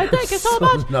 Jenny O'Brien, thank you so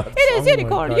much. It is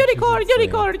unicorn, unicorn,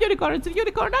 unicorn, unicorn. It's a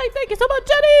unicorn night. Thank you so much,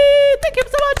 Jenny. Thank you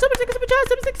so much. Super sticker, super chat,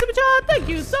 super sticker, super chat. Thank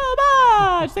you so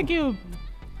much. Thank you.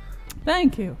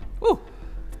 Thank you. Ooh.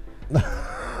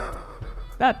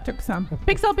 That took some.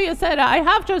 Pixelpia said, I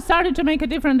have just started to make a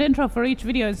different intro for each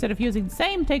video instead of using the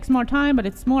same. Takes more time, but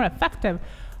it's more effective.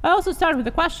 I also start with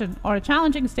a question or a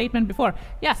challenging statement before.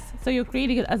 Yes, so you're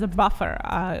creating it as a buffer,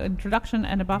 introduction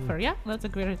and a buffer. Yeah, that's a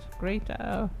great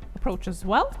approach as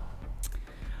well.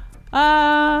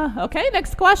 Okay,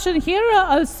 next question here.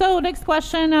 Next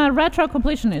question, retro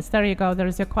completionist. There you go.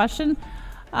 There's your question.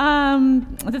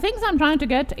 The things I'm trying to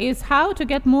get is how to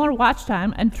get more watch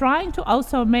time and trying to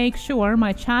also make sure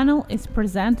my channel is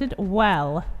presented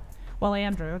well. Well,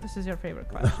 Andrew, this is your favorite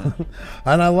question.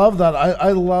 And I love that.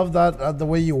 I love that, the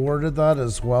way you worded that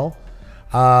as well.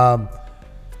 I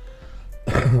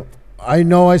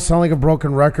know I sound like a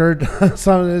broken record.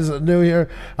 Someone is new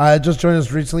here. Just joined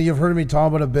us recently. You've heard me talk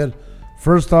about it a bit.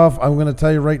 First off, I'm going to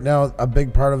tell you right now, a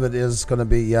big part of it is going to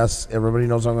be, yes, everybody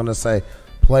knows what I'm going to say,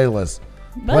 playlist.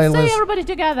 Let's say everybody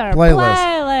together.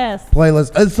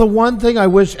 Playlist. It's the one thing I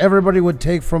wish everybody would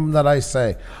take from that I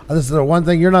say. This is the one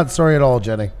thing. You're not sorry at all,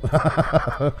 Jenny.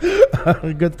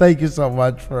 Good. Thank you so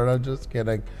much for it. I'm just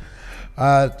kidding.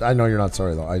 I know you're not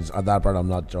sorry, though. That part I'm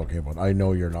not joking about. I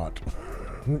know you're not.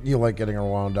 You like getting her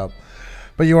wound up.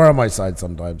 But you are on my side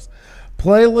sometimes.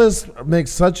 Playlists make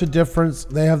such a difference.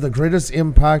 They have the greatest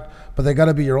impact, but they got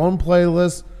to be your own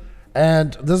playlist.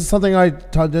 And this is something I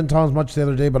didn't talk as much the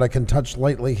other day, but I can touch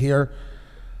lightly here.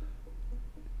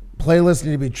 Playlists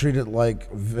need to be treated like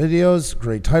videos,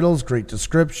 great titles, great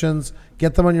descriptions.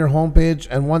 Get them on your homepage.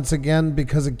 And once again,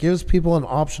 because it gives people an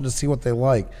option to see what they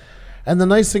like. And the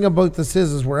nice thing about this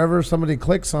is wherever somebody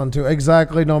clicks onto,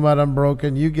 exactly, no, Madam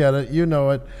Broken, you get it, you know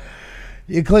it.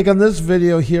 You click on this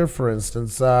video here, for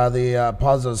instance, the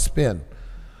positive spin.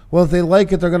 Well, if they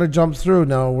like it, they're going to jump through.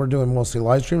 Now, we're doing mostly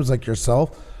live streams like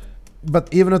yourself. But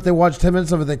even if they watch 10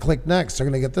 minutes of it, they click next. They're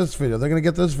going to get this video. They're going to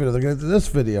get this video. They're going to get this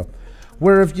video.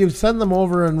 Where if you send them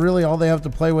over and really all they have to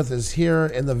play with is here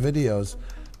in the videos,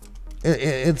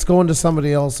 it's going to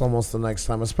somebody else almost the next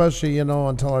time. Especially,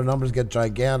 until our numbers get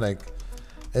gigantic.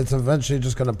 It's eventually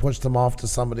just going to push them off to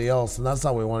somebody else. And that's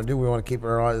not what we want to do. We want to keep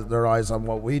their eyes on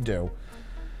what we do.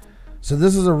 So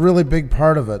this is a really big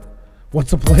part of it.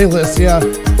 What's a playlist? Yeah.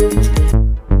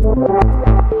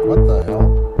 What the hell?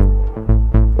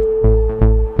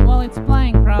 Well, it's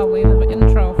playing probably the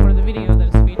intro for the video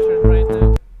that is featured right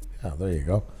now. Yeah, there you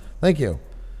go. Thank you.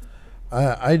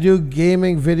 I do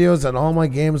gaming videos and all my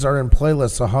games are in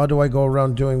playlists. So how do I go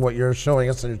around doing what you're showing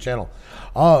us on your channel?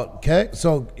 Okay,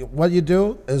 so what you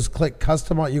do is click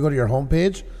customize. You go to your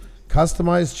homepage,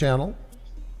 customize channel.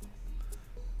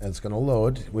 And it's going to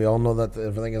load. We all know that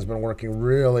everything has been working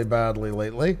really badly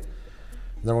lately. And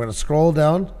then we're going to scroll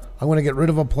down. I'm going to get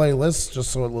rid of a playlist just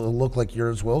so it will look like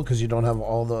yours will, because you don't have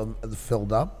all the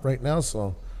filled up right now.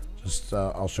 So just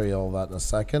I'll show you all that in a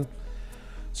second.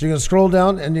 So you're going to scroll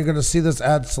down and you're going to see this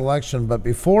add selection. But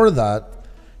before that,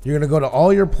 you're going to go to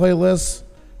all your playlists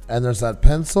and there's that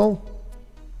pencil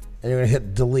and you're going to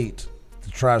hit delete,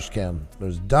 the trash can.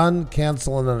 There's done,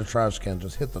 cancel, and then a trash can.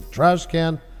 Just hit the trash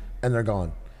can and they're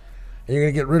gone. And you're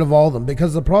going to get rid of all of them,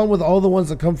 because the problem with all the ones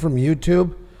that come from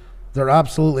YouTube, they're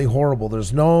absolutely horrible.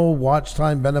 There's no watch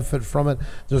time benefit from it.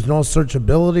 There's no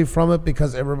searchability from it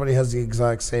because everybody has the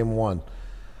exact same one.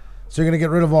 So you're going to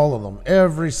get rid of all of them.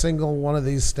 Every single one of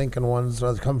these stinking ones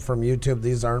that come from YouTube,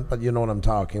 these aren't, but you know what I'm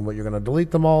talking about. You're going to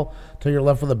delete them all till you're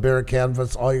left with a bare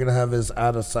canvas. All you're going to have is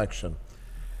add a section.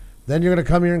 Then you're going to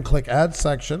come here and click add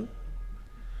section.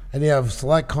 And you have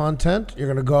select content. You're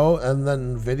going to go and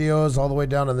then videos all the way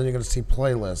down, and then you're going to see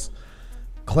playlists.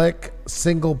 Click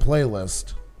single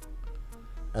playlist.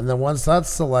 And then once that's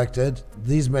selected,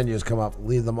 these menus come up.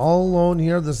 Leave them all alone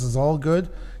here. This is all good.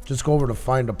 Just go over to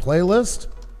find a playlist.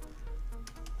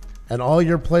 And all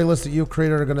your playlists that you've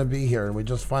created are going to be here. And we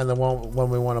just find the one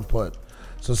we want to put.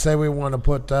 So say we want to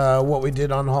put what we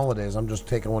did on holidays. I'm just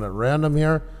taking one at random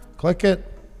here. Click it.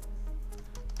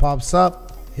 Pops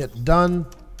up. Hit done.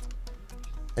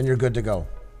 And you're good to go.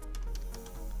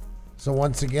 So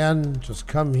once again, just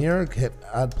come here, hit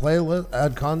add playlist,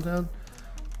 add content,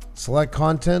 select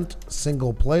content,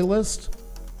 single playlist,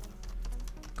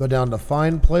 go down to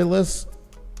find playlists,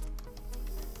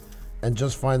 and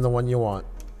just find the one you want.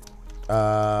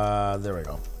 There we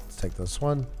go. Let's take this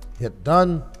one, hit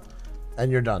done,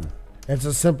 and you're done. It's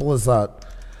as simple as that.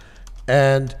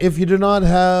 And if you do not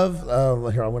have,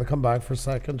 here, I'm going to come back for a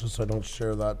second just so I don't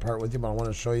share that part with you, but I want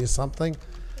to show you something.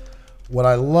 What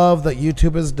I love that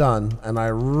YouTube has done, and I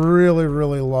really,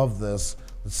 really love this,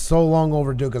 it's so long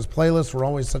overdue because playlists were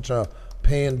always such a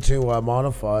pain to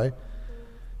modify.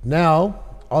 Now,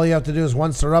 all you have to do is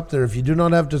once they're up there, if you do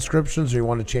not have descriptions or you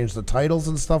want to change the titles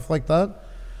and stuff like that,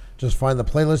 just find the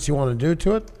playlist you want to do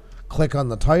to it, click on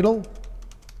the title,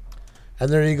 and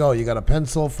there you go. You got a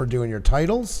pencil for doing your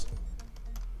titles,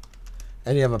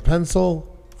 and you have a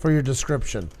pencil for your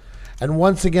description. And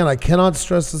once again, I cannot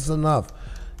stress this enough.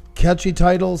 Catchy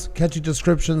titles, catchy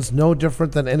descriptions, no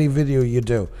different than any video you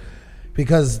do.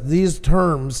 Because these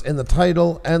terms in the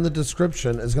title and the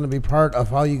description is going to be part of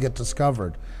how you get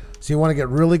discovered. So you want to get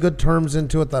really good terms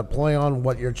into it that play on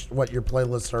what your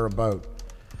playlists are about.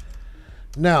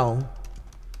 Now,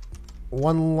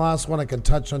 one last one I can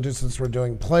touch on just since we're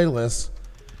doing playlists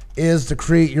is to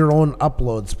create your own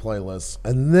uploads playlist.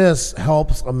 And this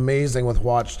helps amazing with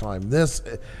watch time. This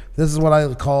is what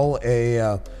I call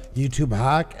a YouTube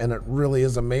hack, and it really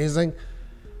is amazing.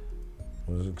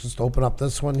 Just open up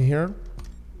this one here.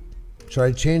 Should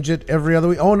I change it every other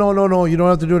week? Oh, no. You don't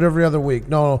have to do it every other week.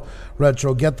 No,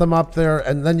 Retro, get them up there,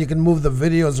 and then you can move the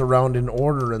videos around in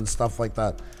order and stuff like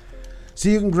that. So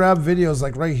you can grab videos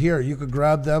like right here. You could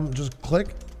grab them, just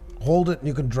click, hold it, and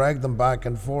you can drag them back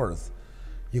and forth.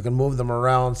 You can move them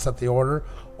around, set the order,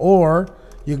 or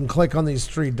you can click on these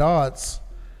three dots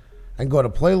and go to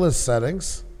playlist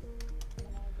settings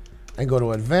and go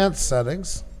to advanced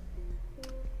settings.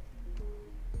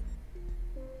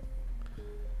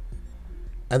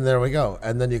 And there we go.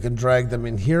 And then you can drag them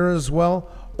in here as well,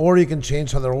 or you can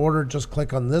change how they're ordered. Just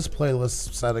click on this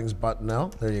playlist settings button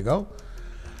now. There you go.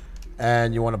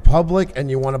 And you want it public and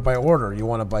you want it by order. You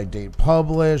want it by date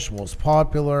published, most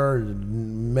popular,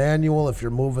 manual if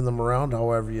you're moving them around,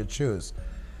 however you choose.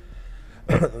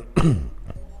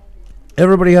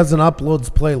 Everybody has an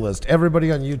uploads playlist.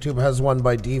 Everybody on YouTube has one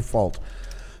by default.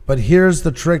 But here's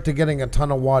the trick to getting a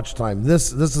ton of watch time.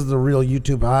 This is the real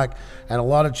YouTube hack, and a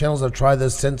lot of channels have tried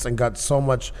this since and got so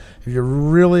much. If you're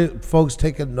really, folks,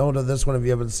 take a note of this one if you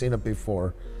haven't seen it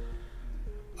before.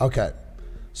 Okay.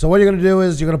 So what you're going to do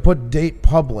is you're going to put date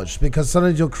published, because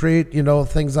sometimes you'll create,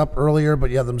 things up earlier, but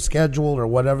you have them scheduled or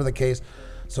whatever the case.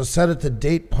 So set it to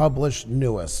date published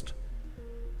newest.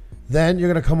 Then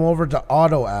you're going to come over to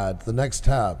auto add, the next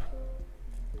tab.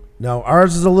 Now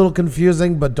ours is a little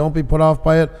confusing, but don't be put off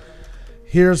by it.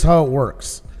 Here's how it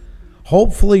works.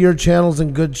 Hopefully your channel's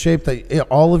in good shape that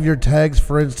all of your tags,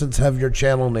 for instance, have your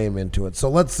channel name into it. So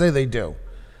let's say they do.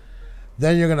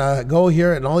 Then you're going to go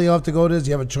here, and all you have to go to is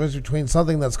you have a choice between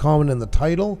something that's common in the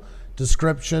title,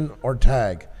 description, or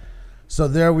tag. So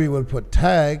there we would put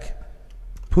tag,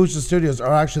 Pusa Studios,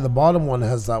 or actually the bottom one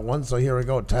has that one. So here we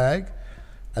go, tag.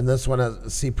 And this one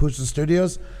has, see, Pusa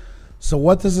Studios. So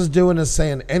what this is doing is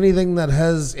saying anything that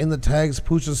has in the tags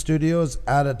Pusa Studios,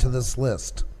 add it to this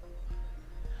list.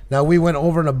 Now we went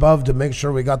over and above to make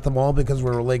sure we got them all because we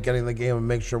were late getting the game and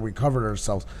make sure we covered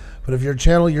ourselves. But if your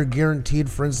channel, you're guaranteed,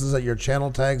 for instance, that your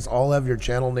channel tags all have your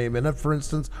channel name in it, for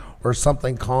instance, or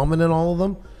something common in all of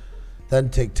them, then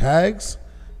take tags,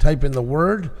 type in the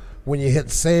word. When you hit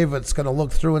save, it's going to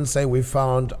look through and say we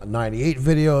found 98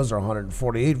 videos or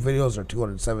 148 videos or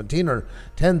 217 or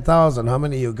 10,000. How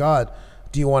many you got?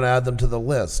 Do you want to add them to the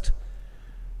list?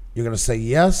 You're going to say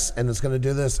yes, and it's going to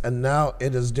do this, and now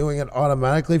it is doing it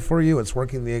automatically for you. It's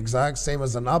working the exact same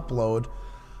as an upload,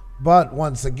 but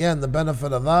once again, the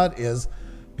benefit of that is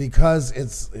because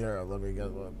it's, here, let me get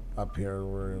up here,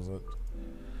 where is it?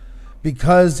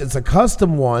 Because it's a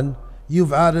custom one,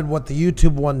 you've added what the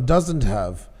YouTube one doesn't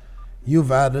have.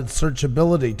 You've added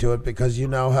searchability to it because you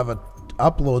now have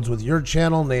uploads with your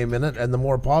channel name in it, and the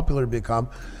more popular you become,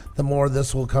 the more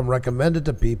this will come recommended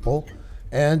to people.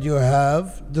 And you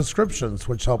have descriptions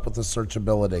which help with the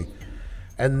searchability.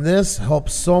 And this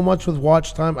helps so much with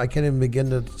watch time. I can't even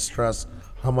begin to stress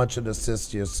how much it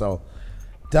assists you. So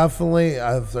definitely,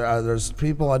 there's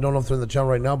people, I don't know if they're in the channel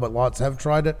right now, but lots have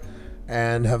tried it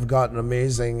and have gotten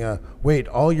amazing. Wait,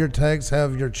 all your tags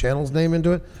have your channel's name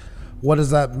into it? What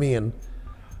does that mean?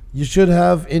 You should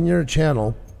have in your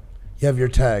channel, you have your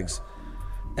tags.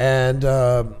 And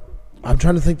I'm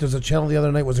trying to think, there's a channel the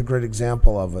other night was a great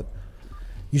example of it.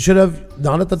 You should have,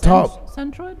 not at the top.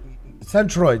 Centroid?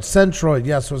 Centroid,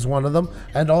 yes, was one of them.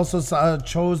 And also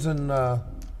Chosen, they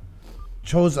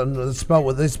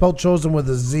spelled Chosen with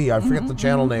a Z. I forget the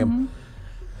channel name.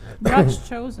 Dutch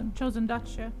Chosen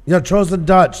Dutch, yeah. Yeah, Chosen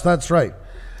Dutch, that's right.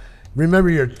 Remember,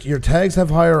 your tags have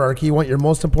hierarchy. You want your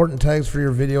most important tags for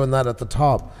your video and that at the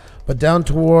top. But down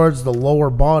towards the lower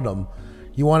bottom,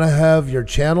 you want to have your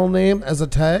channel name as a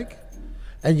tag.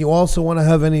 And you also want to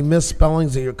have any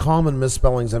misspellings, or your common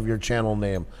misspellings of your channel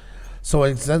name. So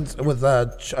with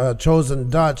Chosen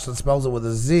Dutch, that spells it with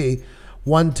a Z,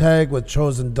 one tag with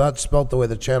Chosen Dutch spelled the way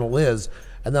the channel is,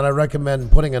 and then I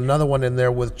recommend putting another one in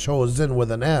there with Chosen with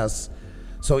an S.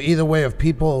 So either way, if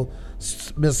people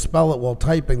misspell it while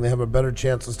typing, they have a better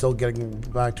chance of still getting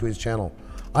back to his channel.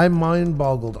 I'm mind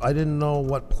boggled. I didn't know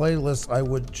what playlist I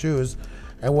would choose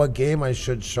and what game I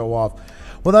should show off.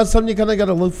 Well, that's something you kind of got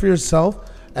to look for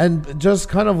yourself and just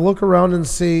kind of look around and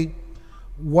see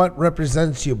what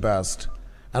represents you best.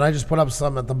 And I just put up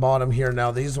some at the bottom here. Now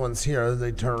these ones here,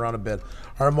 they turn around a bit,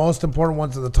 are most important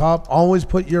ones at the top. Always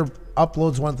put your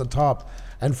uploads one at the top.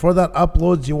 And for that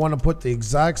uploads, you want to put the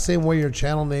exact same way your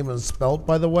channel name is spelled,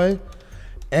 by the way.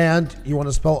 And you want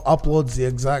to spell uploads the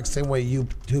exact same way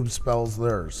YouTube spells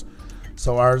theirs.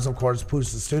 So ours, of course,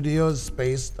 Pusa Studios,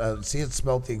 space, see it's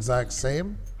spelled the exact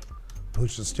same.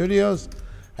 Pusa Studios,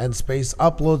 and space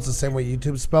uploads the same way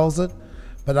YouTube spells it.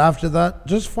 But after that,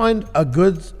 just find a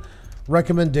good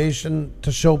recommendation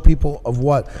to show people of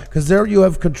what, because there you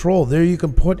have control. There you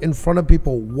can put in front of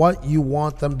people what you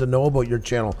want them to know about your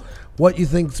channel, what you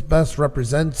think best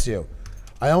represents you.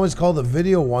 I always call the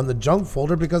video one the junk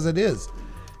folder because it is.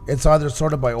 It's either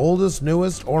sorted by oldest,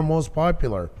 newest, or most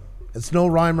popular. It's no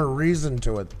rhyme or reason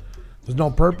to it. There's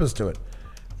no purpose to it.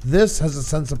 This has a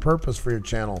sense of purpose for your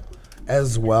channel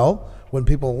as well. When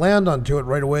people land onto it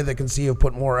right away, they can see you've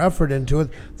put more effort into it.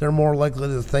 They're more likely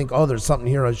to think, oh, there's something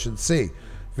here I should see.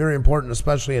 Very important,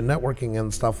 especially in networking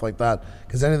and stuff like that,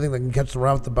 because anything that can catch them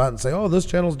right off the bat and say, oh, this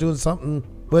channel's doing something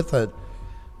with it,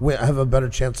 we have a better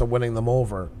chance of winning them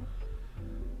over.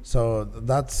 So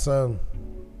that's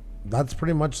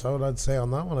pretty much what I'd say on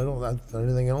that one. I don't have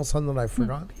anything else on that I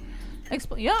forgot.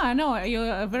 Yeah, I know.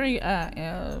 You're very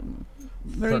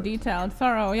Very detailed,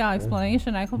 thorough,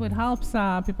 explanation. I hope it helps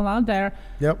people out there.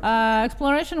 Yep.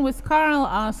 Exploration with Carl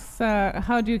asks,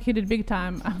 how do you hit it big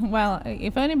time? Well,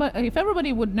 if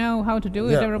everybody would know how to do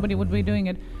it, everybody would be doing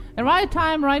it. The right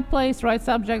time, right place, right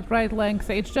subject, right length.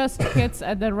 It just hits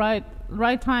at the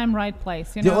right time, right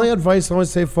place. You know? The only advice I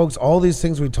always say, folks, all these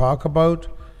things we talk about,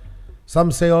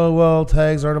 some say, oh, well,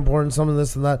 tags aren't important, some of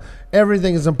this and that.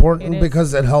 Everything is important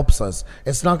because it helps us.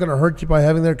 It's not going to hurt you by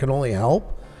having there. It can only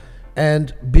help.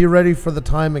 And be ready for the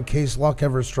time in case luck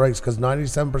ever strikes, because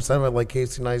 97% of it, like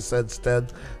Casey and I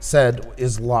said,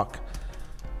 is luck.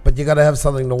 But you got to have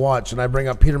something to watch. And I bring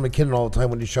up Peter McKinnon all the time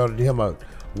when you shouted him out.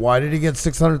 Why did he get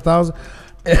 600,000?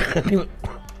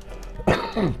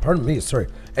 Pardon me, sorry.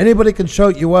 Anybody can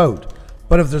shout you out.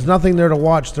 But if there's nothing there to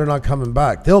watch, they're not coming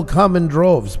back. They'll come in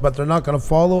droves, but they're not going to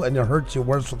follow, and it hurts you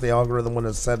worse with the algorithm when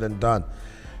it's said and done.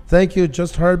 Thank you.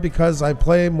 Just hard because I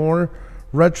play more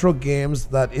retro games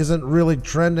that isn't really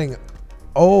trending.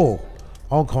 Oh,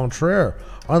 au contraire.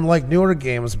 Unlike newer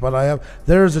games, but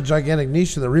there's a gigantic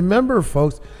niche there. Remember,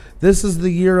 folks, this is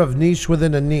the year of niche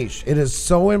within a niche. It is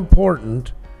so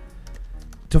important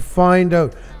to find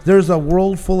out. There's a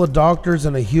world full of doctors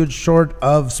and a huge short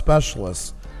of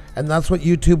specialists. And that's what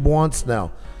YouTube wants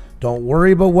now. Don't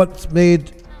worry about what's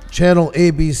made channel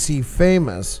ABC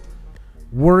famous.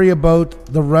 Worry about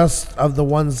the rest of the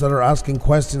ones that are asking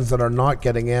questions that are not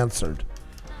getting answered.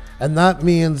 And that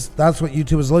means that's what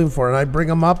YouTube is looking for. And I bring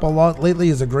them up a lot lately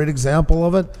as a great example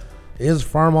of it.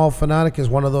 Farmall Fanatic is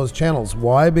one of those channels.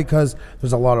 Why? Because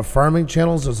there's a lot of farming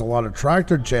channels. There's a lot of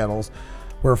tractor channels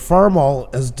where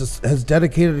Farmall has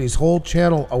dedicated his whole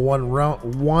channel a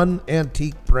one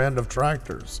antique brand of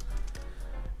tractors.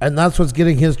 And that's what's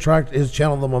getting his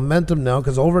channel the momentum now,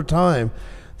 because over time,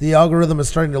 the algorithm is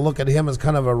starting to look at him as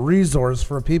kind of a resource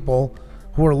for people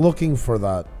who are looking for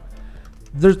that.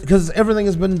 Because everything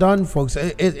has been done, folks.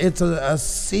 It's a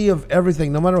sea of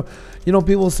everything. No matter,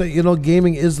 people say,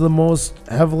 gaming is the most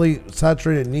heavily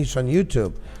saturated niche on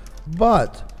YouTube.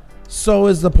 But so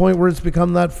is the point where it's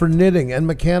become that for knitting and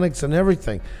mechanics and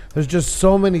everything. There's just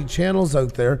so many channels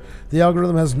out there. The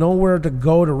algorithm has nowhere to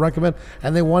go to recommend,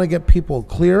 and they want to get people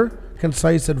clear,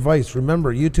 concise advice.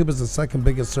 Remember, YouTube is the second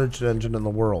biggest search engine in the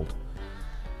world.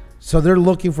 So they're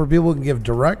looking for people who can give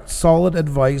direct, solid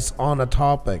advice on a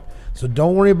topic. So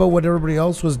don't worry about what everybody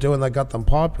else was doing that got them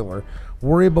popular.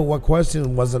 Worry about what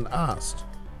question wasn't asked.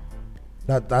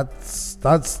 That's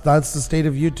the state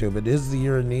of YouTube. It is the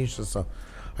year of niche. So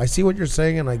I see what you're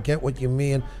saying, and I get what you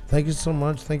mean. Thank you so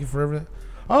much. Thank you for everything.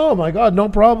 Oh my God, no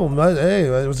problem. Hey,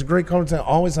 it was a great conversation.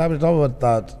 Always happy to talk about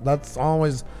that. That's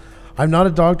always. I'm not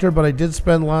a doctor, but I did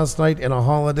spend last night in a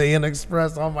Holiday Inn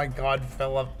Express. Oh my God,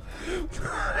 Philip.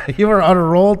 You were on a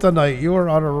roll tonight. You were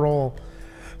on a roll.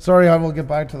 Sorry, I will get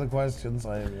back to the questions.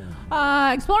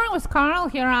 Exploring with Carl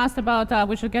here asked about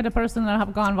we should get a person that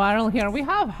have gone viral here. We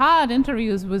have had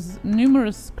interviews with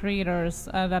numerous creators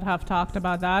that have talked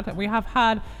about that. We have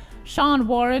had Sean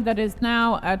Ward, that is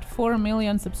now at 4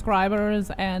 million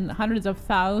subscribers and hundreds of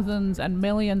thousands and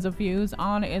millions of views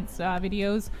on its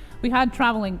videos. We had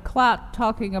Traveling Clat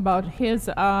talking about his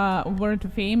word to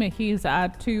fame. He's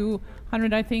at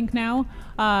 200, I think, now.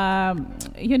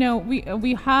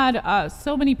 We had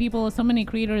so many people, so many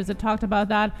creators that talked about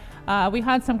that. We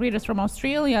had some creators from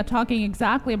Australia talking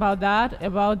exactly about that,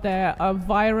 about the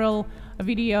viral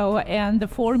video and the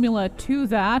formula to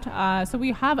that. So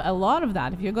we have a lot of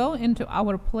that. If you go into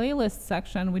our playlist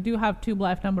section, we do have Tube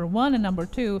Life number 1 and number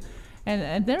 2.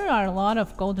 And there are a lot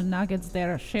of golden nuggets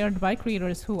there shared by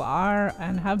creators who are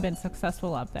and have been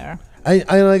successful up there. I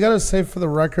gotta say, for the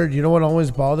record, you know what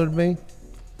always bothered me?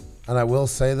 And I will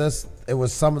say this, it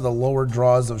was some of the lower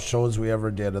draws of shows we ever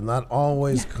did, and that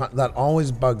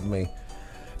always bugged me,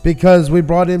 because we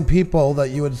brought in people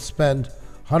that you would spend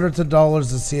hundreds of dollars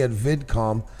to see at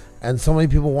VidCom, and so many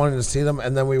people wanted to see them,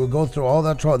 and then we would go through all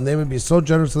that trouble, and they would be so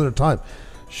generous with their time.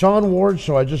 Sean Ward's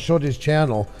show, I just showed his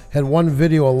channel, had one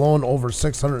video alone over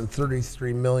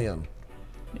 633 million.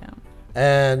 Yeah.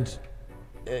 And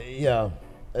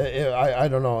I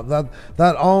don't know,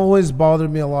 that always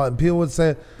bothered me a lot. And people would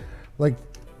say, like,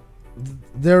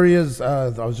 there he is. I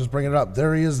was just bringing it up.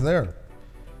 There he is there.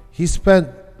 He spent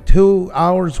 2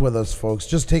 hours with us, folks,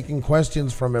 just taking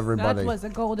questions from everybody. That was a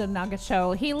golden nugget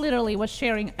show. He literally was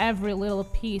sharing every little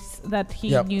piece that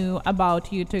he knew about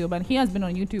YouTube. And he has been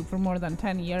on YouTube for more than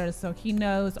 10 years, so he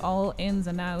knows all ins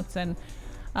and outs. And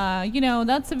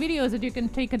that's the videos that you can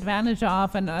take advantage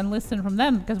of and listen from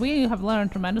them, because we have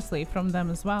learned tremendously from them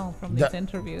as well, from these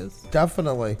interviews.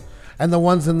 Definitely. And the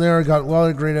ones in there got a lot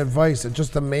of great advice. It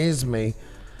just amazed me.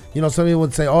 You know, some people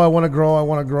would say, "Oh, I want to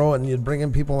grow," and you'd bring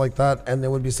in people like that, and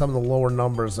there would be some of the lower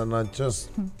numbers, and I just,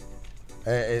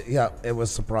 it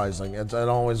was surprising. It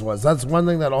always was. That's one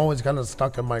thing that always kind of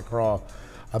stuck in my craw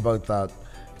about that,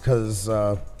 because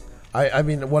I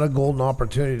mean, what a golden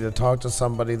opportunity to talk to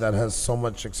somebody that has so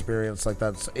much experience like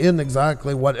that in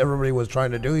exactly what everybody was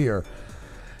trying to do here.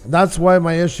 And that's why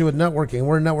my issue with networking.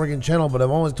 We're a networking channel, but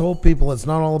I've always told people it's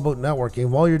not all about networking.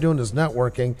 If all you're doing is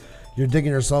networking, you're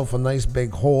digging yourself a nice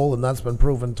big hole, and that's been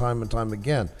proven time and time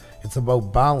again. It's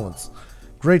about balance.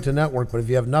 Great to network, but if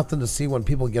you have nothing to see when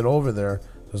people get over there,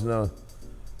 there's no...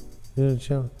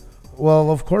 Well,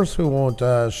 of course we won't,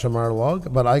 Shamar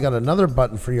Log, but I got another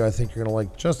button for you I think you're going to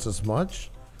like just as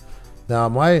much. Now,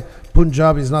 my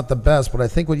Punjabi is not the best, but I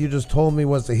think what you just told me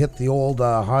was to hit the old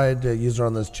hide user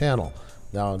on this channel.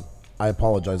 Now, I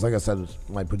apologize. Like I said,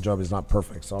 my Punjabi is not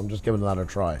perfect, so I'm just giving that a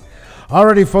try.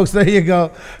 Alrighty, folks, there you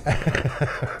go.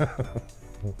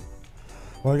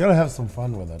 Well, I got to have some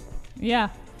fun with it. Yeah.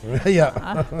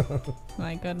 Yeah.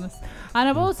 My goodness. And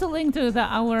I've also linked to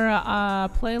our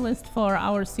playlist for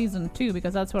our season 2,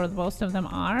 because that's where most of them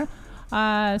are.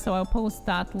 So I'll post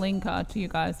that link to you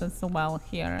guys as well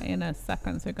here in a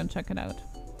second, so you can check it out.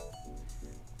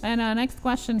 And next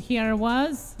question here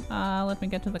was, let me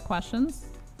get to the questions,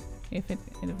 if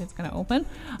it's going to open.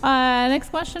 Next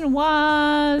question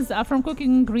was from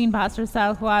Cooking Green Bastard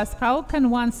Style, who asked, how can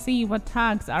one see what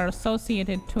tags are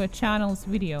associated to a channel's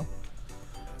video?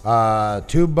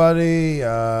 TubeBuddy,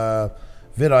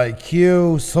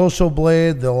 vidIQ, Social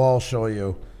Blade, they'll all show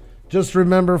you. Just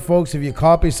remember, folks, if you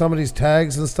copy somebody's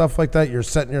tags and stuff like that, you're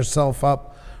setting yourself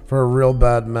up for a real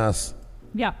bad mess.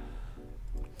 Yeah.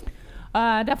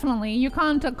 Definitely. You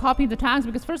can't copy the tags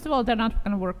because, first of all, they're not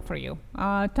going to work for you.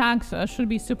 Tags should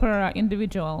be super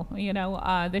individual. You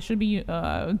know, they should be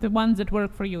the ones that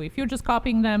work for you. If you're just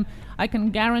copying them, I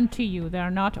can guarantee you they're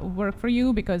not work for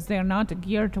you because they're not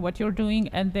geared to what you're doing,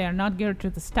 and they're not geared to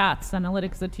the stats,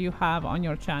 analytics that you have on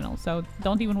your channel. So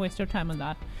don't even waste your time on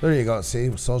that. There you go.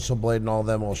 See, Social Blade and all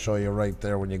them will show you right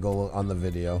there when you go on the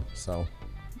video. So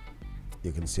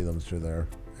you can see them through there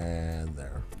and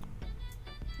there.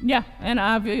 Yeah, and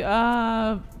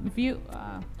vidIQ.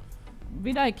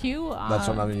 That's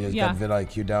what I mean. You've yeah. got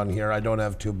vidIQ down here. I don't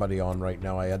have TubeBuddy on right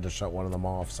now. I had to shut one of them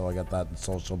off, so I got that in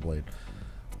Social Blade.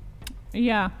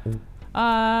 Yeah,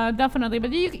 definitely.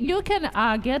 But you can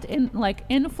get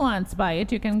influenced by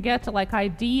it. You can get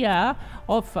idea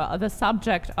of the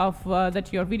subject of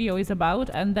that your video is about,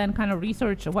 and then kind of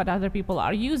research what other people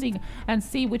are using and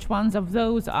see which ones of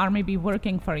those are maybe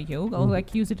working for you. Or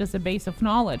use it as a base of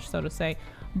knowledge, so to say.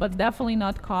 But definitely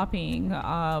not copying,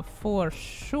 for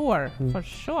sure. For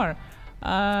sure.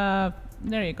 There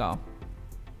you go.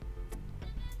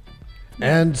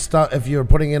 And if you're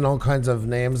putting in all kinds of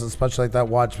names, especially like that,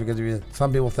 watch, because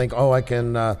some people think, oh, I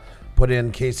can put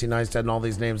in Casey Neistat and all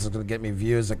these names. It's going to get me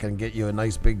views. It can get you a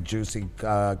nice big juicy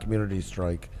community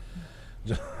strike.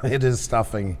 It is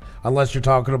stuffing. Unless you're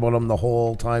talking about them the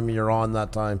whole time you're on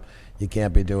that time. You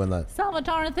can't be doing that.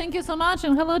 Salvatore, thank you so much,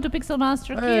 and hello to Pixel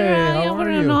Master Kira. Hey, how we're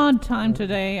are on you? odd time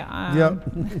today. Yep.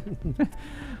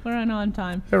 We're on odd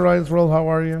time. Hey, Ryan's World, how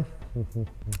are you?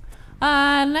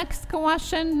 Next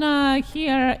question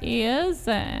here is,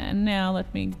 now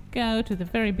let me go to the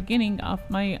very beginning of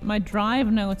my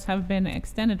drive notes have been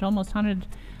extended almost 100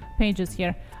 pages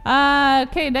here.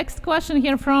 Okay, next question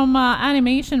here from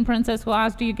Animation Princess, who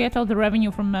asked, do you get all the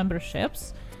revenue from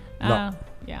memberships? No.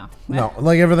 Yeah. No,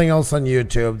 like everything else on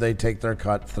YouTube, they take their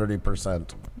cut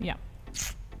 30%. Yeah.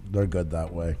 They're good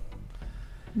that way.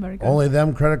 Very good. Only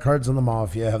them credit cards and the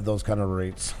mafia have those kind of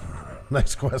rates.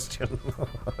 Next question.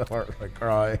 I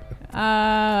cry.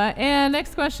 And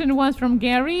next question was from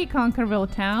Gary,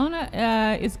 Conkerville Town.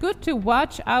 It's good to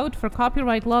watch out for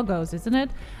copyright logos, isn't it?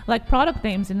 Like product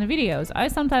names in the videos. I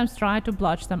sometimes try to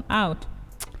blotch them out.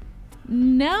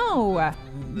 No,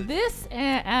 this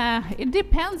it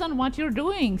depends on what you're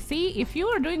doing. See, if you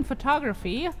are doing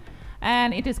photography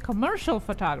and it is commercial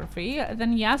photography,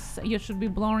 then yes, you should be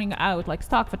blurring out, like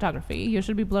stock photography. You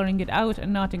should be blurring it out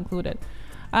and not include it.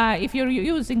 If you're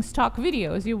using stock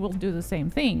videos, you will do the same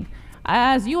thing.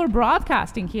 As you are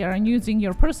broadcasting here and using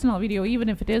your personal video, even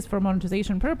if it is for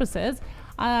monetization purposes,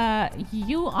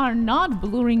 you are not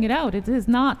blurring it out. It is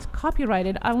not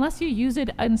copyrighted unless you use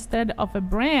it instead of a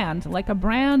brand, like a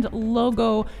brand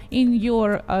logo in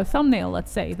your thumbnail,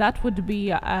 let's say. That would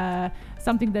be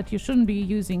something that you shouldn't be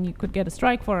using. You could get a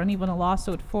strike for and even a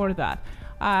lawsuit for that.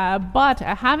 But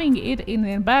having it in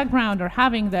the background, or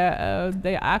having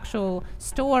the actual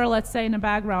store, let's say, in the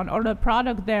background, or the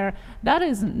product there, that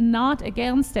is not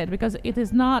against it, because it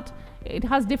is not. It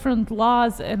has different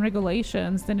laws and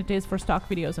regulations than it is for stock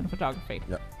videos and photography.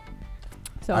 Yeah.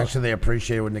 So actually, they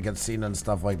appreciate it when they get seen and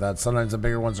stuff like that. Sometimes the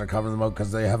bigger ones are covering them out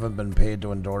because they haven't been paid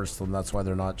to endorse them. That's why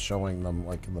they're not showing them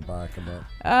like in the back of it.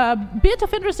 Bit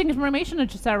of interesting information I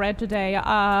just read today.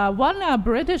 One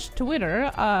British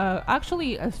Twitter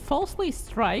actually falsely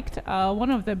striked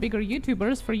one of the bigger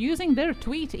YouTubers for using their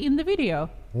tweet in the video.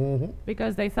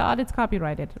 Because they thought it's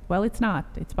copyrighted. Well, it's not.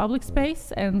 It's public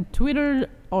space, and Twitter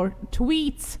or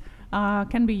tweets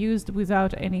can be used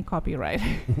without any copyright.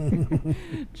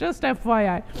 Just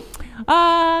FYI.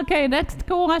 Okay, next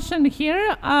question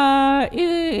here.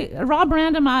 Rob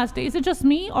Random asked, is it just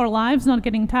me or live's not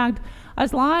getting tagged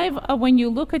as live when you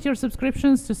look at your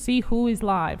subscriptions to see who is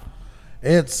live?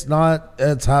 It's not.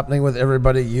 It's happening with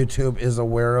everybody. YouTube is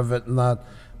aware of it, and that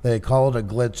they call it a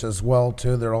glitch as well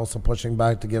too. They're also pushing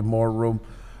back to give more room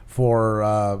for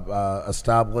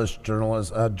established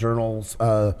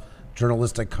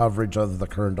journalistic coverage of the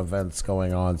current events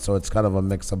going on. So it's kind of a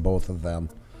mix of both of them.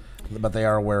 But they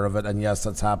are aware of it, and yes,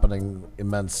 it's happening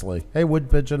immensely. Hey,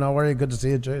 Wood Pigeon, how are you? Good to see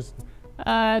you, Jason.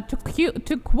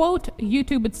 To quote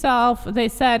YouTube itself, they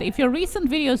said, if your recent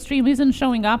video stream isn't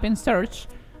showing up in search,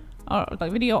 or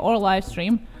like video or live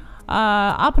stream,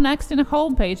 up next in the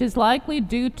homepage is likely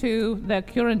due to the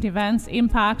current events'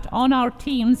 impact on our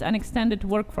teams and extended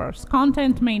workforce.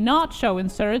 Content may not show in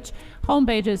search,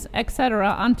 homepages,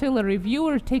 etc. until a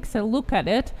reviewer takes a look at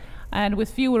it, and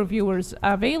with fewer viewers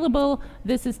available,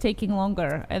 this is taking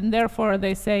longer, and therefore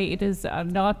they say it is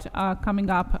not coming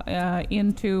up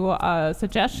into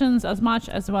suggestions as much,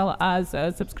 as well as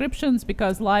subscriptions,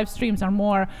 because live streams are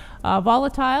more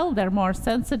volatile, they're more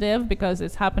sensitive because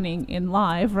it's happening in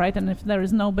live, right? And if there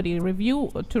is nobody to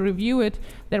review it,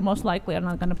 they're most likely are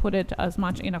not going to put it as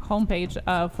much in a homepage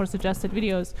for suggested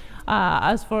videos.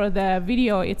 As for the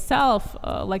video itself,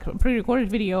 like pre-recorded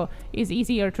video is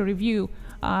easier to review,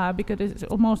 because it's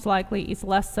most likely it's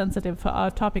less sensitive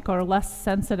topic, or less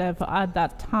sensitive at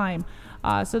that time.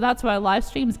 So that's why live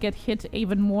streams get hit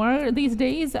even more these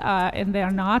days, and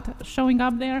they're not showing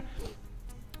up there.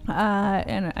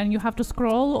 And you have to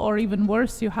scroll, or even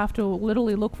worse, you have to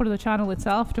literally look for the channel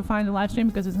itself to find the live stream,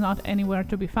 because it's not anywhere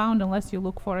to be found unless you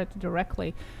look for it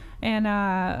directly. And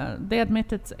they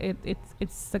admit it's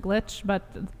a glitch, but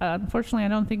unfortunately I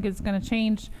don't think it's going to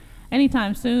change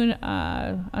anytime soon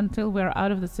until we're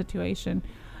out of the situation.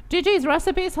 GG's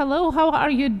Recipes, hello, how are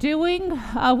you doing?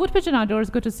 Wood Pigeon Outdoors,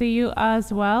 good to see you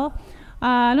as well.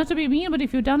 Not to be mean, but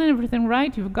if you've done everything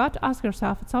right, you've got to ask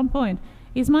yourself at some point,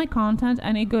 is my content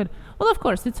any good? Well, of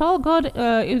course, it's all good.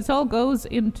 It all goes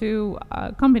into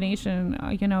a combination,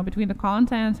 between the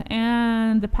content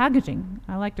and the packaging.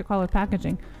 I like to call it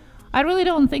packaging. I really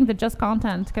don't think that just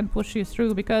content can push you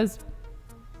through, because,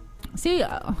 see,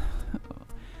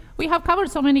 we have covered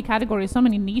so many categories, so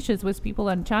many niches with people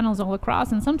and channels all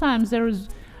across, and sometimes there's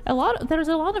a lot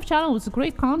of channels with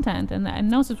great content and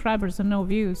no subscribers and no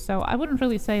views. So I wouldn't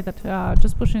really say that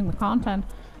just pushing the content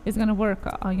is going to work.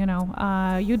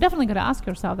 You definitely got to ask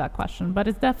yourself that question, but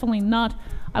it's definitely not.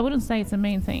 I wouldn't say it's the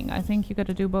main thing. I think you got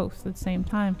to do both at the same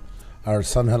time. Our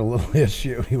son had a little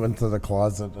issue. He went to the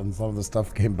closet and some of the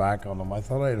stuff came back on him. I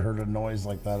thought I had heard a noise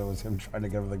like that. It was him trying to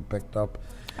get everything picked up.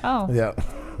 Oh. Yeah.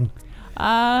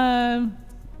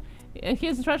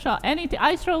 Here's the threshold.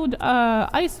 Ice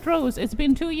Rose. It's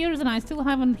been 2 years and I still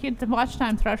haven't hit the watch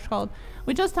time threshold.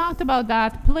 We just talked about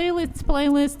that.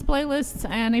 Playlists.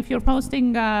 And if you're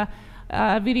posting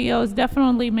videos,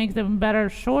 definitely make them better,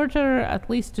 shorter, at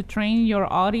least to train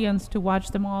your audience to watch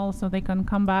them all, so they can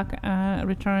come back,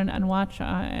 return and watch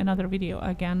another video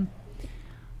again.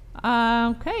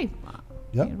 Okay.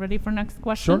 Yep. Ready for next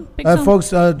question? Sure. Folks,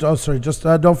 just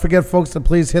don't forget, folks, to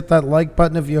please hit that like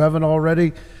button if you haven't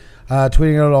already.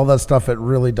 Tweeting out all that stuff, it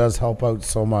really does help out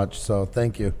so much. So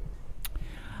thank you.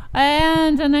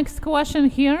 And the next question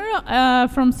here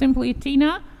from Simply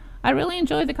Tina. I really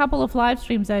enjoyed the couple of live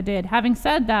streams I did. Having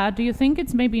said that, do you think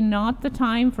it's maybe not the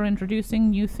time for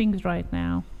introducing new things right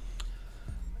now?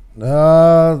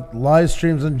 Live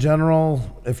streams in general,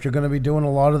 if you're going to be doing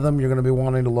a lot of them, you're going to be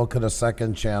wanting to look at a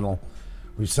second channel.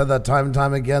 We've said that time and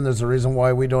time again. There's a reason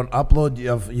why we don't upload.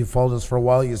 You followed us for a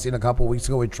while. You've seen a couple weeks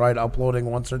ago we tried uploading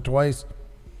once or twice.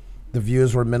 The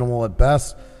views were minimal at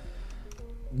best.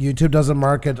 YouTube doesn't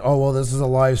market, oh, well, this is a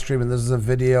live stream and this is a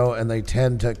video, and they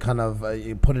tend to kind of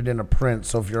you put it in a print.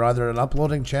 So if you're either an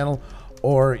uploading channel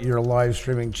or you're a live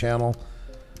streaming channel,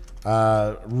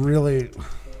 really,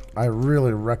 I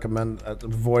really recommend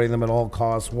avoiding them at all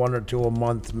costs, 1 or 2 a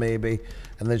month maybe,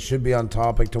 and they should be on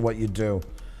topic to what you do.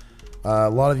 A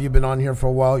lot of you have been on here for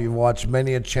a while. You've watched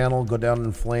many a channel go down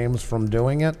in flames from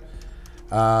doing it.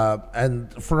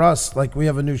 And for us, like we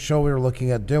have a new show we were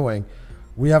looking at doing.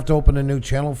 We have to open a new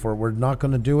channel for it. We're not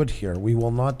going to do it here. We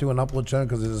will not do an upload channel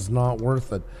because it is not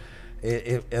worth it.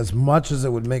 As much as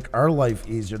it would make our life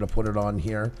easier to put it on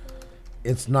here,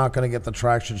 it's not going to get the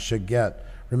traction it should get.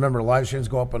 Remember, live streams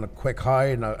go up on a quick high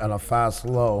and a fast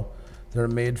low. They're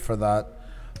made for that.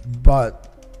 But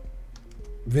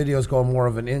videos go more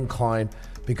of an incline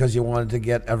because you wanted to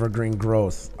get evergreen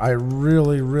growth. I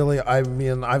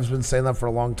mean, I've been saying that for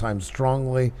a long time.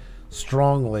 Strongly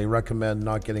recommend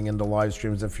not getting into live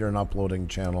streams if you're an uploading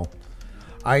channel.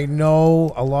 I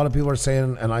know a lot of people are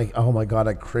saying, and oh my God,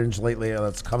 I cringe lately.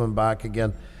 That's coming back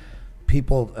again.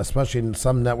 People, especially in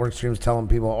some network streams, telling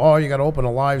people, "Oh, you got to open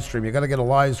a live stream. You got to get a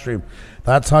live stream.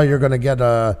 That's how you're going to get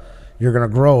you're going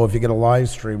to grow if you get a live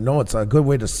stream." No, it's a good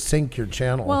way to sync your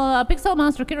channel. Well, Pixel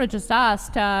Master Kira just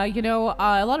asked, a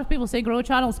lot of people say grow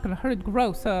channels can hurt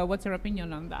growth. What's your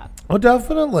opinion on that? Oh,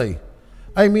 definitely.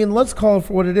 I mean, let's call it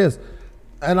for what it is.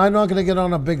 And I'm not going to get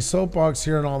on a big soapbox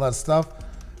here and all that stuff.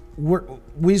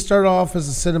 We started off as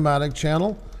a cinematic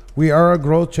channel. We are a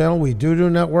growth channel. We do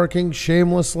networking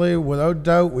shamelessly, without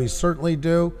doubt. We certainly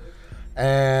do.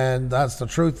 And that's the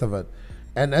truth of it.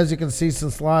 And as you can see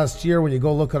since last year, when you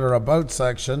go look at our About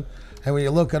section, and when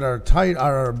you look at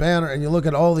our banner, and you look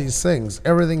at all these things,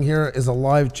 everything here is a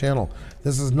live channel.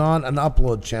 This is not an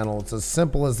upload channel. It's as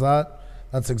simple as that.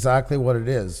 That's exactly what it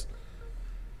is.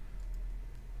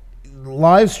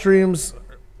 Live streams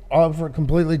offer a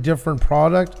completely different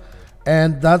product.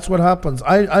 And that's what happens.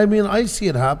 I mean, I see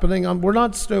it happening. We're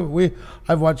not stupid.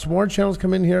 I've watched more channels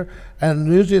come in here, and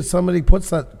usually it's somebody puts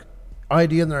that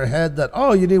idea in their head that,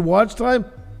 oh, you need watch time?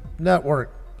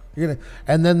 Network.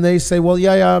 And then they say, well,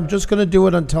 yeah, I'm just going to do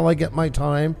it until I get my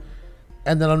time,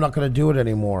 and then I'm not going to do it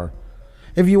anymore.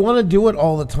 If you want to do it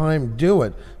all the time, do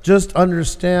it. Just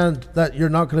understand that you're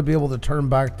not going to be able to turn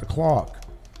back the clock.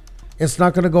 It's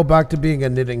not going to go back to being a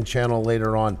knitting channel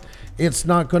later on. It's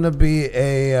not going to be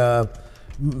a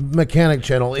mechanic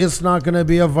channel. It's not going to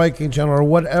be a Viking channel or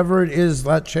whatever it is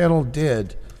that channel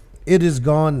did. It is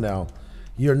gone now.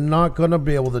 You're not going to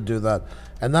be able to do that.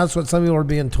 And that's what some people are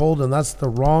being told, and that's the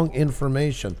wrong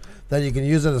information. That you can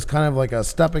use it as kind of like a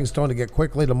stepping stone to get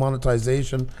quickly to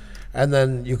monetization, and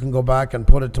then you can go back and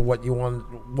put it to what you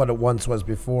want, what it once was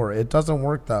before. It doesn't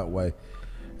work that way.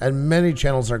 And many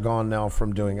channels are gone now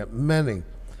from doing it. Many.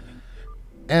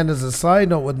 And as a side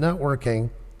note with networking,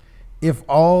 if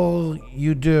all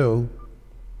you do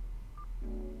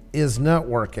is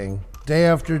networking day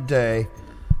after day,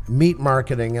 meat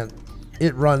marketing,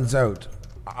 it runs out.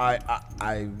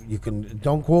 You can,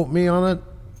 don't quote me on it.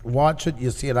 Watch it. You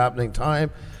see it happening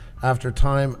time after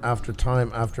time after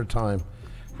time after time.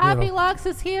 Happy Lux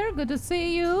is here. Good to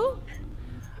see you.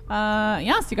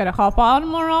 Yes, you gotta hop on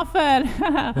more often.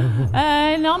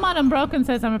 Nomad Unbroken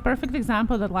says, I'm a perfect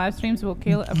example that live streams will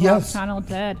kill a vlog channel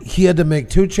dead. He had to make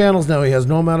 2 channels now. He has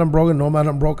Nomad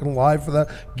Unbroken Live for that.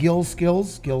 Gill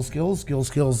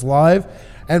Skills Live.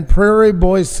 And Prairie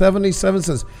Boy 77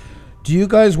 says, do you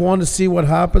guys want to see what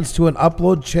happens to an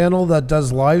upload channel that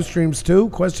does live streams too?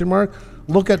 Question mark.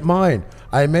 Look at mine.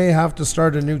 I may have to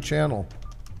start a new channel.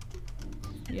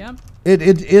 Yep. It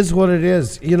is what it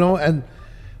is, and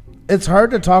it's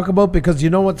hard to talk about because you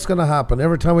know what's going to happen.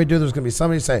 Every time we do, there's going to be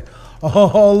somebody say,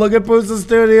 oh, look at Pusa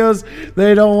Studios.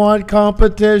 They don't want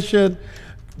competition.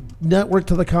 Network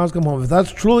till the cows come home. If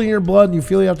that's truly in your blood and you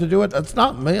feel you have to do it, that's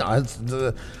not me.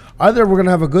 Either we're going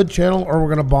to have a good channel or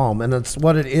we're going to bomb. And it's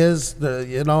what it is.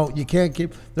 You can't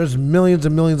keep, there's millions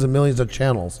and millions and millions of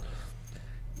channels.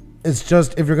 It's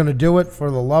just, if you're going to do it,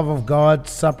 for the love of God,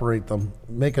 separate them.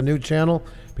 Make a new channel,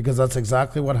 because that's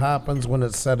exactly what happens when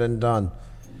it's said and done.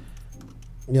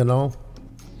 It's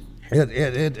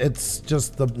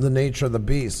just the nature of the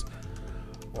beast.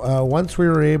 Once we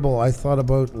were able, I thought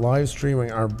about live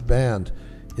streaming our band.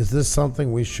 Is this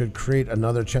something we should create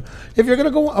another channel? If you're going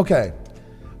to go, okay.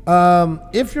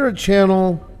 If you're a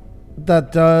channel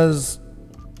that does,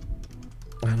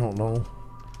 I don't know,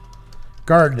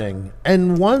 gardening,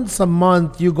 and once a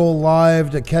month you go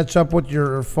live to catch up with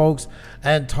your folks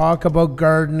and talk about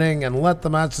gardening and let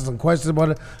them ask some questions about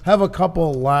it, have a couple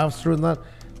of laughs through that,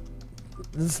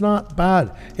 it's not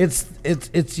bad. It's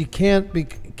you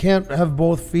can't have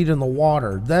both feet in the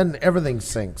water, then everything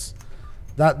sinks.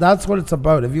 That's what it's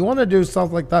about. If you want to do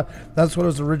stuff like that, that's what it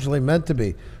was originally meant to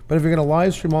be. But if you're going to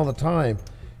live stream all the time,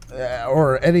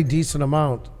 or any decent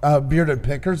amount. Bearded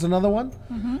Picker's another one.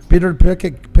 Bearded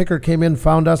Picker came in,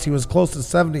 found us. He was close to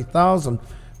 70,000.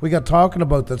 We got talking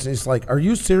about this, and he's like, "Are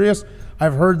you serious?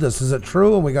 I've heard this. Is it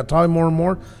true?" And we got talking more and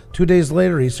more. 2 days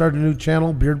later, he started a new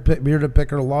channel, Bearded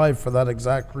Picker Live, for that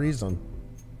exact reason.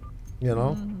 You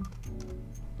know?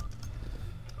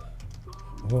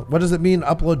 What does it mean,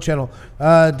 upload channel?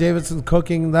 Davidson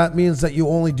Cooking, that means that you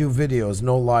only do videos,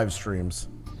 no live streams.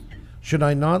 Should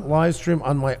I not live stream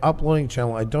on my uploading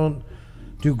channel? I don't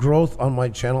do growth on my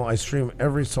channel. I stream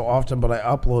every so often, but I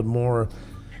upload more.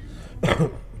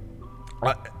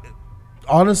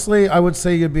 Honestly, I would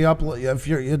say you'd be if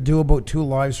you do about 2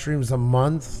 live streams a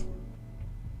month.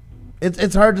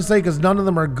 It's hard to say because none of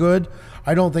them are good.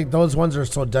 I don't think those ones are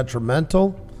so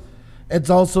detrimental. It's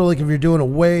also like if you're doing a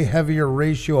way heavier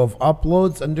ratio of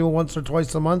uploads and do it once or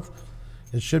twice a month,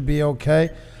 it should be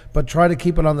okay. But try to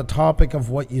keep it on the topic of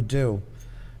what you do.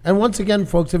 And once again,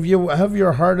 folks, if you have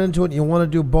your heart into it and you want to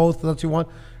do both, that's what you want,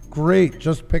 great.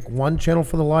 Just pick one channel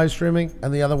for the live streaming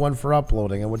and the other one for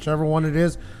uploading. And whichever one it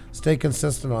is, stay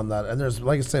consistent on that. And there's,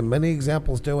 like I say, many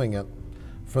examples doing it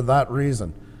for that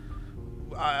reason.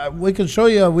 We can show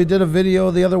you, we did a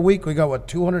video the other week. We got, what,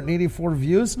 284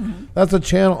 views? That's a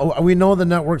channel. We know the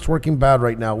network's working bad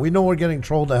right now. We know we're getting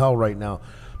trolled to hell right now.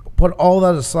 Put all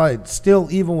that aside. Still,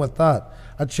 even with that,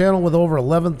 a channel with over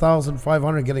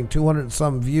 11,500 getting 200 and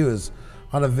some views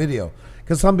on a video.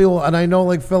 Because some people, and I know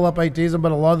like Philip, I tease them,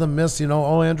 but a lot of them miss, you know,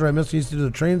 oh, Andrew, I miss you used to do the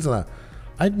trains and that.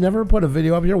 I'd never put a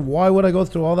video up here. Why would I go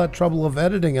through all that trouble of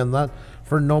editing and that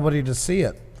for nobody to see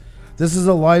it? This is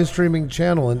a live streaming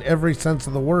channel in every sense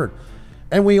of the word.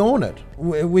 And we own it.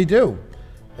 We do.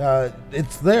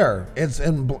 It's there. It's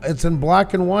in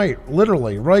black and white,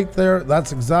 literally, right there.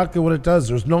 That's exactly what it does.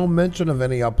 There's no mention of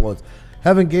any uploads.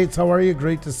 Heaven Gates, how are you?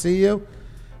 Great to see you.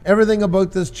 Everything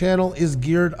about this channel is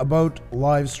geared about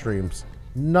live streams.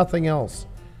 Nothing else.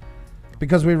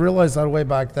 Because we realized that way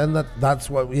back then that's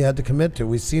what we had to commit to.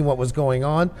 We seen what was going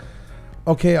on.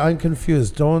 Okay, I'm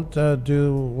confused. Don't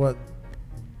do what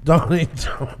Donnie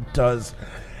does.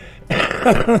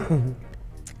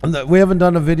 We haven't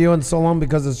done a video in so long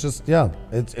because it's just,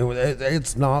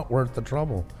 it's not worth the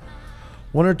trouble.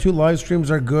 1 or 2 live streams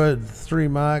are good, 3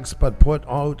 max, but put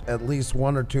out at least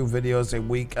 1 or 2 videos a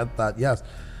week at that. Yes,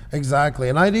 exactly.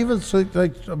 And I'd even say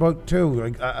like about 2.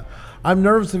 Like, I'm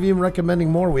nervous of even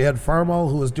recommending more. We had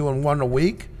Farmall who was doing 1 a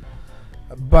week,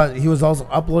 but he was also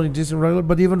uploading decent regular.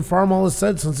 But even Farmall has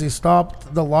said since he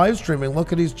stopped the live streaming,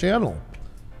 look at his channel.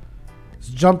 It's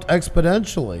jumped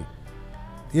exponentially.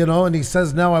 You know, and he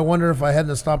says now, I wonder if I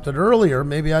hadn't stopped it earlier,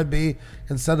 maybe I'd be,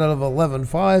 instead of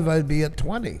 11.5, I'd be at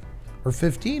 20 or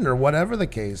 15 or whatever the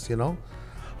case, you know.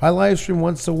 I live stream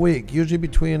once a week, usually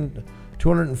between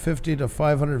 250 to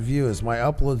 500 views. My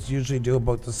uploads usually do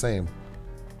about the same.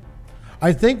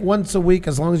 I think once a week,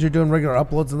 as long as you're doing regular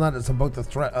uploads and that, it's about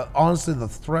the honestly the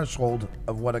threshold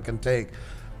of what it can take.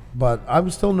 But I'm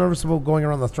still nervous about going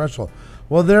around the threshold.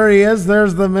 Well, there he is.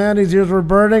 There's the man. His ears were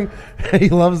burning. He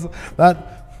loves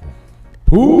that.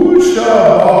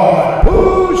 Pusa!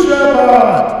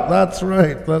 Pusa! That's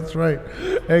right. That's right.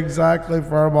 Exactly,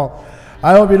 Farmall.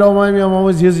 I hope you don't mind me. I'm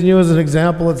always using you as an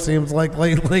example, it seems like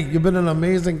lately. You've been an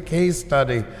amazing case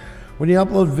study. When you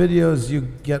upload videos, you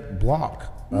get blocked.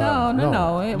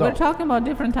 No. We're talking about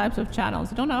different types of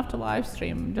channels. You don't have to live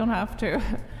stream. You don't have to.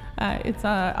 It's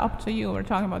up to you. We're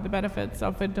talking about the benefits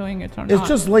of it doing it or not. It's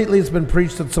just lately it's been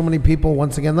preached at so many people.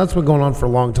 Once again, that's been going on for a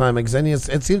long time.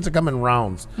 Xenius, it seems to come in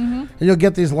rounds. And you'll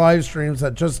get these live streams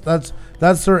that just,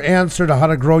 that's their answer to how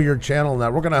to grow your channel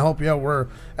now. We're going to help you out. We're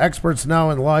experts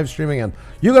now in live streaming. And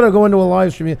you got to go into a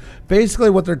live stream. Basically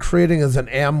what they're creating is an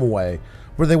Amway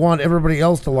where they want everybody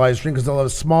else to live stream because they'll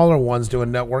have smaller ones doing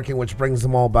networking, which brings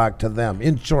them all back to them.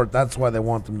 In short, that's why they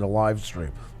want them to live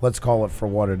stream. Let's call it for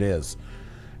what it is.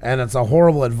 And it's a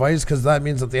horrible advice because that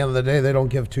means at the end of the day, they don't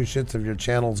give 2 shits if your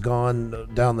channel's gone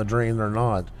down the drain or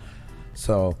not.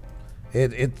 So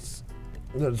there's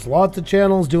lots of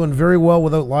channels doing very well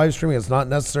without live streaming. It's not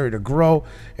necessary to grow.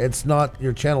 It's not,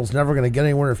 your channel's never going to get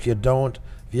anywhere if you don't.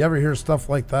 If you ever hear stuff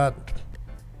like that,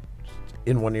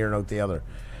 in one ear and out the other.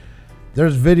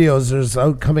 There's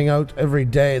videos, coming out every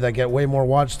day that get way more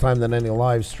watch time than any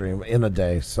live stream in a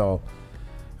day. So,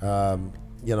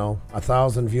 you know,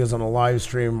 1,000 views on a live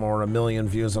stream or 1 million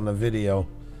views on a video.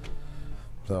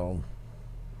 So,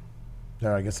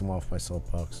 there, I guess I'm off my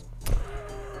soapbox.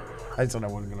 I said I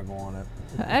wasn't going to go on it.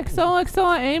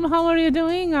 XOXO AIM, how are you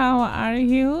doing? How are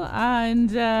you?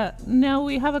 And now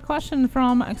we have a question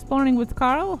from Exploring with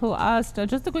Carl, who asked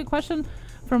just a quick question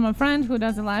from a friend who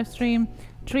does a live stream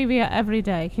trivia every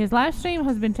day. His live stream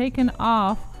has been taken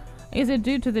off Is it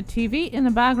due to the TV in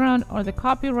the background or the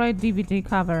copyright DVD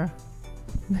cover?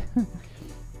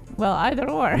 Well, either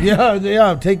or.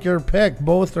 Yeah, take your pick.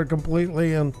 Both are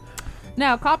completely in.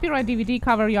 Now, copyright DVD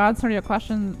cover, you answer your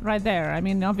question right there. I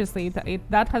mean, obviously,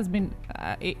 that has been...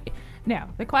 now,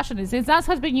 the question is, if that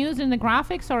has been used in the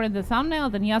graphics or in the thumbnail,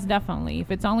 then yes, definitely. If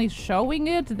it's only showing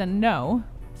it, then no.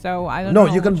 So, I don't know.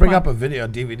 No, you can bring up a video,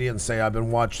 DVD, and say, I've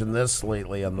been watching this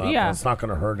lately, and it's not going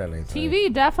to hurt anything.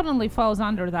 TV definitely falls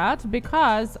under that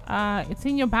because it's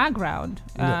in your background.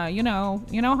 You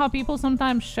know how people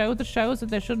sometimes show the shows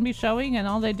that they shouldn't be showing, and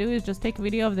all they do is just take a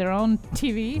video of their own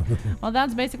TV? Well,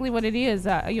 that's basically what it is.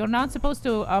 You're not supposed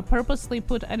to purposely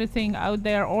put anything out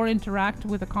there or interact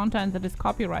with the content that is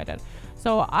copyrighted.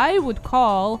 So I would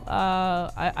call,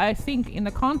 I think in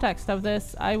the context of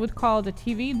this, I would call the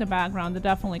TV in the background that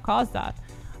definitely caused that,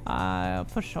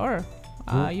 for sure.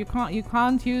 You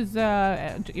can't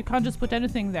just put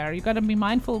anything there. You got to be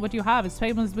mindful what you have. It's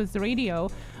famous with the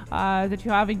radio that you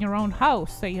have in your own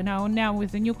house. So, now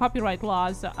with the new copyright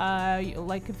laws,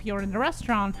 like if you're in the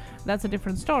restaurant, that's a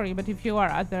different story. But if you are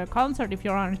at the concert, if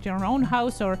you're at your own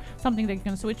house or something that you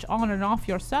can switch on and off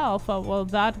yourself, well,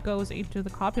 that goes into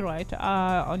the copyright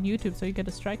on YouTube, so you get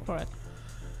a strike for it.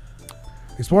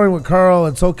 Exploring with Carl,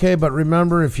 it's okay, but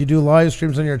remember, if you do live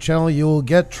streams on your channel, you will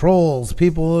get trolls.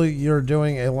 People, you're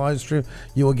doing a live stream,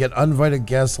 you will get uninvited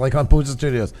guests like on Pusa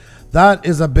Studios. That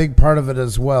is a big part of it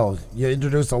as well. You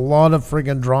introduce a lot of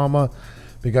friggin' drama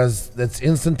because it's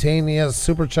instantaneous,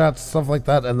 super chats, stuff like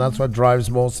that, and that's what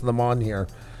drives most of them on here.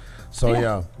 So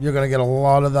yeah you're going to get a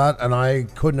lot of that, and I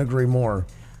couldn't agree more.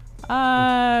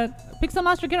 Pixel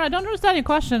Master Kira, I don't understand your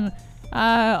question.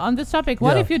 On this topic,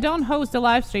 what if you don't host a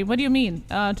live stream? What do you mean?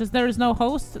 Just there is no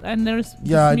host and there's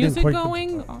just music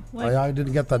going? I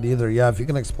didn't get that either. Yeah, if you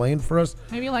can explain for us.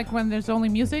 Maybe like when there's only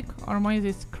music or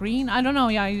maybe screen. I don't know.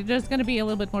 Yeah, there's going to be a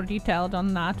little bit more detailed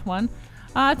on that one.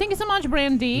 Thank you so much,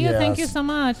 Brandy. Yes. Thank you so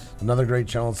much. Another great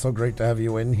channel. It's so great to have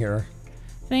you in here.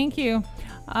 Thank you.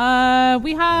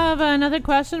 We have another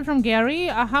question from Gary.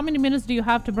 How many minutes do you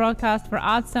have to broadcast for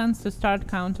AdSense to start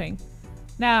counting?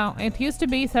 Now, it used to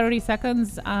be 30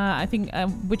 seconds, I think,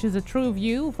 which is a true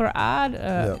view for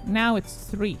ad. Now it's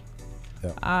 3.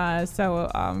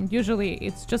 So usually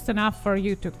it's just enough for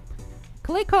you to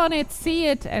click on it, see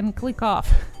it, and click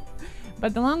off.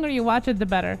 But the longer you watch it, the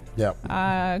better.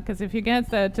 Because if you get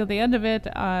to the end of it,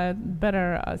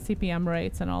 better CPM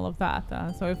rates and all of that.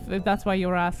 So if that's why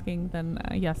you're asking, then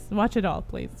yes, watch it all,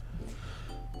 please.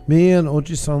 Me and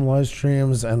Oji-san live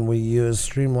streams, and we use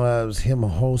Streamlabs, him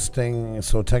hosting,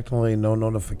 so technically no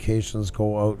notifications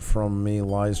go out from me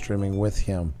live streaming with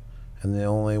him. And the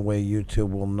only way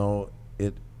YouTube will know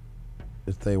it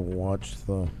if they watch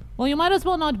the... Well, you might as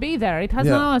well not be there. It has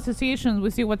no association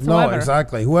with you whatsoever. No,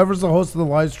 exactly. Whoever's the host of the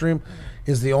live stream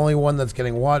is the only one that's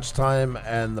getting watch time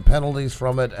and the penalties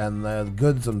from it and the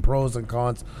goods and pros and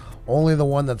cons. Only the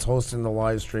one that's hosting the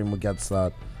live stream gets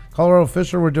that. Colorado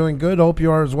Fisher, we're doing good. Hope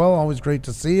you are as well. Always great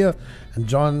to see you. And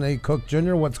John A. Cook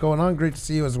Jr., what's going on? Great to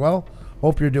see you as well.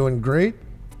 Hope you're doing great.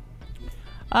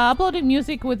 Uploading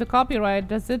music with the copyright,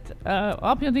 does it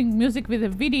uploading music with a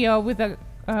video with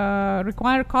a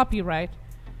require copyright?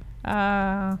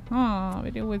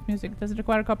 Video with music, does it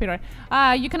require copyright?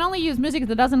 You can only use music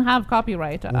that doesn't have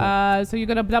copyright. So you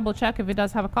gotta double check if it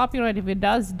does have a copyright. If it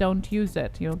does, don't use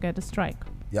it. You'll get a strike.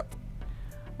 Yep.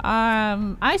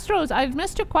 Istros, I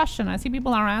missed your question. I see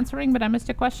people are answering, but I missed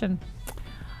your question.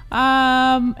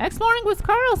 Exploring with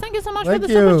Carl, thank you so much for the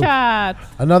super chat.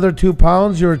 Another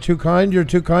 £2. You're too kind. You're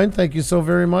too kind. Thank you so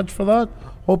very much for that.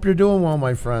 Hope you're doing well,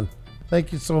 my friend.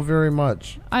 Thank you so very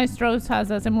much. Istros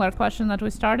has a similar question that we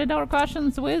started our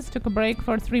questions with. Took a break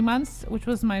for 3 months, which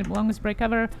was my longest break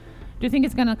ever. Do you think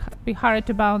it's going to be hard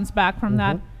to bounce back from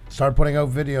that? Start putting out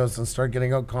videos and start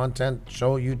getting out content.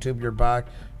 Show YouTube you're back.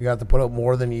 You have to put out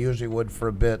more than you usually would for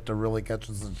a bit to really catch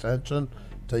his attention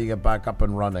until you get back up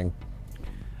and running.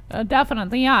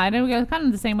 Definitely, yeah. And it was kind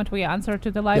of the same what we answered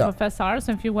to the live of SR.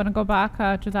 So if you want to go back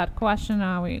to that question,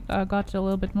 we got a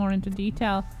little bit more into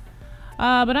detail.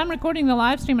 But I'm recording the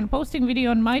live stream and posting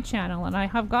video on my channel, and I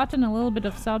have gotten a little bit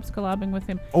of subs collabing with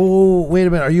him. Oh, wait a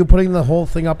minute. Are you putting the whole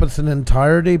thing up as an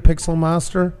entirety, Pixel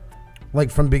Master? Like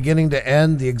from beginning to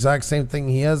end, the exact same thing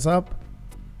he has up?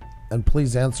 And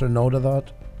please answer no to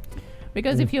that.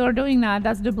 Because if you are doing that,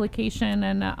 that's duplication,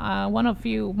 and one of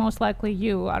you, most likely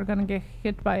you, are going to get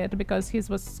hit by it because his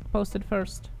was posted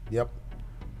first. Yep.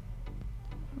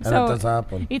 And so it does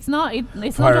happen. It's not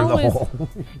always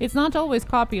it's not always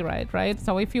copyright, right?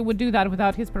 So if you would do that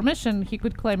without his permission, he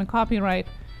could claim a copyright.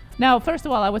 Now, first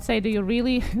of all, I would say, do you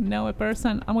really know a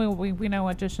person? I mean, we know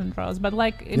audition draws, but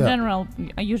like in general,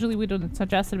 usually we don't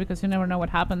suggest it because you never know what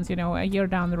happens, a year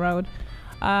down the road.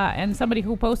 And somebody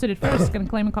who posted it first can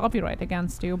claim a copyright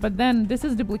against you. But then this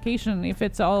is duplication. If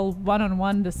it's all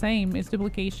one-on-one the same, it's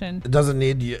duplication. It doesn't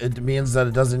need you. It means that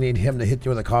it doesn't need him to hit you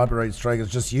with a copyright strike. It's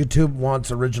just YouTube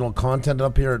wants original content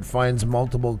up here. It finds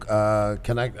multiple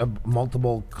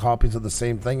multiple copies of the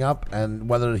same thing up, and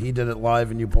whether he did it live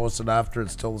and you posted after,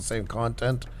 it's still the same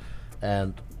content.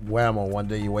 And whammo, one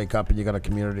day you wake up and you got a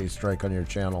community strike on your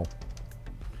channel.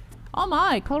 Oh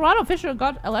my, Colorado fisher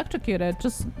got electrocuted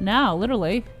just now,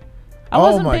 literally. I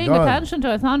wasn't paying attention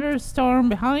to a thunderstorm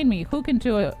behind me, hook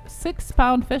into a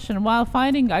 6-pound fish, and while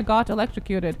fighting, I got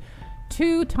electrocuted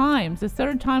 2 times. The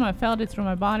 3rd time I felt it through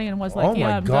my body and was like, oh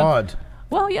my God.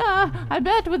 Well, yeah, I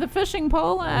bet with a fishing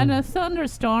pole and a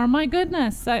thunderstorm, my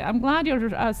goodness, I'm glad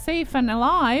you're safe and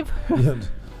alive.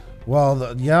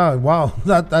 Well, wow,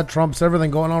 that trumps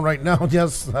everything going on right now.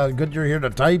 Yes, good you're here to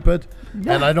type it,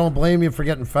 and I don't blame you for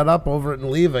getting fed up over it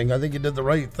and leaving. I think you did the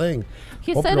right thing.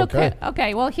 He said,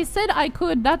 okay, well, he said I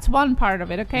could, that's one part of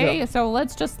it, okay? Yeah. So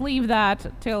let's just leave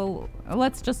that till,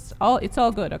 it's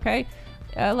all good, okay?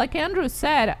 Like Andrew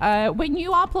said, when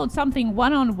you upload something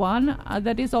one-on-one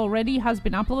that is already has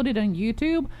been uploaded on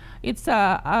YouTube, it's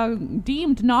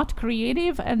deemed not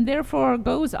creative and therefore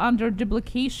goes under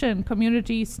duplication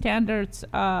community standards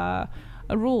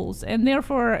rules, and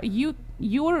therefore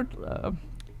your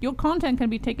content can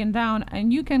be taken down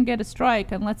and you can get a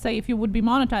strike. And let's say if you would be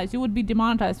monetized, you would be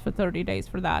demonetized for 30 days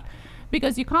for that.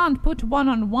 Because you can't put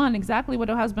one-on-one exactly what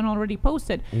has been already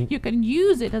posted. You can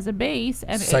use it as a base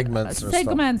and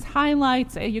segments,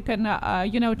 highlights. You can,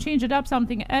 change it up,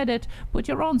 something, edit, put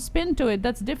your own spin to it.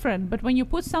 That's different. But when you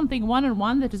put something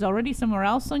one-on-one that is already somewhere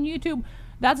else on YouTube,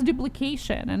 that's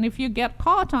duplication. And if you get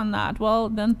caught on that, well,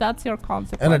 then that's your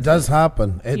consequence. And it does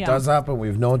happen. It does happen.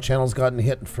 We've known channels gotten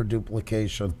hit for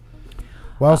duplication.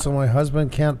 Well, so my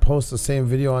husband can't post the same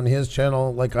video on his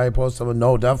channel like I post them.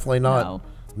 No, definitely not.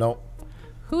 No.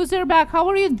 Who's there back? How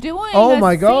are you doing? Oh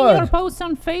my God. Your post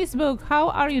on Facebook.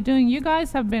 How are you doing? You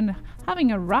guys have been having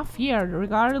a rough year,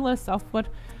 regardless of what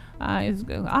is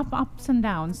ups and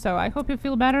downs. So I hope you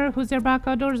feel better. Who's there back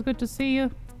outdoors? Good to see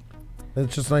you.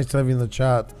 It's just nice to have you in the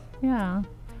chat. Yeah.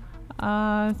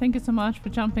 Thank you so much for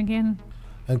jumping in.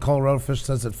 And Colorado Fish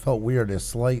says it felt weird, a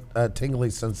slight tingly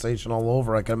sensation all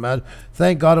over. I can imagine.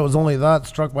 Thank God it was only that,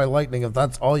 struck by lightning. If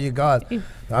that's all you got,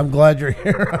 I'm glad you're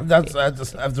here. That's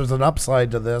if there's an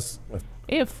upside to this.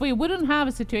 If we wouldn't have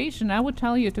a situation, I would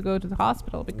tell you to go to the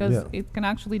hospital because it can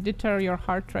actually deter your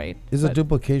heart rate. Is it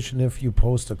duplication if you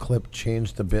post a clip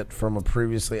changed a bit from a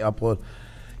previously upload?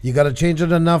 You got to change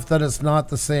it enough that it's not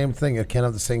the same thing. It can't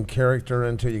have the same character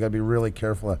into it. You got to be really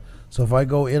careful. So if I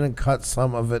go in and cut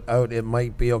some of it out, it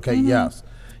might be okay. Yes,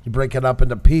 you break it up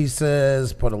into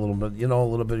pieces, put a little bit, a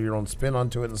little bit of your own spin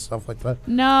onto it and stuff like that.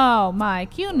 No,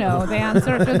 Mike, you know the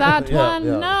answer to that one.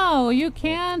 Yeah. No, you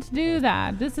can't do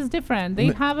that. This is different. They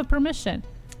have a permission.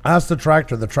 Ask the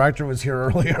tractor. The tractor was here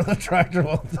earlier. The tractor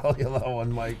will tell you that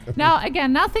one, Mike. Now,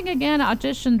 again, nothing again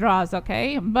audition draws,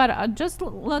 okay? But just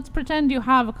let's pretend you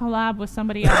have a collab with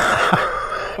somebody else.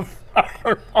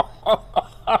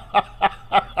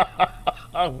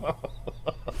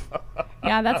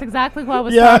 Yeah, that's exactly what I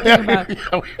was talking about.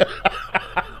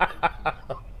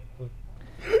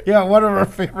 Yeah, one of our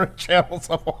favorite channels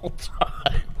of all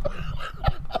time.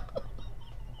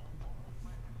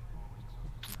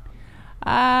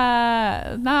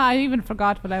 No, I even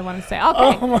forgot what I want to say.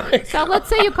 Okay, so let's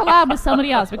say you collab with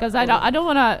somebody else, because I don't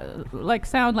want to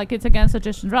sound like it's against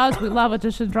audition draws. We love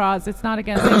audition draws. It's not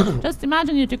against it. Just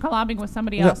imagine you're collabing with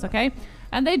somebody else, okay?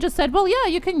 And they just said, well, yeah,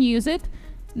 you can use it.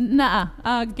 Nah,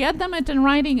 get them it in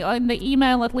writing in the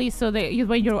email at least, so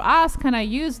when you ask, can I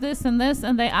use this, and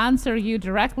they answer you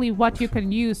directly what you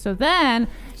can use. So then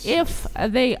if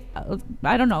they,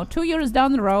 I don't know, 2 years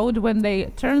down the road, when they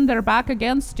turn their back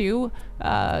against you,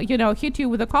 hit you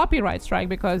with a copyright strike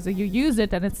because you use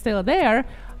it and it's still there,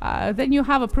 then you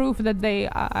have a proof that they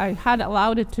had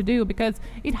allowed it to do, because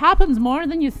it happens more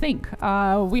than you think.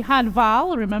 We had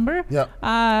Val, remember? Yeah.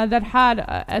 That had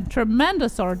a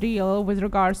tremendous ordeal with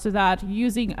regards to that,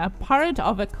 using a part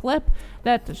of a clip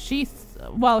that she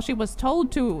was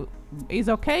told to is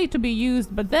okay to be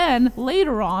used, but then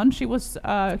later on she was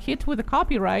hit with a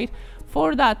copyright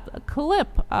for that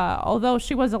clip, although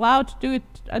she was allowed to do it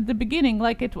at the beginning,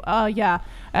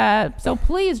 so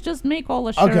please just make all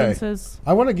assurances. Okay.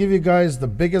 I want to give you guys the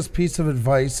biggest piece of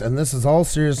advice, and this is all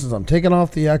seriousness. I'm taking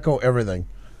off the echo, everything.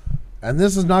 And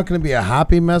this is not going to be a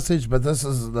happy message, but this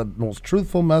is the most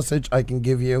truthful message I can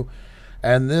give you.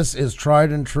 And this is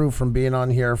tried and true from being on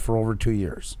here for over 2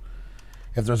 years.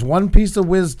 If there's one piece of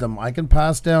wisdom I can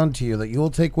pass down to you that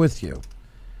you'll take with you,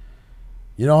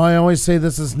 you know, I always say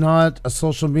this is not a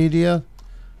social media.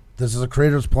 This is a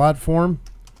creator's platform.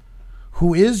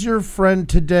 Who is your friend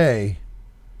today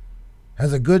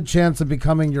has a good chance of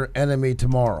becoming your enemy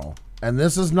tomorrow. And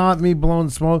this is not me blowing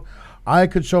smoke. I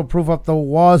could show proof up the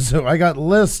wazoo. I got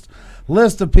list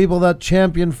of people that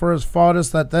championed for us, fought us,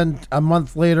 that then a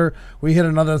month later we hit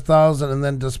another 1,000 and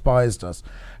then despised us.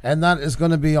 And that is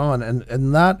going to be on.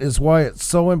 And that is why it's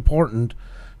so important,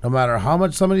 no matter how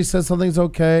much somebody says something's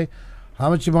okay,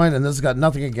 how much you mind, and this has got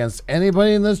nothing against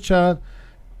anybody in this chat,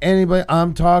 anybody,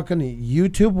 I'm talking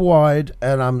YouTube wide,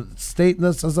 and I'm stating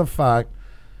this as a fact.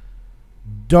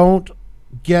 Don't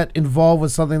get involved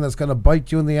with something that's going to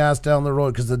bite you in the ass down the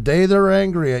road, because the day they're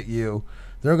angry at you,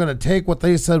 they're going to take what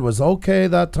they said was okay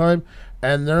that time,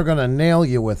 and they're going to nail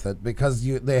you with it, because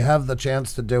they have the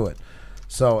chance to do it.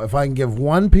 So if I can give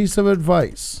one piece of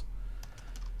advice,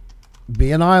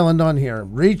 be an island on here.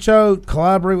 Reach out,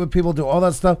 collaborate with people, do all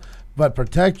that stuff, but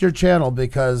protect your channel,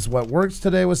 because what works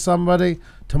today with somebody,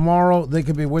 tomorrow they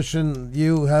could be wishing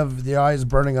you have the eyes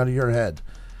burning out of your head.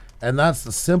 And that's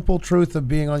the simple truth of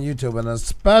being on YouTube. And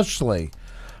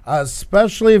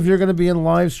especially if you're going to be in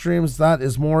live streams, that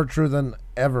is more true than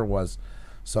ever was.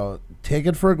 So take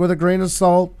it with a grain of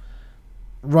salt.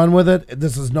 Run with it.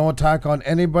 This is no attack on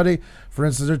anybody. For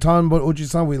instance, they're talking about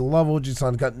Uji-san. We love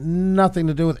Uji-san. Got nothing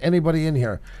to do with anybody in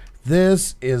here.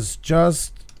 This is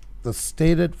just the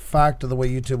stated fact of the way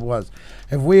YouTube was.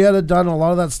 If we had done a lot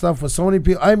of that stuff with so many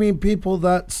people, I mean people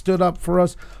that stood up for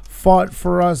us, fought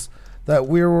for us, that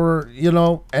we were, you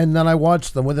know, and then I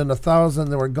watched them within 1,000,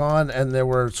 they were gone, and they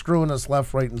were screwing us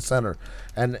left, right, and center.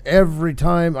 And every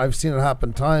time I've seen it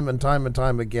happen time and time and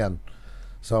time again.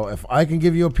 So if I can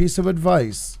give you a piece of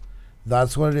advice,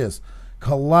 that's what it is.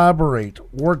 Collaborate,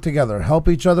 work together, help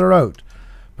each other out,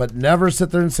 but never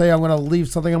sit there and say, I'm going to leave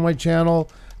something on my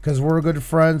channel because we're good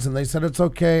friends and they said it's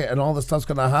okay and all this stuff's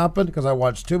going to happen, because I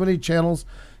watch too many channels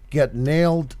get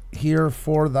nailed here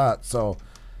for that. So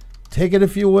take it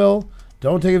if you will,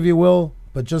 don't take it if you will,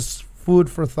 but just food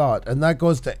for thought. And that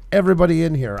goes to everybody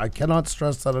in here. I cannot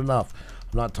stress that enough.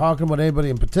 I'm not talking about anybody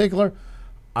in particular.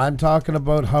 I'm talking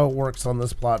about how it works on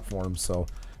this platform. So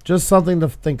just something to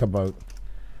think about.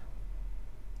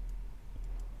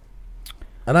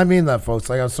 And I mean that, folks.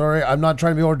 Like, I'm sorry, I'm not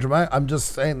trying to be over dramatic. I'm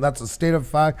just saying that's a state of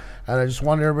fact, and I just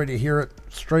want everybody to hear it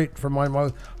straight from my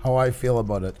mouth how I feel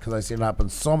about it, because I see it happen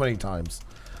so many times.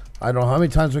 I don't know how many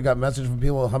times we got messages from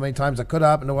people, how many times it could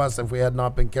happen to us if we had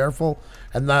not been careful,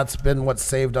 and that's been what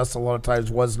saved us a lot of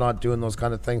times, was not doing those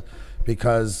kind of things,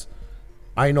 because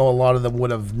I know a lot of them would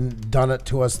have done it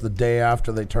to us the day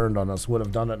after they turned on us, would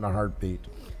have done it in a heartbeat.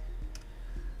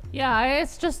 Yeah,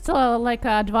 it's just like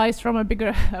advice from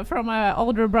from an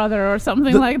older brother or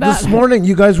something like that. This morning,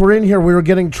 you guys were in here. We were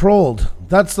getting trolled.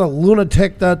 That's the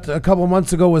lunatic that a couple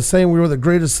months ago was saying we were the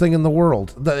greatest thing in the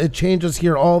world. It changes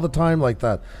here all the time like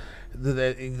that.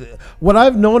 What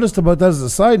I've noticed about that as a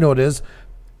side note is,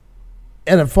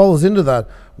 and it follows into that,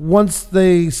 once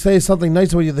they say something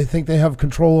nice about you, they think they have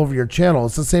control over your channel.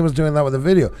 It's the same as doing that with a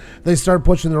video. They start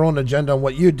pushing their own agenda on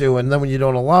what you do, and then when you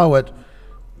don't allow it,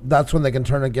 that's when they can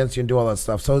turn against you and do all that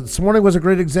stuff. So this morning was a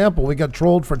great example. We got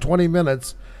trolled for 20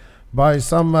 minutes by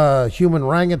some human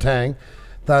orangutan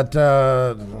that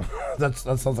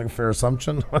sounds like a fair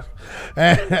assumption.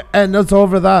 and it's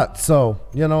over that. So,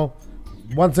 you know,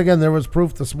 once again, there was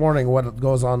proof this morning what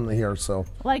goes on here. So,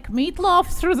 like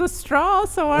meatloaf through the straw,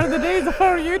 so are the days of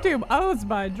our YouTube. O's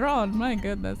by Drawn. My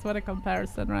goodness, what a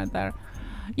comparison right there.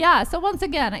 Yeah, so once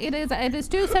again, it is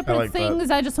two separate things.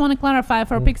 That. I just want to clarify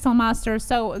for Pixel Master.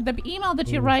 So the email that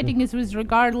you're writing is with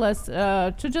regardless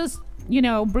to just, you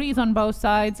know, breathe on both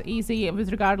sides, easy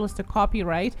with regardless to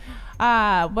copyright.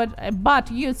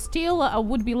 But you still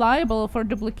would be liable for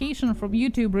duplication from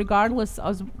YouTube regardless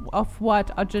of what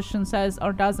Adsense says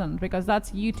or doesn't, because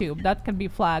that's YouTube. That can be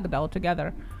flagged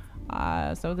altogether.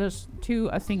 So there's two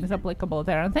things applicable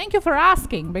there. And thank you for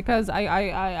asking, because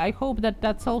I hope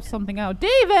that solves something out.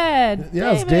 David!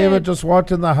 Yes, David just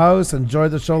walked in the house,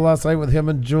 enjoyed the show last night with him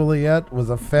and Juliet. It was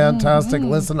a fantastic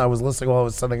listen. I was listening while I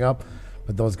was setting up,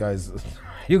 but those guys,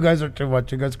 you guys are too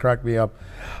much. You guys crack me up.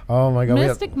 Oh my God.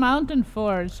 Mystic Mountain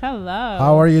Forge, hello.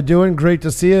 How are you doing? Great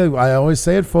to see you. I always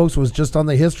say it, folks, was just on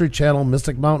the History Channel,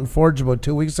 Mystic Mountain Forge, about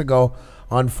 2 weeks ago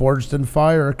on Forged in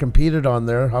Fire, competed on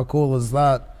there. How cool is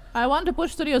that? I want to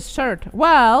push Studios shirt.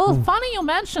 Well, funny you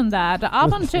mentioned that.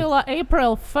 Up until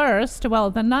April 1st,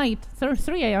 well, the night,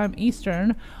 3 a.m.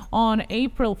 Eastern, on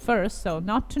April 1st. So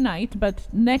not tonight, but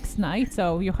next night.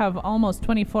 So you have almost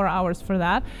 24 hours for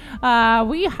that.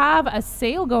 We have a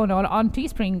sale going on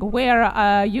Teespring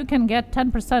where you can get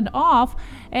 10% off,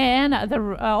 and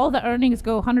all the earnings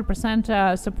go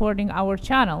 100% supporting our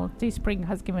channel. Teespring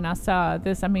has given us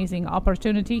this amazing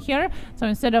opportunity here. So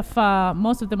instead of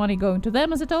most of the money going to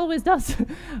them, as it always does,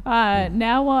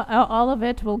 now all of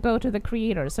it will go to the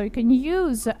creators. So you can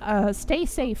use Stay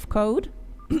Safe code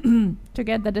to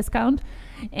get the discount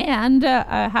and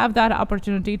have that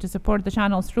opportunity to support the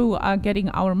channel through getting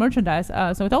our merchandise.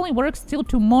 So it only works till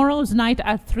tomorrow's night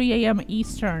at 3 a.m.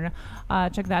 Eastern.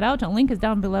 Check that out. A link is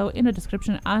down below in the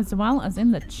description as well as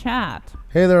in the chat.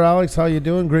 Hey there, Alex. How you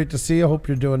doing? Great to see you. Hope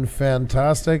you're doing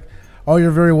fantastic. Oh,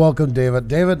 you're very welcome, David.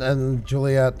 David and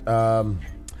Juliet,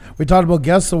 we talked about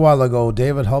guests a while ago.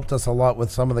 David helped us a lot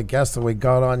with some of the guests that we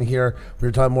got on here. We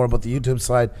were talking more about the YouTube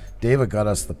side. David got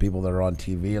us the people that are on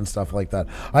TV and stuff like that.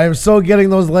 I am so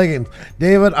getting those leggings.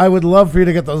 David, I would love for you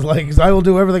to get those leggings. I will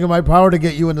do everything in my power to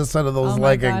get you in the set of those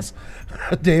leggings.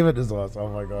 David is awesome. Oh,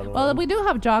 my God. Well, we do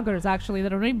have joggers, actually,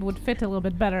 that maybe would fit a little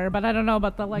bit better, but I don't know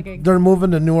about the leggings. They're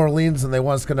moving to New Orleans, and they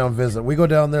want us to come down and visit. We go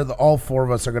down there. All four of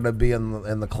us are going to be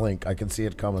in the clink. I can see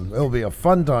it coming. It'll be a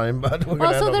fun time. But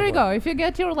well, so there you go. If you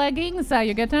get your leggings,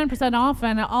 you get 10% off,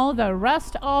 and all the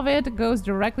rest of it goes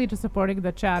directly to supporting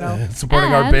the channel.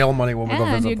 Supporting our bail money when we go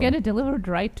visit and you them. get it delivered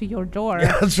right to your door.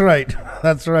 Yeah, that's right.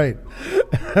 That's right.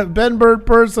 Ben Bird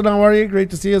Person, how are you? Great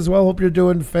to see you as well. Hope you're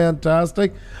doing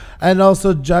fantastic. And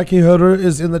also Jackie Hooder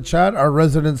is in the chat, our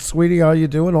resident sweetie. How you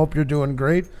doing? Hope you're doing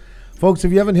great. Folks,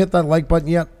 if you haven't hit that like button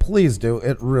yet, please do.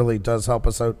 It really does help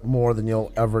us out more than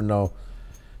you'll ever know.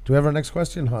 Do we have our next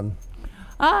question, hon?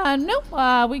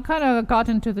 No, we kind of got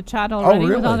into the chat already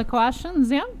with all the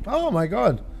questions, yeah. Oh, my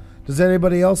God. Does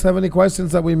anybody else have any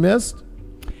questions that we missed?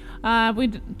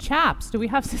 Chaps. Do we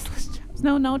have sysless chaps?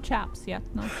 No chaps yet.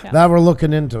 No chaps. That we're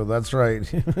looking into. That's right.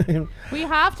 We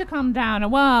have to come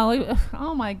down. Well,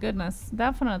 oh, my goodness.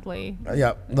 Definitely.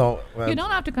 Yeah, no. You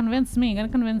don't have to convince me. I'm going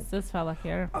to convince this fella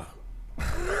here.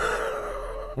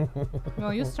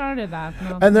 Well, you started that.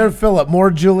 No, and there's Philip,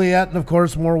 more Juliet, and of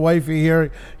course more wifey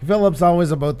here. Philip's always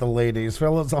about the ladies.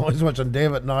 Philip's always watching.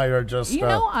 David and I are just.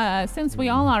 Since we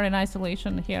all are in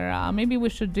isolation here, maybe we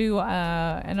should do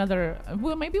another.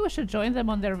 Well, maybe we should join them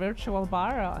on their virtual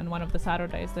bar on one of the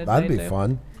Saturdays. That'd be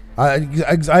fun. I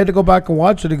had to go back and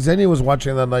watch it. Xenia was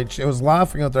watching that night. She was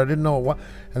laughing out there. I didn't know what.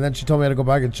 And then she told me I had to go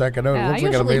back and check it out. Yeah, it looks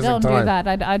like an amazing time. I usually don't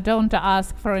do that. I don't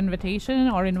ask for invitation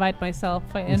or invite myself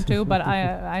into, but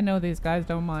I know these guys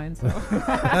don't mind.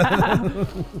 So.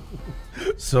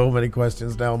 So many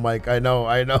questions now, Mike. I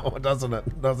know, doesn't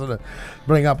it?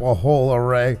 Bring up a whole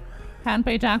array.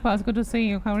 Handpay Jackpot, it's good to see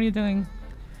you. How are you doing?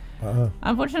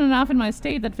 I'm fortunate enough in my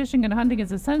state that fishing and hunting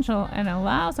is essential and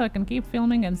allow so I can keep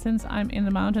filming, and since I'm in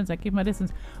the mountains I keep my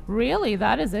distance. Really?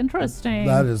 That is interesting.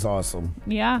 That is awesome.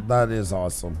 Yeah. That is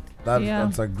awesome.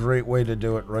 That's a great way to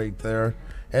do it right there.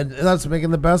 And that's making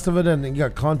the best of it, and you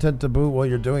got content to boot while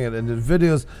you're doing it. And the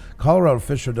videos, Colorado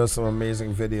Fisher does some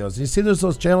amazing videos. You see there's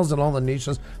those channels in all the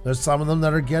niches. There's some of them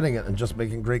that are getting it and just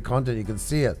making great content. You can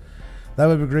see it. That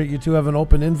would be great. You two have an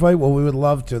open invite? Well, we would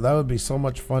love to. That would be so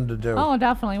much fun to do. Oh,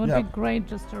 definitely. It would be great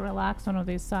just to relax one of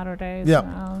these Saturdays.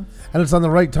 Yeah. And it's on the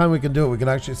right time we can do it. We can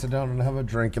actually sit down and have a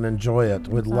drink and enjoy it.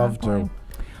 We'd love to.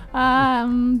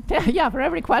 Yeah, for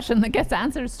every question that gets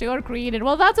answers to or created.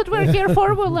 Well, that's what we're here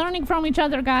for. We're learning from each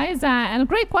other, guys. And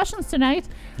great questions tonight.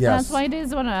 Yes. That's why it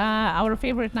is our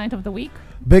favorite night of the week.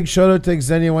 Big shout out to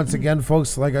Xenia once again,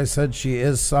 folks. Like I said, she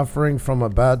is suffering from a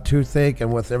bad toothache,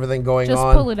 and with everything going on.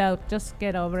 Just pull it out. Just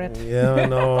get over it. Yeah,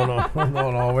 no.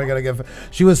 We're gonna get.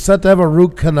 She was set to have a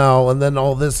root canal, and then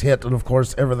all this hit, and of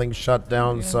course everything shut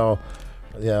down. Yeah. So,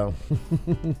 yeah.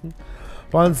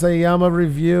 Yama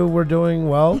review, we're doing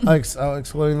well,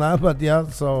 excluding that, but yeah,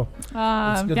 so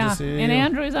it's good to see you. And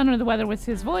Andrew is under the weather with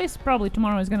his voice. Probably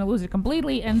tomorrow he's going to lose it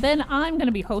completely, and then I'm going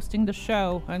to be hosting the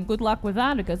show, and good luck with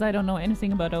that because I don't know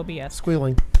anything about OBS.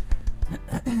 Squealing.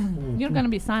 You're going to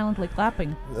be silently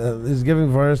clapping. He's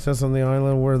giving virus tests on the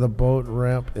island where the boat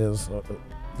ramp is.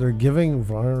 They're giving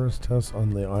virus tests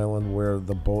on the island where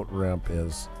the boat ramp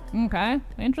is. Okay,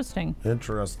 interesting.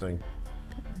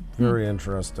 Very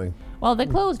interesting. Well, they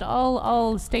closed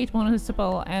all state,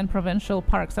 municipal, and provincial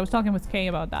parks. I was talking with Kay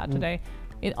about that today.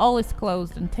 It all is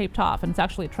closed and taped off, and it's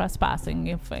actually trespassing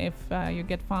if you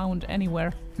get found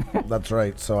anywhere. That's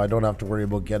right. So I don't have to worry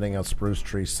about getting a spruce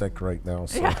tree sick right now.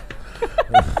 So. Yeah.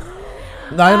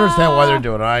 I understand why they're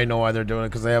doing it. I know why they're doing it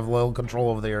because they have little control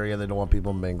over the area. They don't want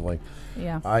people mingling.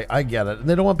 Yeah. I get it. And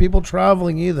they don't want people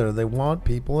traveling either. They want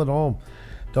people at home.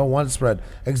 Don't want it spread.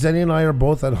 Xenia and I are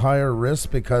both at higher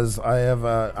risk because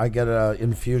I get an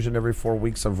infusion every 4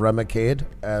 weeks of Remicade,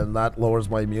 and that lowers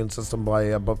my immune system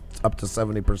by up to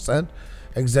 70%.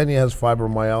 Xenia has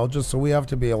fibromyalgia, so we have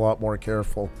to be a lot more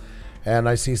careful. And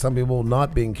I see some people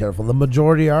not being careful. The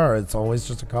majority are. It's always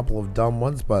just a couple of dumb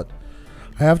ones, but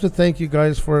I have to thank you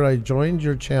guys for it. I joined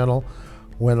your channel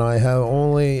when I have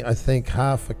only, I think,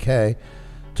 half a K.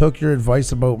 Took your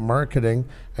advice about marketing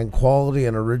and quality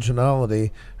and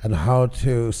originality and how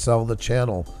to sell the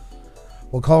channel.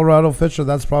 Well, Colorado Fisher,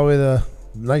 that's probably the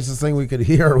nicest thing we could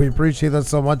hear. We appreciate that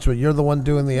so much, but you're the one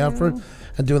doing the effort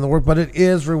and doing the work. But it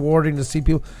is rewarding to see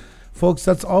people. Folks,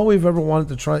 that's all we've ever wanted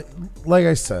to try. Like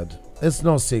I said, it's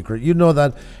no secret. You know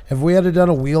that if we had done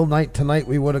a wheel night tonight,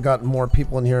 we would have gotten more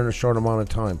people in here in a short amount of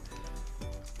time.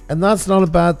 And that's not a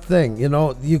bad thing. You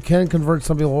know, you can convert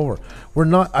some people over.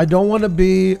 I don't want to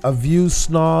be a view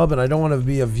snob, and I don't want to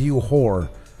be a view whore.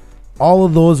 All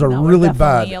of those are really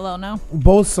bad. Yellow now.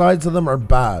 Both sides of them are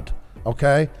bad.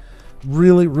 Okay?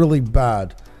 Really, really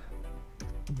bad.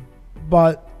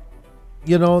 But,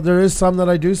 you know, there is some that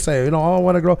I do say, you know, oh, I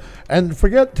want to grow. And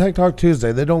forget Tek Talk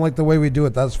Tuesday. They don't like the way we do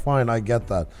it. That's fine. I get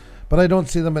that. But I don't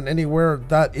see them in anywhere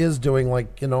that is doing,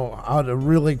 like, you know, how to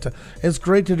really. It's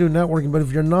great to do networking, but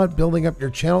if you're not building up your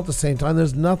channel at the same time,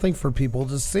 there's nothing for people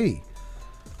to see.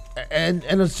 And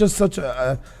it's just such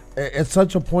a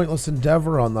pointless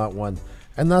endeavor on that one.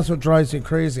 And that's what drives me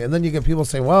crazy. And then you get people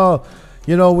saying, well,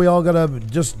 you know, we all got to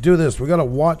just do this. We got to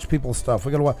watch people's stuff.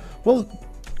 We got to watch. Well,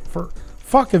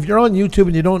 fuck, if you're on YouTube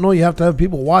and you don't know you have to have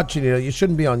people watching you, you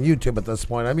shouldn't be on YouTube at this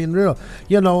point. I mean,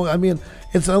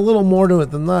 it's a little more to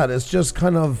it than that. It's just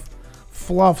kind of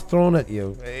fluff thrown at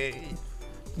you.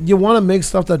 You want to make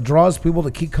stuff that draws people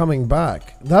to keep coming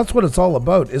back. That's what it's all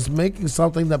about, is making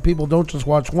something that people don't just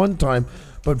watch one time,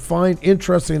 but find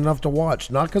interesting enough to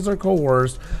watch. Not because they're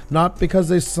coerced, not because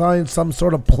they signed some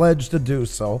sort of pledge to do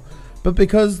so, but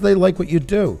because they like what you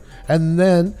do. And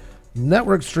then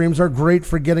network streams are great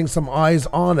for getting some eyes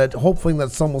on it, hoping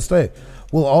that some will stay.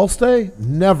 Will all stay?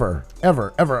 Never,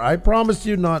 ever, ever. I promise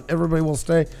you, not everybody will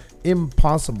stay.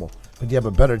 Impossible. But you have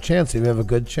a better chance if you have a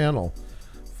good channel.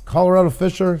 Colorado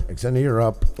Fisher, Xenia, you're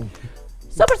up.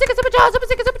 Super Sick Super John, Super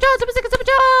Sick Super John, Super Sick Super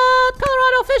John,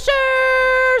 Colorado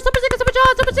Fisher, Super Sick Super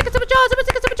John, Super Sick Super John, Super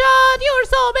Sick Super John. You are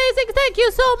so amazing. Thank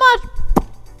you so much.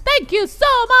 Thank you so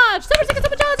much. Super Sick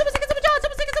Super John, Super Sick Super John,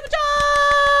 Super Sick Super John.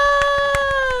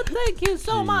 Thank you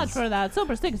so much for that.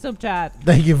 Super Sick Super Chat.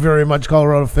 Thank you very much,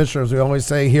 Colorado Fisher. As we always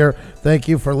say here, thank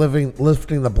you for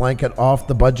lifting the blanket off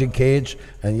the budgie cage.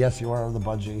 And yes, you are on the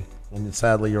budgie. And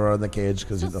sadly, you're on the cage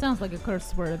because That sounds like a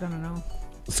curse word. I don't know.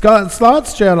 Scott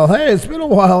Slott's channel. Hey, it's been a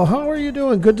while. How are you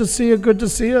doing? Good to see you. Good to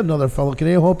see you. Another fellow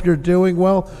Canadian. Hope you're doing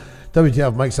well.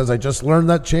 WTF Mike says, I just learned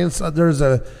that there's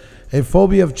a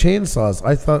phobia of chainsaws.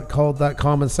 I called that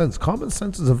common sense. Common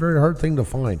sense is a very hard thing to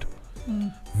find.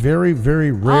 Very,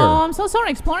 very rare. Oh, I'm so sorry.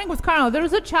 Exploring with Carl.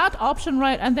 There's a chat option,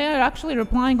 right? And they are actually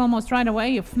replying almost right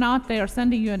away. If not, they are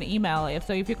sending you an email. If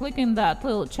you click in that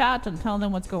little chat and tell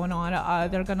them what's going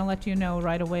on, they're gonna let you know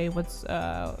right away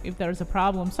if there's a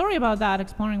problem. Sorry about that.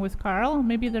 Exploring with Carl.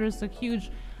 Maybe there is a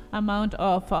huge amount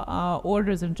of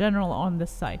orders in general on this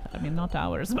site. I mean, not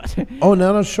ours, but oh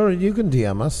no, sure, you can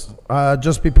DM us.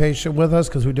 Just be patient with us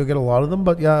because we do get a lot of them.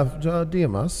 But yeah,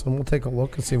 DM us and we'll take a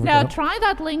look and see if we can. Try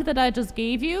that link that I just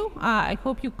gave you. I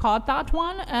hope you caught that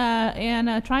one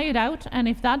and try it out. And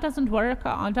if that doesn't work,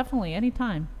 definitely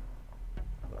anytime.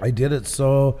 I did it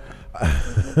so.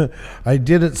 I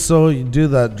did it so you do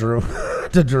that, Drew.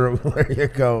 To Drew. There you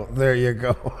go. There you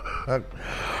go.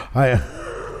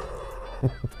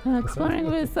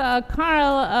 Exploring with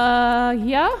Carl. Are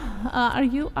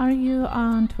you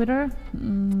on Twitter?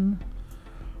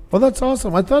 Well, that's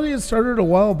awesome. I thought he had started a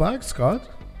while back, Scott.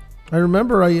 I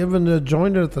remember I even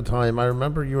joined it at the time. I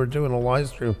remember you were doing a live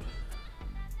stream.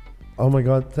 Oh my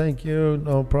God, thank you.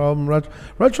 No problem.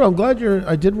 Retro, I'm glad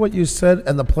I did what you said,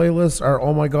 and the playlists are,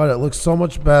 oh my God, it looks so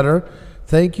much better.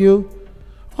 Thank you.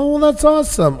 Oh, well, that's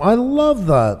awesome. I love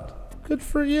that. Good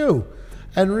for you.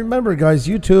 And remember, guys,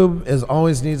 YouTube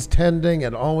always needs tending.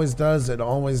 It always does. It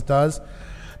always does.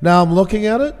 Now I'm looking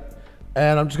at it,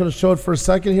 and I'm just going to show it for a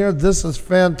second here. This is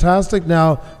fantastic.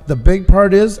 Now, the big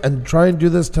part is, and try and do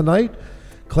this tonight,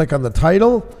 click on the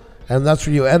title, and that's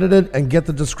where you edit it and get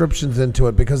the descriptions into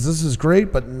it, because this is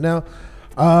great. But now,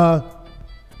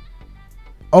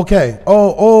 okay.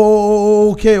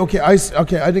 Okay. I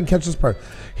didn't catch this part.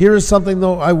 Here is something,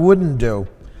 though, I wouldn't do.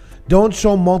 Don't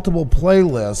show multiple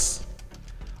playlists.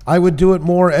 I would do it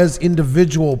more as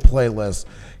individual playlists.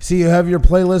 See, you have your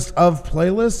playlist of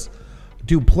playlists.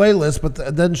 do playlists,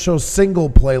 but then show single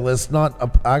playlists, not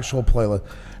an actual playlist,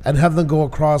 and have them go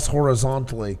across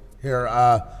horizontally. Here,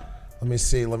 let me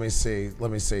see.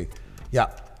 Yeah,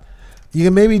 you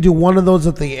can maybe do one of those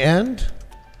at the end,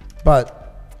 but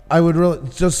I would really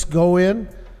just go in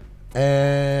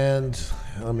and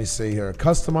let me see here.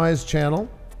 Customize channel.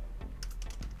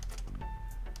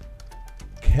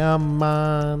 Come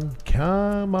on.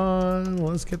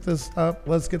 Let's get this up.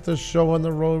 Let's get this show on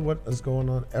the road. What is going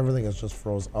on? Everything is just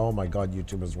froze. Oh my God,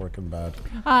 YouTube is working bad.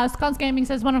 Scott's Gaming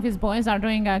says one of his boys are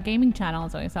doing a gaming channel,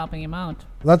 so he's helping him out.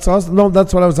 That's awesome. No,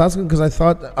 that's what I was asking because I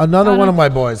thought another one of my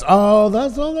boys.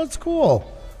 That's cool.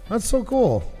 That's so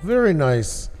cool. Very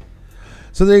nice.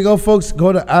 So there you go, folks.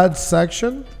 Go to add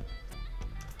section.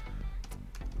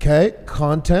 Okay,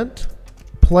 content,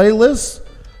 playlists,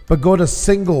 but go to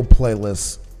single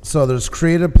playlists. So there's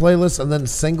created playlists and then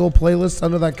single playlists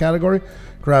under that category.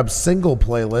 Grab single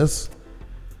playlists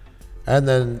and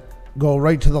then go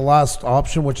right to the last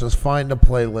option, which is find a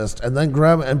playlist, and then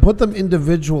grab and put them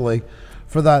individually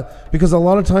for that, because a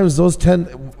lot of times those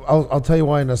I'll tell you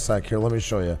why in a sec. Here, let me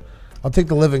show you. I'll take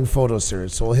the living photo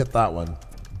series, so we'll hit that one.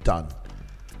 Done.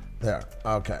 There.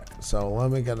 Okay. So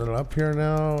let me get it up here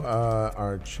now.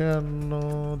 Our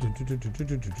channel.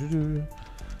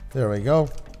 There we go.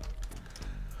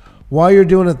 Why you're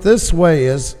doing it this way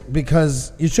is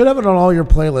because you should have it on all your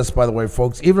playlists, by the way,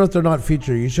 folks. Even if they're not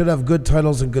featured, you should have good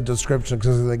titles and good description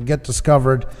because they get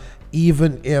discovered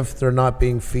even if they're not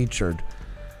being featured.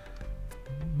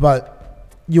 But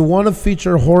you want to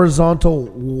feature horizontal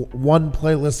one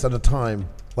playlist at a time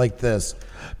like this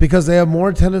because they have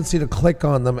more tendency to click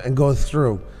on them and go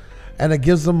through. And it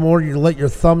gives them more, you let your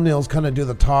thumbnails kind of do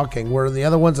the talking, where in the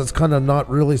other ones it's kind of not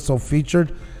really so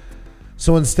featured.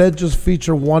 So instead, just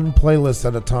feature one playlist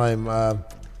at a time, and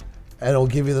it'll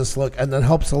give you this look. And that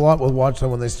helps a lot with watch time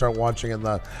when they start watching.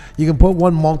 And you can put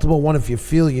multiple one if you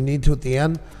feel you need to at the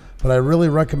end. But I really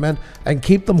recommend, and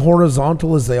keep them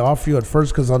horizontal as they offer you at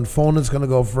first, because on phone it's going to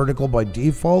go vertical by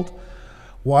default.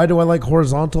 Why do I like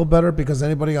horizontal better? Because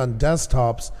anybody on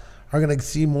desktops are going to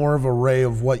see more of an array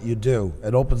of what you do.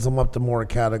 It opens them up to more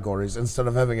categories instead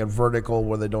of having it vertical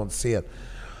where they don't see it.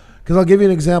 Because I'll give you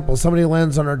an example. Somebody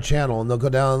lands on our channel and they'll go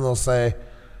down and they'll say,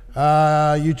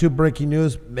 YouTube breaking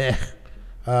news, meh.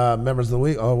 Members of the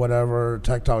week, oh, whatever.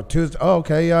 Tek Talk Tuesday, oh,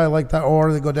 okay, yeah, I like that.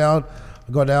 Or they go down,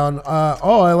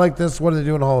 oh, I like this. What are they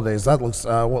doing holidays? That looks,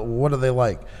 what do they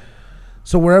like?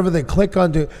 So wherever they click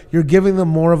onto, you're giving them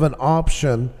more of an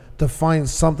option to find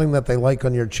something that they like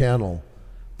on your channel.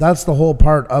 That's the whole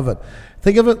part of it.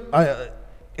 Think of it,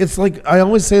 it's like, I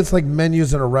always say it's like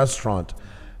menus in a restaurant.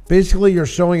 Basically, you're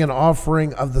showing an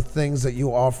offering of the things that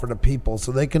you offer to people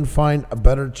so they can find a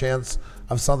better chance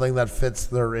of something that fits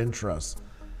their interests.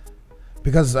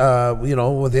 Because,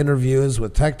 with interviews,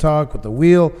 with Tek Talk, with the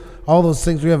wheel, all those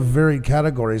things, we have varied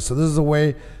categories. So this is a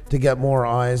way to get more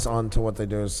eyes onto what they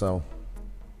do. So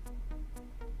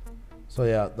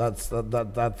yeah, that's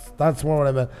more what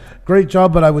I meant. Great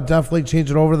job, but I would definitely change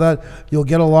it over that. You'll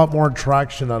get a lot more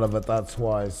traction out of it. That's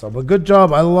why. So, but good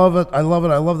job. I love it. I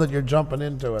love that you're jumping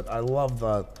into it. I love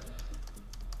that.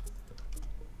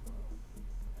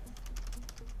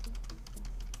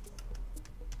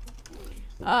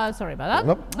 Sorry about that.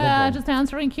 Nope, just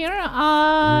answering here.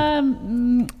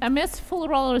 Miss Full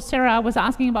Roller Sarah was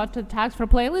asking about the tags for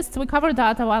playlists. We covered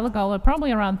that a while ago,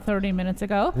 probably around 30 minutes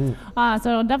ago.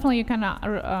 So definitely you can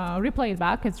replay it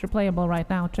back. It's replayable right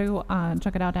now too.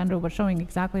 Check it out. Andrew was showing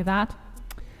exactly that.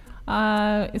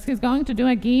 He's going to do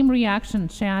a game reaction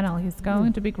channel. He's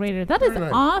going to be created. That is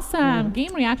awesome.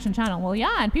 Game reaction channel. Well,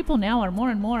 yeah, and people now are more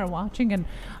and more watching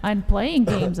and playing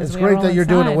games. It's great that you're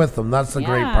doing it with them. That's the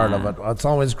great part of it. It's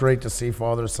always great to see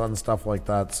father, son, stuff like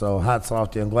that. So hats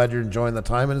off to you. I'm glad you're enjoying the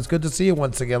time, and it's good to see you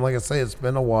once again. Like I say, it's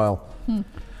been a while.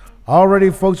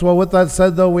 Alrighty, folks. Well, with that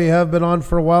said, though, we have been on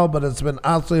for a while, but it's been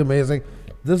absolutely amazing.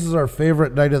 This is our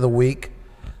favorite night of the week.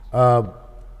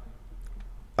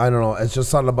 I don't know. It's just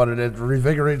something about it. It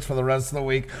revigorates for the rest of the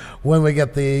week. When we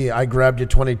get the I grabbed you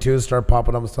 22 start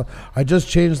popping up and stuff. I just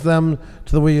changed them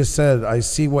to the way you said. I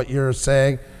see what you're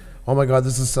saying. Oh my God,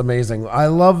 this is amazing. I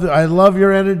love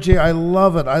your energy. I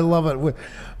love it.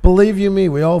 Believe you me,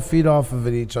 we all feed off of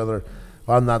it each other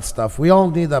on that stuff. We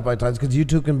all need that by times because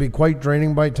YouTube can be quite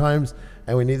draining by times,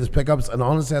 and we need these pickups. And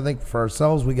honestly, I think for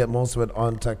ourselves, we get most of it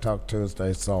on Tek Talk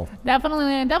Tuesday. So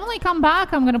definitely come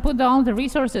back. I'm going to put all the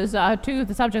resources to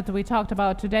the subject that we talked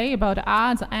about today about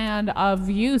ads and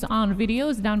views on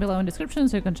videos down below in the description,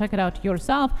 so you can check it out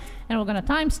yourself. And we're going to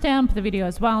timestamp the video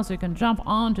as well, so you can jump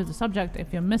on to the subject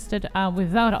if you missed it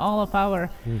without all of our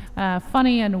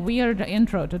funny and weird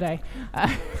intro today.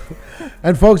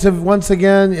 And folks, once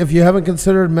again, if you haven't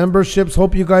considered memberships,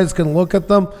 hope you guys can look at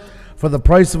them. For the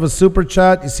price of a super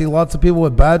chat, you see lots of people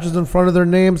with badges in front of their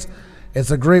names.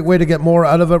 It's a great way to get more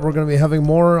out of it. We're going to be having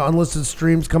more unlisted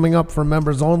streams coming up for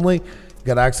members only. You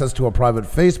get access to a private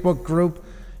Facebook group.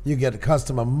 You get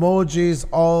custom emojis,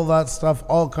 all that stuff,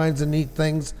 all kinds of neat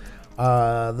things.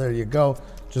 There you go.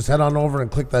 Just head on over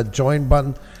and click that join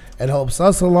button. It helps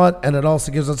us a lot, and it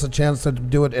also gives us a chance to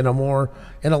do it in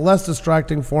a less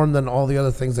distracting form than all the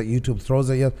other things that YouTube throws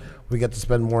at you. We get to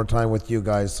spend more time with you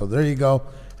guys. So there you go.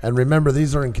 And remember,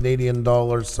 these are in Canadian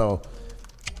dollars, so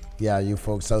yeah, you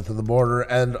folks south of the border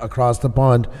and across the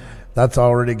pond, that's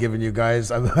already giving you guys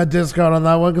a discount on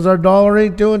that one because our dollar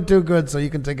ain't doing too good, so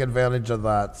you can take advantage of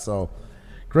that. So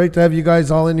great to have you guys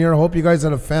all in here. Hope you guys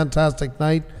had a fantastic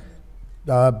night.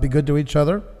 Be good to each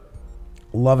other.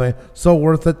 Love it. So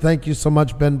worth it. Thank you so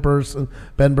much, Ben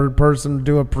Bird Person.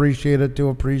 Do appreciate it.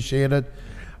 Great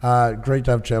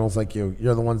to have channels like you.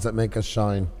 You're the ones that make us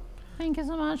shine. Thank you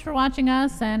so much for watching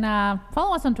us, and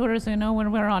follow us on Twitter so you know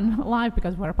when we're on live,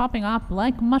 because we're popping up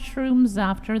like mushrooms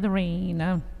after the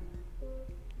rain.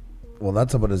 Well,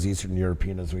 that's about as Eastern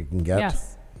European as we can get.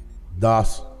 Yes.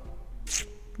 Das.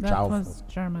 That Ciao. was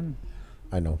German.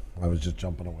 I know. I was just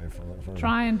jumping away from it.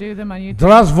 Try and do them on YouTube.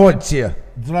 Здравствуйте.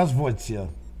 Здравствуйте.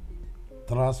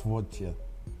 Здравствуйте.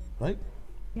 Right?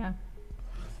 Yeah.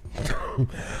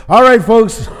 All right,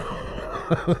 folks.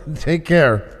 Take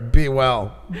care. Be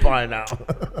well. Bye now.